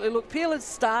 absolutely. Look, Peel has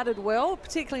started well,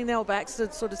 particularly Nell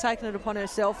Baxter, sort of taken it upon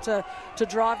herself to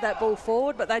drive that ball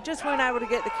forward, but they just weren't able to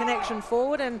get the connection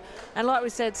forward. And like we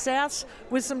said, Souths,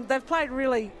 they've played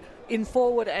really in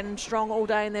forward and strong all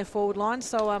day in their forward line.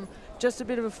 So just a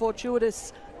bit of a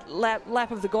fortuitous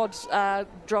lap of the gods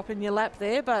drop in your lap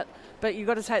there, but you've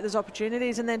got to take those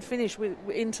opportunities and then finish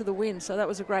into the win. So that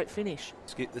was a great finish.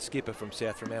 The skipper from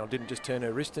South Fremantle didn't just turn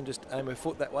her wrist and just aim her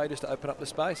foot that way just to open up the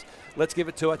space. Let's give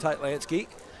it to her, Tate Lansky.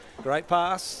 Great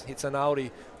pass, hits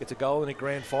Arnoldi, gets a goal in a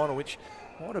grand final, which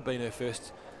might have been her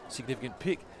first significant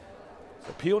pick.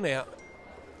 So Peel now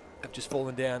have just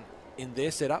fallen down in their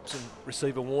setups and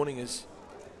receive a warning as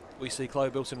we see Chloe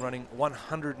Bilson running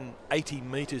 180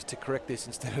 metres to correct this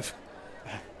instead of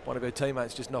one of her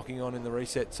teammates just knocking on in the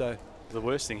reset. So the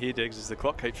worst thing here, Diggs, is the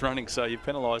clock keeps running, so you've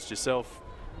penalised yourself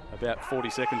about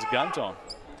 40 seconds of game time.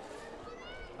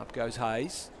 Up goes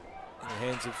Hayes in the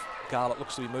hands of Garlett.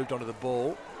 Looks to be moved onto the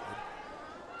ball.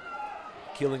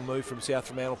 Killing move from South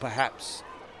Fremantle, perhaps.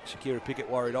 Shakira Pickett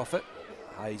worried off it.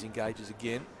 Hayes engages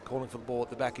again. Calling for the ball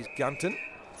at the back is Gunton.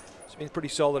 She's been pretty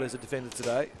solid as a defender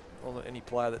today. Any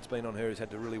player that's been on her has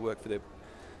had to really work for their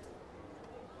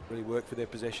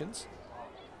possessions.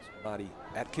 So Marty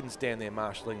Atkins down there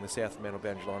marshalling the South Fremantle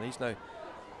boundary line. He's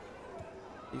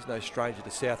no stranger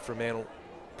to South Fremantle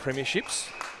premierships,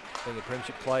 being a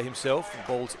premiership player himself. And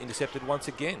ball's intercepted once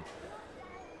again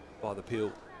by the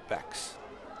Peel backs.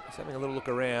 Just having a little look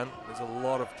around. There's a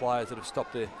lot of players that have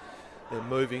stopped their They're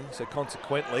moving, so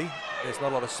consequently, there's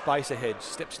not a lot of space ahead.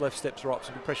 Steps left, steps right,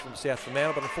 some good pressure from South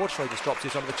Fremantle, but unfortunately just drops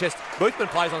this onto the chest. Boothman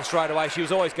plays on straight away. She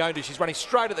was always going to. She's running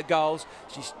straight at the goals.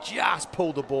 She's just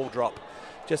pulled the ball drop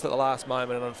just at the last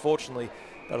moment, and unfortunately,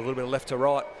 got a little bit of left to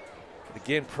right. But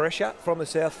again, pressure from the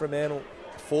South Fremantle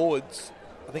forwards.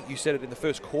 I think you said it in the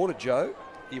first quarter, Joe.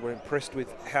 You were impressed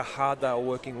with how hard they were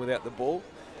working without the ball.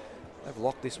 They've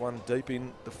locked this one deep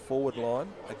in the forward line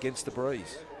against the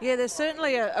breeze. Yeah, there's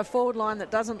certainly a forward line that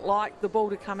doesn't like the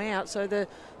ball to come out, so the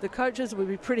coaches would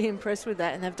be pretty impressed with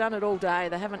that, and they've done it all day.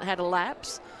 They haven't had a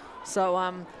lapse, so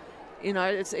you know,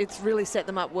 it's really set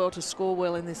them up well to score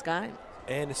well in this game.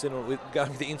 Anderson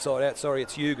going to the inside out. Sorry,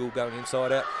 it's Ugle going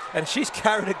inside out, and she's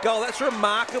carried a goal. That's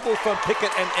remarkable from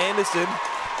Pickett and Anderson.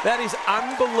 That is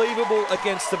unbelievable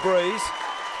against the breeze.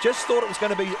 Just thought it was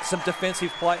going to be some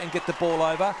defensive play and get the ball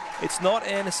over. It's not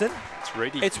Anderson. It's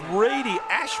Reedy. It's Reedy,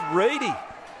 Ash Reedy.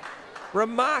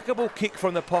 Remarkable kick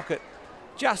from the pocket.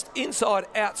 Just inside,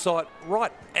 outside,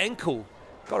 right ankle.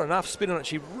 Got enough spin on it.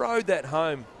 She rode that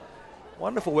home.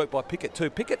 Wonderful work by Pickett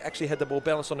too. Pickett actually had the ball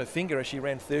balanced on her finger as she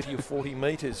ran 30 or 40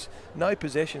 metres. No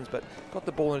possessions, but got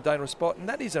the ball in a dangerous spot. And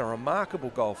that is a remarkable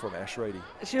goal from Ash Reedy.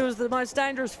 She was the most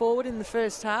dangerous forward in the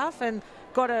first half and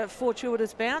got a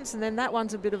fortuitous bounce, and then that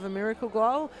one's a bit of a miracle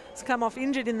goal. It's come off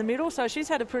injured in the middle, so she's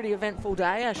had a pretty eventful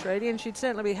day, Ash Reedy, and she'd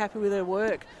certainly be happy with her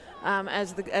work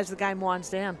as the game winds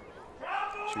down.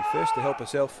 She'll be first to help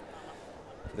herself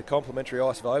to the complimentary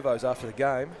ice Vovos after the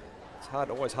game.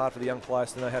 It's always hard for the young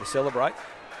players to know how to celebrate.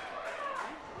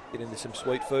 Get into some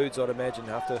sweet foods, I'd imagine,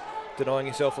 after denying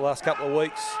yourself the last couple of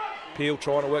weeks. Peel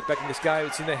trying to work back in this game.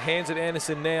 It's in the hands of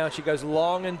Anderson now. She goes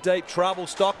long and deep. Trouble.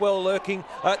 Stockwell lurking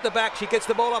at the back. She gets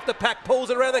the ball off the pack, pulls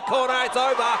it around the corner. It's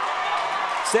over.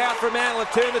 South Fremantle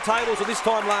have turned the tables of this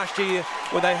time last year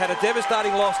when they had a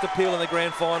devastating loss to Peel in the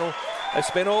grand final. They've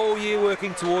spent all year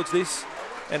working towards this.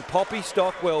 And Poppy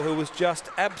Stockwell, who was just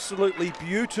absolutely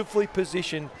beautifully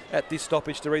positioned at this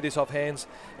stoppage to read this off hands,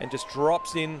 and just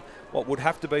drops in what would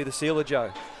have to be the sealer,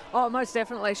 Joe. Oh, most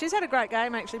definitely. She's had a great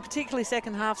game, actually, particularly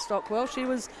second half, Stockwell. She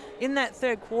was in that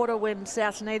third quarter when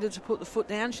South needed to put the foot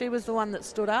down. She was the one that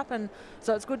stood up, and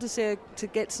so it's good to see her to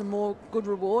get some more good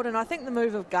reward. And I think the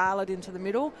move of Garland into the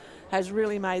middle has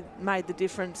really made the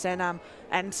difference, and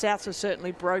South has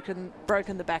certainly broken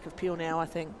the back of Peel now, I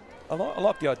think. I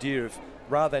like the idea of,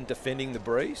 rather than defending the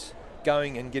breeze,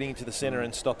 going and getting into the centre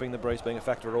and stopping the breeze being a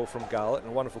factor at all from Garland,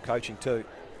 and wonderful coaching too.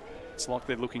 It's like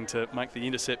they're looking to make the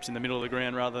intercepts in the middle of the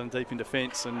ground rather than deep in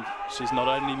defence, and she's not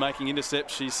only making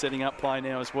intercepts, she's setting up play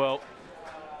now as well.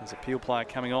 There's a Peel player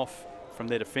coming off from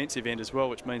their defensive end as well,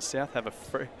 which means South have a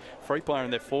free player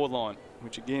in their forward line,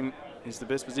 which again is the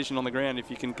best position on the ground. If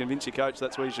you can convince your coach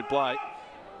that's where you should play.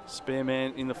 Spare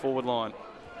man in the forward line.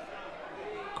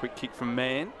 Quick kick from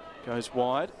Mann, goes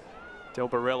wide. Del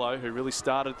Barello, who really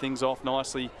started things off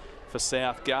nicely for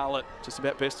South. Garlett just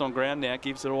about best on ground now,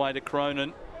 gives it away to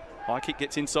Cronin. High kick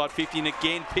gets inside 50, and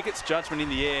again Pickett's judgment in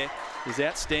the air is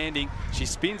outstanding. She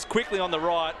spins quickly on the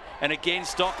right, and again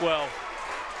Stockwell.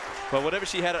 Well, whatever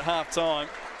she had at half-time,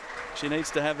 she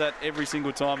needs to have that every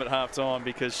single time at half-time,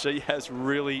 because she has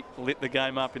really lit the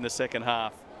game up in the second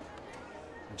half.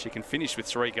 And she can finish with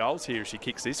 3 goals here if she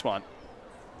kicks this one.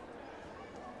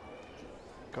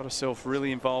 Got herself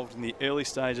really involved in the early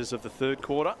stages of the third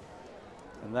quarter,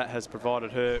 and that has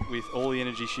provided her with all the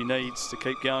energy she needs to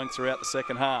keep going throughout the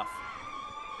second half.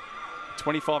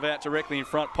 25 out directly in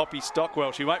front, Poppy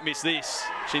Stockwell. She won't miss this.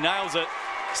 She nails it.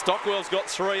 Stockwell's got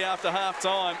 3 after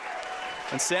half-time,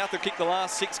 and South have kicked the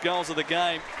last 6 goals of the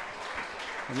game.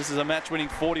 And this is a match-winning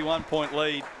 41-point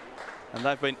lead. And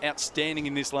they've been outstanding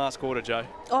in this last quarter, Joe.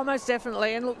 Oh, most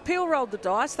definitely. And look, Peel rolled the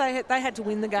dice. They had to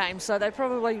win the game, so they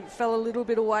probably fell a little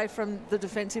bit away from the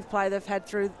defensive play they've had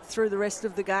through the rest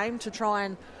of the game to try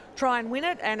and win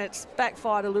it, and it's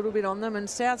backfired a little bit on them. And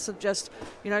Souths have just,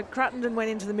 you know, Cruttenden went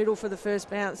into the middle for the first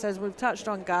bounce, as we've touched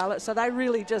on Garlett. So they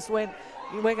really just went,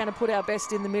 we're going to put our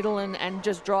best in the middle and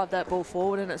just drive that ball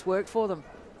forward, and it's worked for them.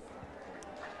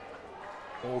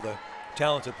 All the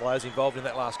talented players involved in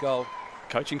that last goal.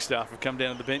 Coaching staff have come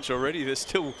down to the bench already. There's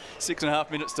still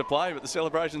 6.5 minutes to play, but the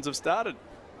celebrations have started.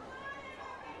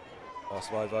 Nice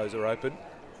Vovos are open.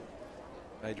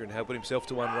 Adrian helping himself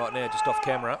to one right now, just off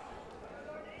camera.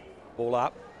 Ball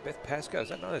up. Beth Pascoe, is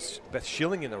that nice? Beth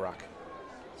Schilling in the ruck.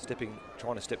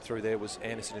 Trying to step through there was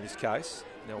Anderson in this case.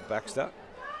 Nell Baxter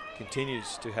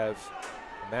continues to have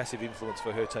a massive influence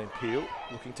for her team. Peel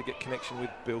looking to get connection with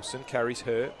Bilson, carries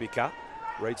her. Bicker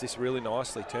reads this really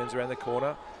nicely, turns around the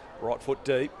corner. Right foot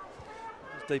deep,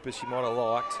 as deep as she might have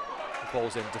liked. The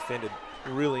ball's then defended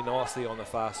really nicely on the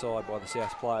far side by the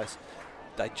South players.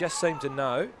 They just seem to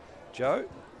know, Joe,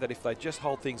 that if they just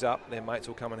hold things up, their mates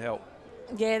will come and help.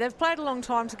 Yeah, they've played a long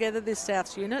time together, this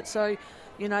Souths unit, so,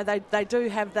 you know, they do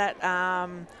have that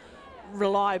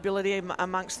reliability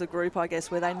amongst the group, I guess,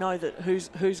 where they know that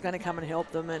who's going to come and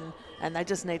help them, and they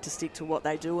just need to stick to what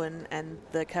they do, and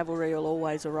the cavalry will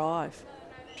always arrive.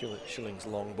 Schilling's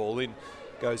long ball in,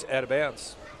 goes out of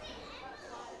bounds.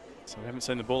 So we haven't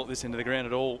seen the ball at this end of the ground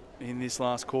at all in this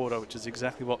last quarter, which is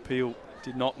exactly what Peel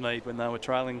did not need when they were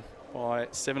trailing by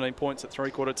 17 points at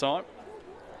three-quarter time.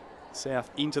 South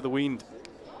into the wind,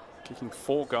 kicking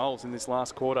 4 goals in this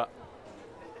last quarter.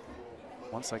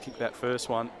 Once they kicked that first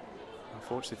one,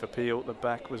 unfortunately for Peel, the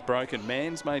back was broken.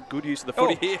 Mann's made good use of the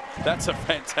footy here. That's a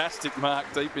fantastic mark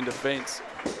deep in defence.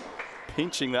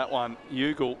 Pinching that one,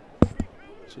 Ugle.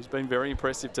 She's been very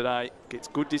impressive today. Gets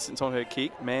good distance on her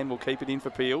kick. Mann will keep it in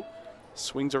for Peel.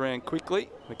 Swings around quickly.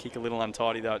 The kick a little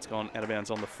untidy though. It's gone out of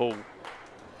bounds on the full.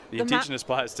 The Indigenous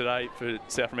players today for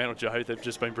South Fremantle, Joe, they've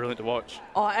just been brilliant to watch.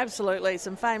 Oh, absolutely.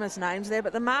 Some famous names there,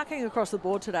 but the marking across the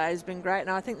board today has been great, and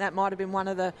I think that might have been one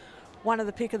of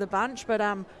the pick of the bunch, but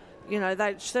you know,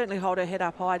 they certainly hold her head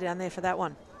up high down there for that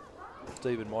one.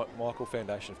 Stephen Michael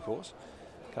Foundation, of course,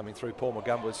 coming through. Paul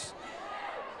Magumba's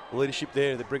leadership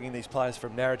there. They're bringing these players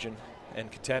from Narrogin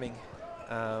and Katanning,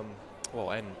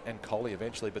 and Collie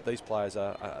eventually, but these players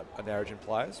are Narrogin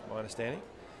players, my understanding.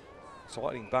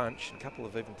 Exciting bunch. A couple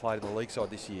have even played in the league side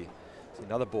this year. There's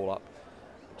another ball up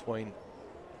between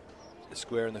the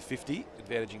square and the 50,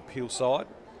 advantaging Peel side.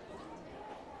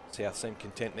 South seem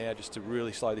content now just to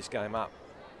really slow this game up.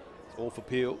 It's all for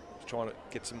Peel, trying to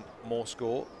get some more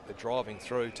score. They're driving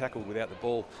through, tackled without the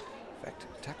ball. In fact,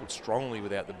 tackled strongly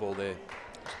without the ball there.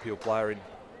 Peel player in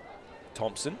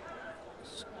Thompson.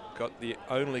 He's got the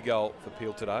only goal for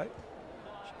Peel today.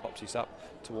 She pops this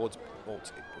up towards, well,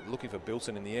 looking for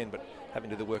Bilson in the end, but having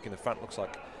to do the work in the front. Looks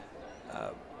like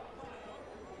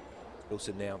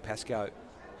Bilson now and Pascoe.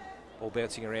 Ball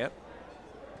bouncing around.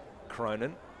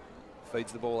 Cronin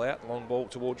feeds the ball out. Long ball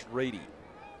towards Reedy.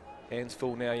 Hands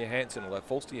full now, Johansson, although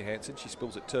false to Johansson. She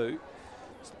spills it too.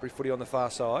 Slippery footy on the far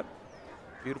side.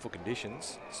 Beautiful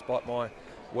conditions, despite my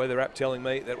weather app telling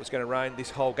me that it was going to rain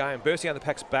this whole game. Bursting on the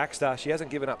pack's Baxter. She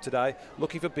hasn't given up today.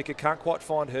 Looking for Bicker. Can't quite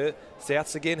find her.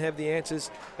 Souths again have the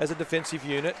answers as a defensive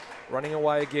unit. Running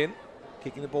away again.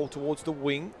 Kicking the ball towards the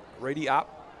wing. Reedy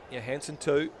up. Johansson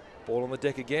too. Ball on the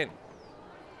deck again.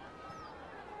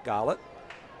 Garlett.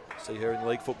 See her in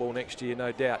league football next year,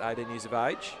 no doubt. 18 years of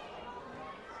age.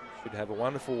 Should have a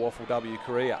wonderful Waffle W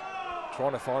career.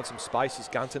 Trying to find some space is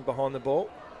Gunton behind the ball.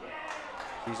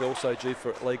 He's also due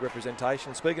for league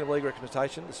representation. Speaking of league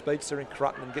representation, the speedster in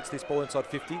Crutton gets this ball inside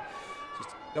 50. She's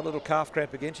got a little calf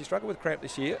cramp again. She struggled with cramp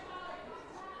this year.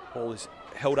 Ball is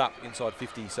held up inside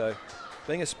 50. So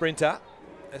being a sprinter,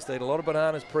 has to eat a lot of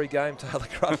bananas pre-game, Taylor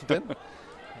Crutton.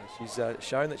 She's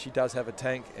shown that she does have a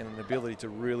tank and an ability to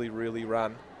really, really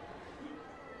run.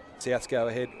 Souths go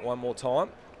ahead one more time.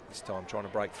 This time trying to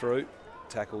break through.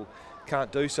 Tackle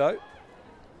can't do so.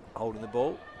 Holding the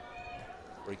ball.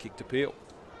 Free kick to Peel.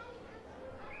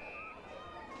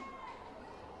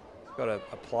 Got a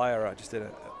player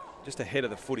just ahead of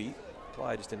the footy.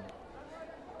 Player just in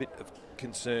a bit of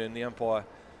concern. The umpire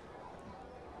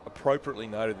appropriately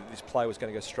noted that this play was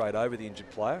going to go straight over the injured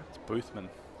player. It's Boothman.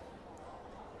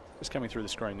 Just coming through the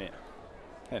screen now.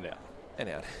 And out. And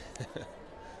out.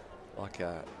 Like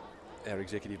our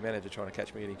executive manager trying to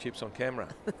catch me eating chips on camera.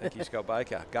 Thank you, Scott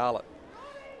Baker. Garlett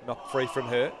knocked free from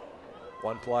her.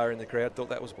 One player in the crowd thought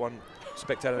that was one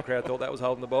spectator in the crowd thought that was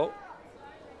holding the ball.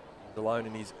 Alone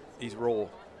in his raw.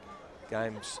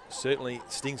 Game's certainly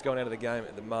Sting's going out of the game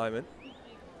at the moment.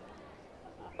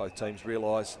 Both teams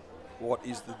realise what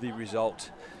is the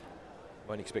result.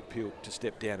 Won't expect Peel to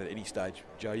step down at any stage.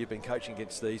 Joe, you've been coaching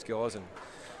against these guys and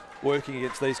working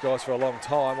against these guys for a long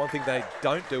time. One thing they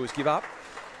don't do is give up.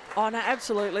 Oh, no,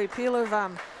 absolutely. Peel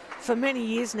have, for many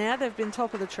years now, they've been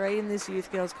top of the tree in this youth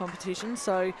girls competition.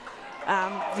 So,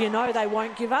 you know they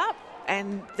won't give up.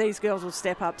 And these girls will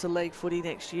step up to league footy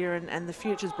next year. And the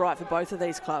future's bright for both of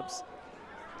these clubs.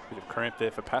 Bit of cramp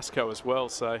there for Pascoe as well.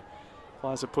 So,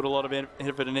 players have put a lot of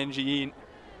effort and energy in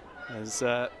as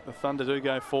the Thunder do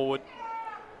go forward.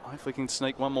 Hopefully can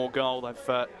sneak one more goal.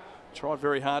 They've tried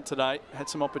very hard today. Had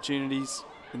some opportunities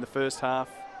in the first half.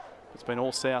 It's been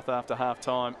all South after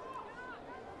half-time.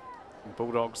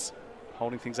 Bulldogs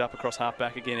holding things up across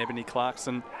half-back again. Ebony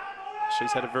Clarkson,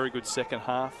 she's had a very good second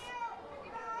half.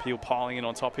 Peel piling in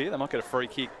on top here. They might get a free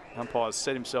kick. Umpire's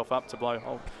set himself up to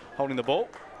blow holding the ball.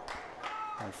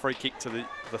 And free kick to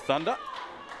the Thunder.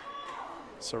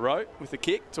 Sorrow with the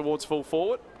kick towards full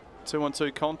forward.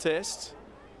 2-on-2 contest.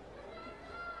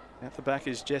 At the back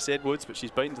is Jess Edwards, but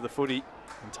she's beaten to the footy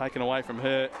and taken away from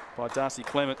her by Darcy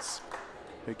Clements,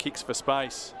 who kicks for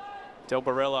space. Del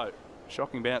Borello,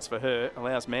 shocking bounce for her,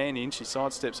 allows Mann in, she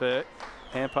sidesteps her,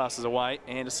 hand passes away.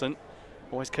 Anderson,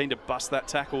 always keen to bust that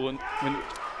tackle, and when it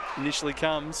initially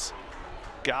comes,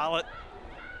 Garlett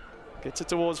gets it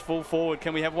towards full forward.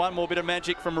 Can we have one more bit of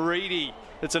magic from Reedy?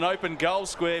 It's an open goal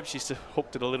square. She's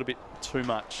hooked it a little bit too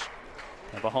much.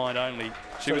 Behind only.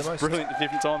 She was brilliant at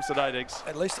different times today, Diggs.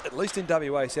 At least in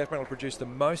WA, South Fremantle produced the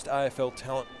most AFL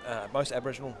talent, most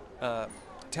Aboriginal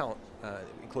talent,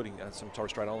 including some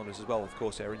Torres Strait Islanders as well, of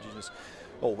course, our Indigenous,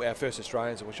 or our first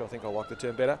Australians, which I think I like the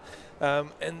term better.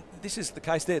 And this is the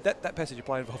case there. That passage of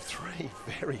play involved 3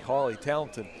 very highly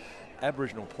talented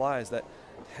Aboriginal players that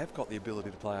have got the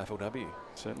ability to play AFLW.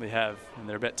 Certainly have, and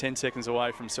they're about 10 seconds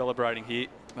away from celebrating here.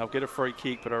 They'll get a free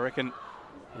kick, but I reckon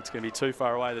it's going to be too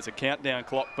far away. There's a countdown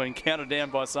clock being counted down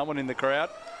by someone in the crowd.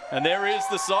 And there is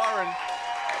the siren.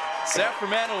 South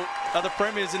Fremantle are the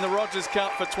premiers in the Rogers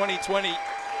Cup for 2020.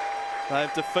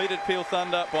 They've defeated Peel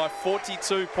Thunder by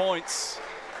 42 points.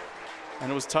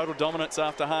 And it was total dominance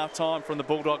after half-time from the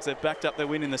Bulldogs. They've backed up their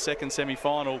win in the second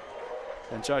semi-final.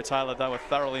 And Joe Taylor, they were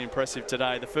thoroughly impressive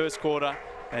today. The first quarter,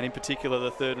 and in particular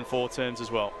the third and fourth terms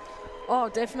as well. Oh,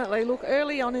 definitely. Look,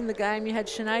 early on in the game, you had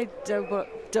Sinead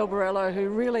Del Borello, who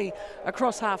really,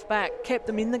 across half-back, kept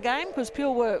them in the game because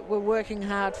Peel were working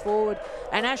hard forward,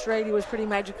 and Ash Reedy was pretty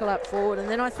magical up forward. And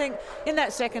then I think in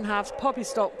that second half, Poppy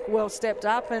Stockwell stepped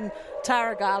up, and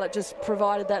Tara Garlett just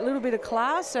provided that little bit of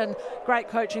class and great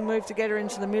coaching move to get her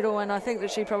into the middle, and I think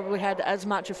that she probably had as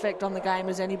much effect on the game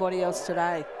as anybody else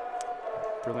today.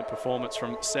 Brilliant performance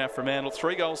from South Fremantle.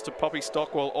 3 goals to Poppy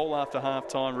Stockwell, all after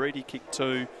half-time. Reedy kicked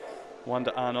 2. 1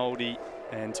 to Arnoldi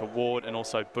and to Ward, and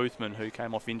also Boothman, who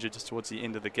came off injured just towards the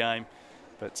end of the game.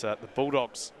 But the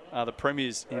Bulldogs are the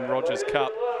premiers in Rogers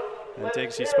Cup. And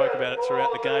Deggs, you spoke about it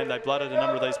throughout the game. They blooded a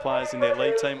number of these players in their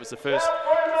league team. It was the first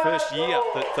year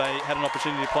that they had an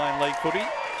opportunity to play in league footy.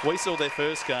 We saw their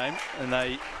first game, and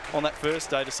they, on that first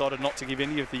day, decided not to give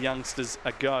any of the youngsters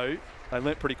a go. They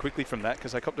learnt pretty quickly from that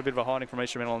because they copped a bit of a hiding from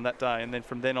East Fremantle on that day, and then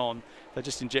from then on they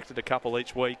just injected a couple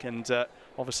each week, and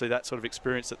obviously that sort of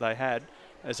experience that they had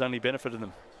has only benefited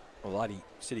them. Well, Lady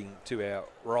sitting to our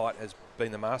right has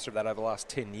been the master of that over the last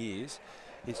 10 years.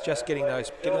 It's just getting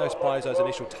those players those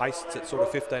initial tastes at sort of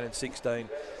 15 and 16,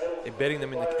 embedding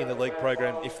them in the league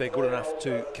program if they're good enough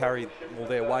to carry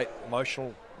their weight,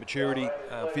 emotional maturity,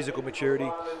 physical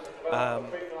maturity.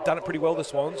 Done it pretty well, the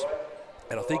Swans.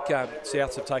 And I think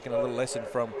Souths have taken a little lesson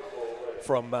from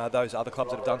those other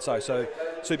clubs that have done so. So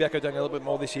Subiaco doing a little bit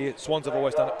more this year. Swans have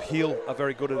always done it. Peel are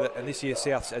very good at it. And this year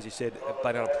Souths, as you said, have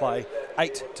been able to play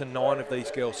 8 to 9 of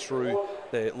these girls through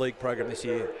their league program this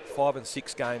year. 5 and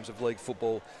 6 games of league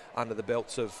football under the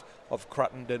belts of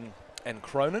Cruttenden and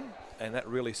Cronin. And that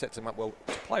really sets them up well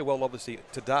to play well, obviously,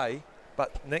 today.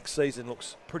 But next season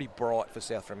looks pretty bright for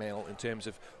South Fremantle in terms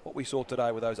of what we saw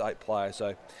today with those 8 players.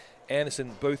 So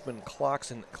Anderson, Boothman,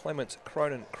 Clarkson, Clements,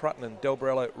 Cronin, Cruttenden, Del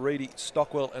Borello, Reedy,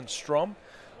 Stockwell and Strom.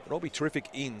 It'll all be terrific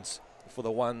ins for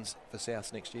the ones for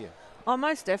Souths next year. Oh,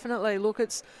 most definitely. Look,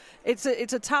 it's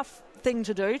a tough thing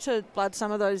to do, to blood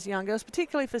some of those young girls,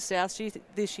 particularly for Souths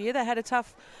this year. They had a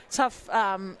tough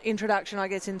introduction, I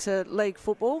guess, into league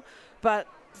football, but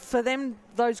for them,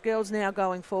 those girls now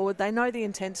going forward, they know the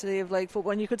intensity of league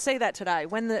football, and you could see that today.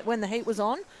 When the heat was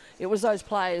on, it was those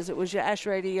players. It was your Ash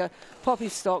Reedy, your Poppy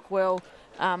Stockwell,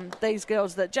 these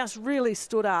girls that just really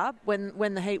stood up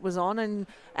when the heat was on,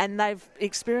 and they've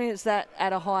experienced that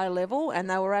at a higher level, and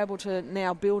they were able to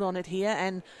now build on it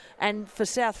here. And for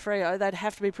South Freo, they'd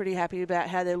have to be pretty happy about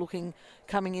how they're looking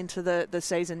coming into the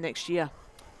season next year.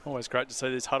 Always great to see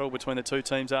this huddle between the two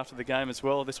teams after the game as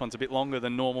well. This one's a bit longer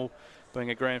than normal,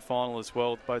 being a grand final as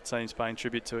well. Both teams paying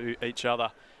tribute to each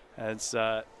other, as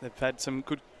they've had some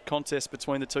good contests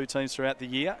between the two teams throughout the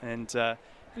year, and it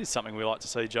is something we like to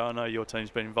see, Joe. I know your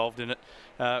team's been involved in it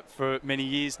for many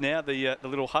years now, the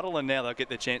little huddle, and now they'll get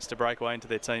their chance to break away into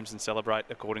their teams and celebrate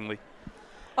accordingly.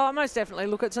 Oh, most definitely.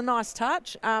 Look, it's a nice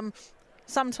touch.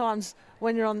 Sometimes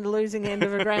when you're on the losing end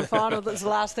of a grand final, that's the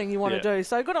last thing you want to do.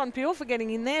 So good on Peel for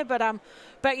getting in there, but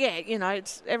yeah, you know,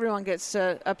 everyone gets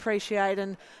to appreciate,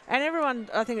 and everyone,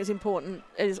 I think it's important,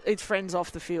 it's friends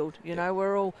off the field. You know,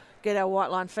 we're all get our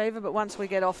white line fever, but once we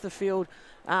get off the field,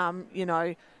 you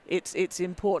know, it's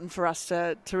important for us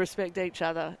to respect each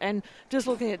other. And just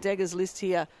looking at Degger's list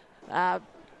here,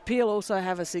 Peel also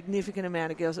have a significant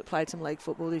amount of girls that played some league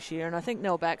football this year, and I think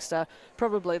Nell Baxter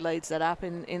probably leads that up.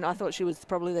 And I thought she was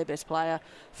probably their best player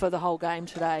for the whole game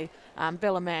today.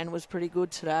 Bella Mann was pretty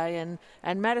good today,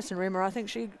 and Madison Rimmer, I think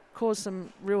she caused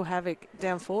some real havoc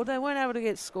down forward. They weren't able to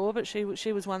get score, but she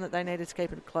was one that they needed to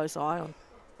keep a close eye on.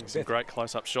 Some great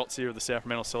close-up shots here of the South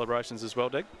Fremantle celebrations as well,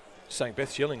 Deg. Saying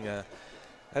Beth Schilling, I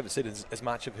haven't seen as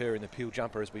much of her in the Peel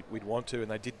jumper as we'd want to,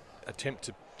 and they did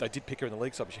pick her in the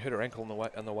league side, but she hurt her ankle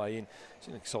on the way in. She's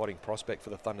an exciting prospect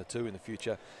for the Thunder too in the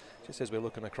future. Just as we're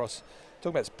looking across,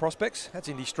 talking about prospects, that's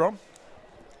Indy Strom.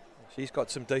 She's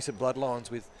got some decent bloodlines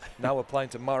with Noah playing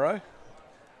tomorrow.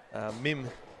 Mim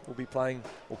will be playing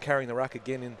or carrying the ruck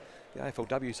again in the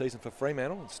AFLW season for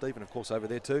Fremantle, and Stephen, of course, over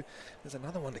there too. There's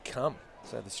another one to come.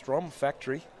 So the Strom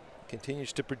factory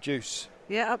continues to produce.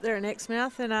 Yeah, up there in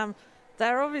Exmouth, and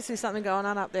they're obviously something going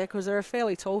on up there because they're a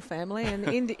fairly tall family, and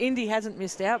Indy hasn't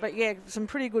missed out. But yeah, some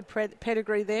pretty good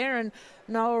pedigree there, and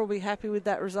Noah will be happy with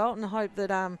that result, and I hope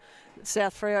that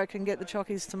South Freo can get the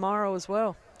Chockies tomorrow as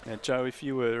well. Now, Joe, if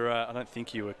you were, I don't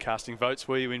think you were casting votes,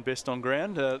 were you, in Best on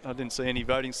Ground? I didn't see any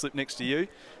voting slip next to you.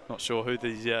 Not sure who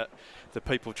the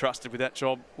people trusted with that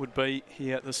job would be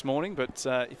here this morning, but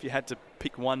if you had to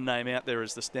pick one name out there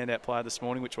as the standout player this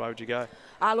morning, which way would you go?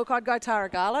 Look, I'd go Tara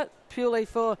Garlett, purely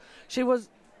for she was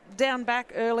down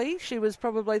back early. She was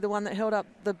probably the one that held up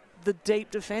the deep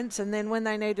defence, and then when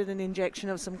they needed an injection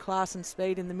of some class and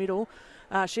speed in the middle,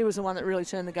 she was the one that really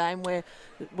turned the game where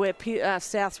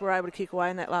Souths were able to kick away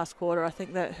in that last quarter. I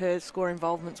think that her score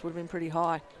involvements would have been pretty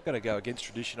high. Got to go against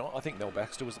traditional. I think Nell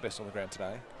Baxter was the best on the ground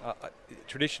today.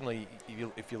 Traditionally,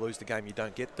 if you lose the game, you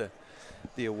don't get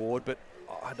the award, but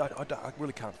I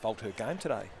really can't fault her game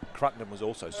today. Cruttenden was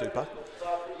also super.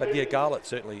 But yeah, Garlett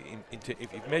certainly, if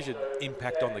you've measured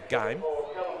impact on the game,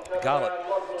 Garlett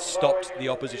stopped the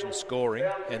opposition scoring,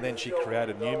 and then she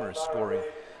created numerous scoring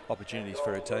opportunities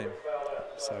for her team.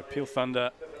 So Peel Thunder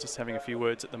just having a few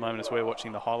words at the moment as we're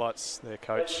watching the highlights. Their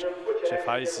coach, Jeff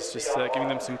Hayes, is just giving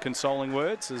them some consoling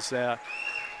words as our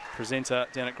presenter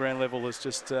down at ground level has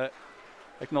just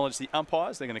acknowledged the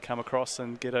umpires. They're going to come across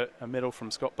and get a medal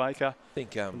from Scott Baker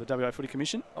from the WA Footy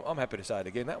Commission. I'm happy to say it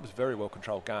again. That was a very well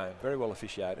controlled game, very well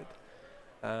officiated.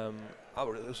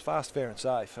 It was fast, fair and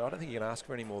safe. I don't think you can ask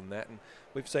for any more than that. And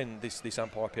we've seen this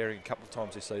umpire pairing a couple of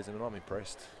times this season, and I'm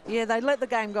impressed. Yeah, they let the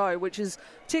game go, which is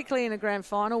particularly in a grand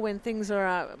final when things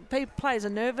are players are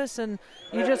nervous, and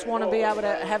you just want to be able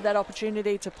to have that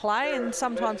opportunity to play, and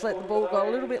sometimes let the ball go a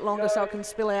little bit longer so it can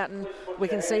spill out and we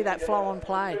can see that flow on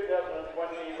play.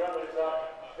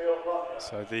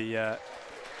 So the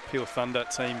Peel Thunder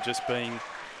team just being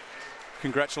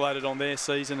congratulated on their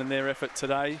season and their effort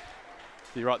today.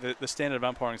 You're right, the standard of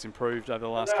umpiring has improved over the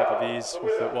last couple of years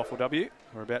with the Waffle W.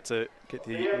 We're about to get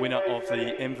the winner of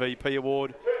the MVP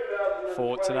award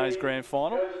for today's grand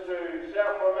final.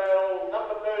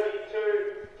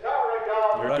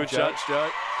 You're a good judge, Joe.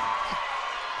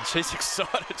 She's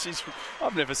excited.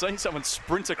 I've never seen someone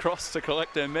sprint across to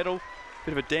collect her medal.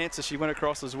 Bit of a dance as she went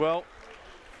across as well.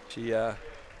 She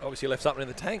obviously left something in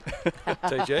the tank,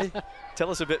 TG.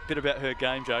 Tell us a bit about her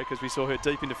game, Joe, because we saw her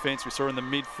deep in defence, we saw her in the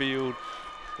midfield,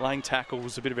 laying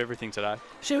tackles, a bit of everything today.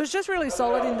 She was just really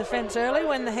solid in defence early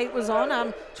when the heat was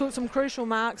on, took some crucial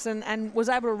marks and was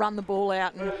able to run the ball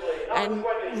out and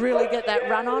really get that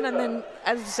run on. And then,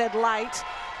 as I said, late,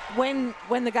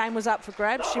 when the game was up for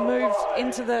grabs, she moved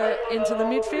into the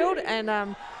midfield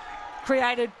and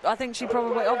created, I think she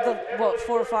probably, of the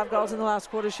 4 or 5 goals in the last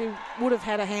quarter, she would have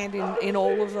had a hand in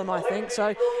all of them, I think.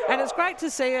 So, and it's great to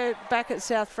see her back at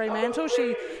South Fremantle.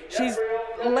 She's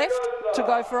left to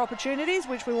go for opportunities,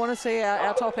 which we want to see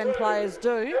our top end players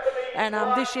do. And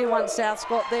this year, once South's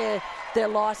got their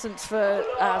licence for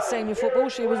senior football,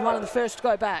 she was one of the first to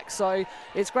go back. So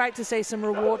it's great to see some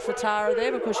reward for Tara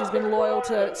there because she's been loyal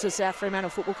to South Fremantle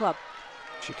Football Club.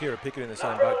 Shakira Pickett in the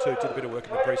same boat too, did a bit of work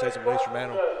in the pre-season with East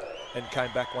Fremantle and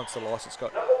came back once the licence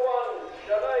got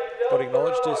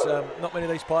acknowledged. There's not many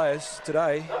of these players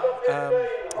today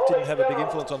didn't have a big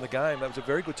influence on the game. That was a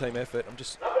very good team effort.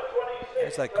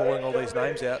 As they're calling all these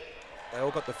names out, they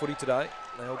all got the footy today.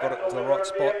 They all got it to the right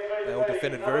spot. They all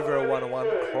defended very, very one-on-one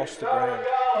across the ground.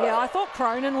 Yeah, I thought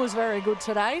Cronin was very good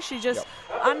today. She just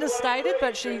understated,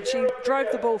 but she drove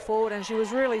the ball forward and she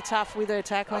was really tough with her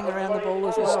tackling around the ball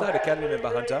as well. State Academy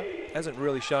member Hunter hasn't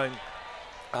really shown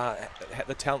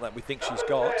the talent that we think she's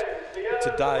got.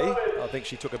 Today, I think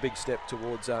she took a big step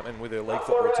towards, and with her league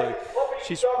football too.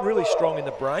 She's really strong in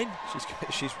the brain.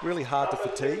 She's really hard to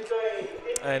fatigue,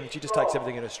 and she just takes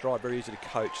everything in her stride, very easy to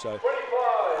coach. So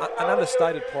an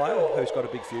understated player who's got a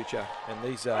big future. And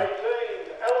these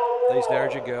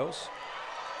Narrogin girls,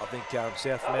 I think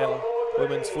South Fremantle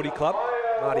Women's Footy Club.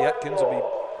 Marty Atkins will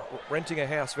be renting a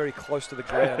house very close to the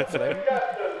ground for them.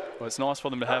 Well, it's nice for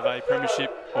them to have a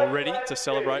premiership already to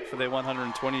celebrate for their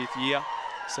 120th year.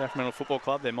 South Fremantle Football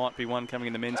Club, there might be one coming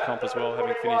in the men's comp as well,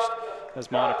 having finished as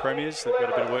minor premiers. They've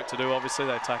got a bit of work to do, obviously.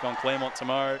 They take on Claremont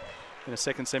tomorrow in a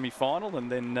second semi-final,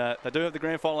 and then they do have the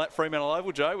grand final at Fremantle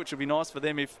Oval, Joe, which would be nice for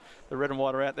them if the red and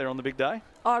white are out there on the big day.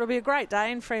 Oh, it'll be a great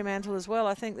day in Fremantle as well.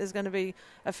 I think there's going to be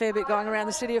a fair bit going around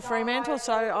the city of Fremantle,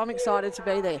 so I'm excited to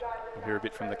be there. We'll hear a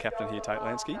bit from the captain here, Tate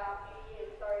Lansky.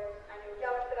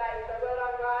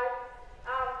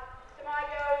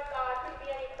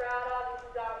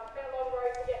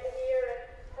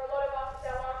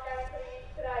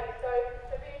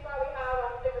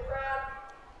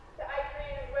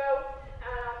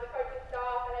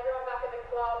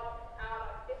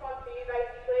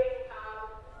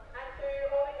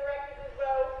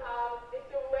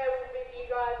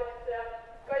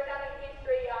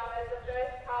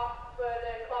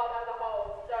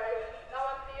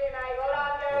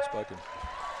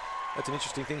 That's an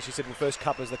interesting thing. She said in the first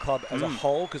cup as the club as a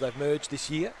whole, because they've merged this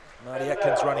year. Marty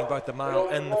Atkins running both the male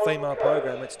and the female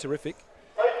program. It's terrific.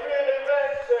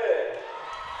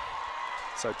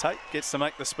 So Tate gets to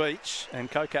make the speech,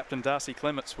 and co-captain Darcy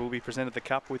Clements will be presented the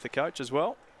cup with the coach as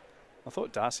well. I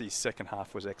thought Darcy's second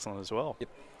half was excellent as well. Yep.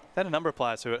 They had a number of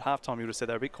players who at halftime you would have said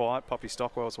they were a bit quiet. Poppy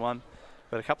Stockwell's one,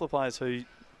 but a couple of players who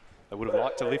they would have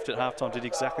liked to lift at halftime did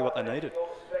exactly what they needed.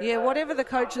 Yeah, whatever the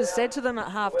coaches said to them at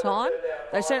half-time,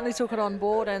 they certainly took it on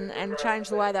board and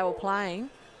changed the way they were playing.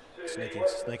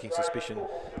 Sneaking suspicion,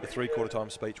 the three-quarter time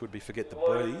speech would be forget the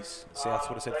breeze. South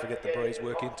would have said forget the breeze,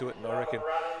 work into it, and I reckon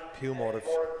Peel might have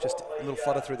just a little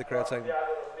flutter through the crowd saying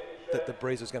that the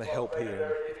breeze was going to help here.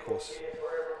 And of course,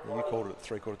 you called it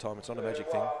three-quarter time. It's not a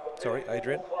magic thing. Sorry,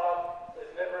 Adrian.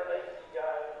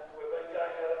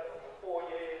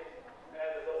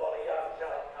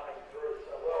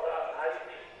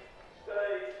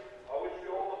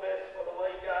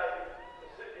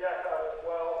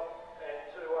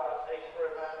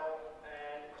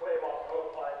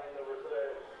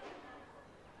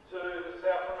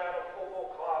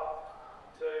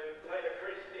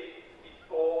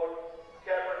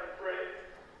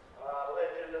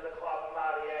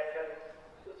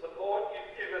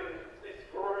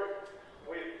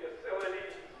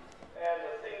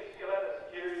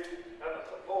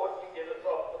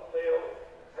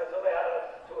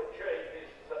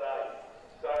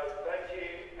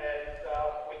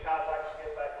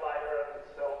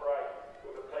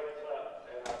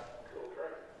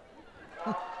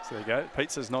 There you go.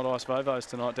 Pizza's not ice vovos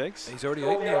tonight, Degs. He's already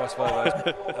eaten the ice vovos,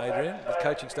 Adrian. The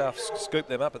coaching staff scooped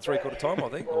them up at three-quarter time, I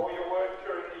think.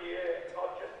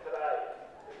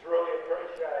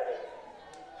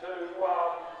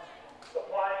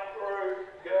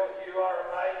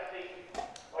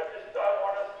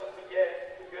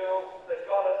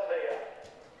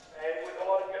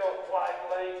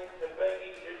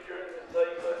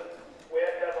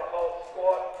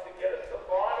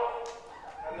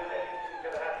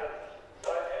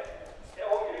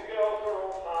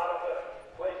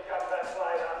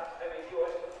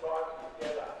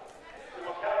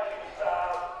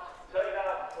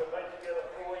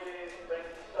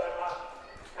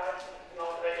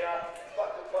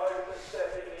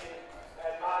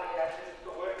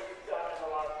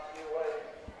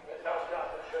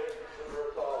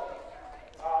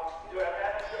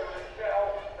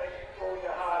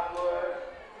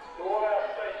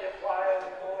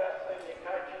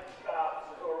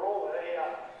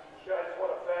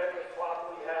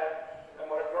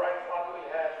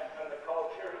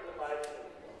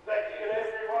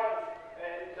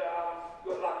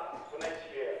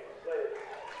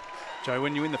 Joe,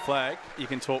 when you win the flag, you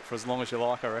can talk for as long as you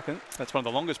like, I reckon. That's one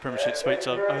of the longest premiership speeches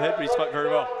I've heard, but he spoke very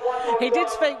well. He did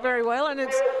speak very well, and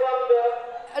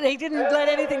he didn't let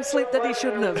anything slip that he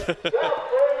shouldn't have.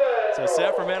 So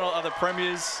South Fremantle are the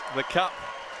premiers. The cup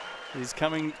is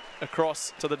coming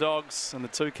across to the Dogs, and the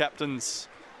two captains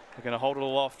are going to hold it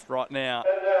aloft right now.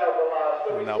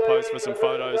 And they'll pose for some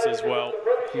photos as well.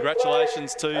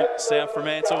 Congratulations to South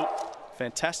Fremantle.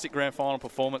 Fantastic grand final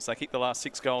performance. They kicked the last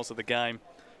 6 goals of the game,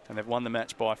 and they've won the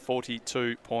match by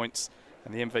 42 points.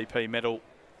 And the MVP medal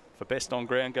for best on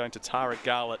ground going to Tara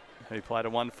Garlett, who played a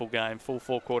wonderful game, full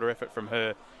 4-quarter effort from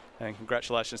her. And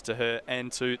congratulations to her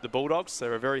and to the Bulldogs.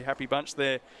 They're a very happy bunch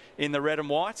there in the red and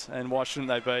white, and why shouldn't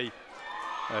they be?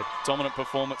 A dominant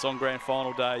performance on grand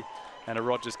final day and a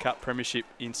Rogers Cup premiership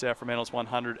in South Fremantle's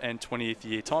 120th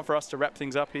year. Time for us to wrap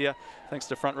things up here. Thanks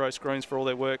to Front Row Screens for all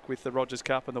their work with the Rogers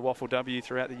Cup and the Waffle W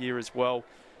throughout the year as well.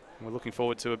 And we're looking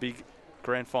forward to a big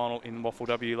grand final in Waffle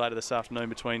W later this afternoon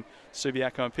between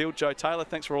Subiaco and Peel. Joe Taylor,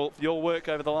 thanks for all your work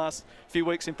over the last few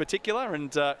weeks in particular,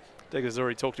 and Dega's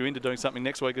already talked you into doing something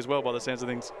next week as well, by the sounds of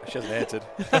things. She hasn't answered.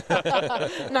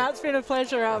 No, it's been a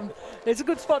pleasure. It's a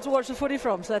good spot to watch the footy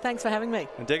from, so thanks for having me.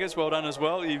 And Dega's, well done as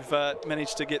well. You've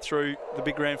managed to get through the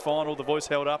big grand final. The voice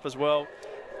held up as well.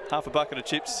 Half a bucket of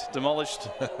chips demolished.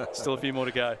 Still a few more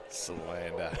to go.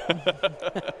 Slander.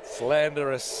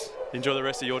 Slanderous. Enjoy the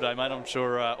rest of your day, mate. I'm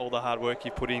sure all the hard work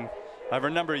you've put in over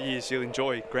a number of years, you'll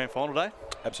enjoy grand final day.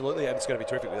 Absolutely, and it's going to be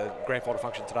terrific with a grand final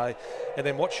function today. And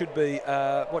then what should be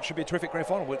a terrific grand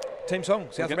final with team song,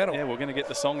 South Fremantle. Yeah, we're going to get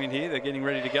the song in here. They're getting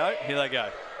ready to go. Here they go.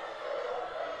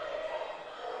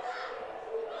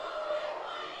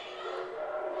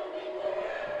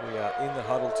 We are in the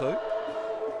huddle too.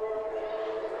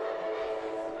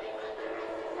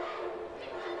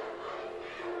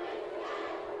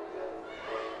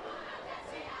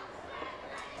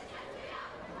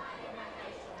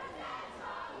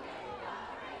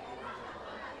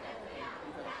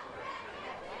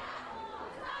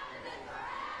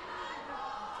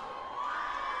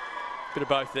 Bit of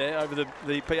both there over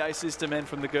the PA system and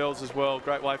from the girls as well.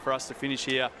 Great way for us to finish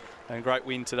here, and great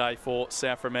win today for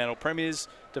South Fremantle Premiers,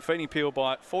 defeating Peel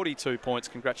by 42 points.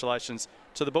 Congratulations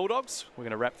to the Bulldogs. We're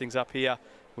going to wrap things up here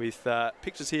with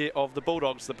pictures here of the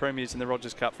Bulldogs, the Premiers in the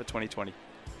Rogers Cup for 2020.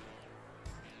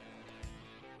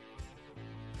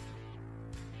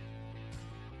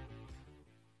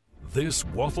 This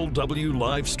Waffle W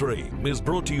live stream is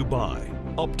brought to you by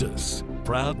Optus,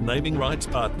 proud naming rights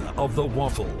partner of the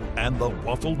Waffle and the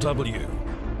Waffle W,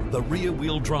 the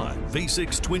rear-wheel drive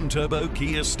V6 twin-turbo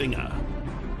Kia Stinger.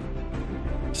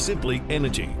 Simply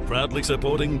Energy, proudly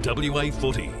supporting WA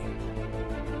footy.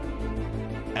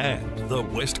 And the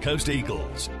West Coast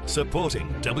Eagles,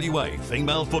 supporting WA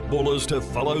female footballers to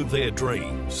follow their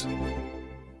dreams.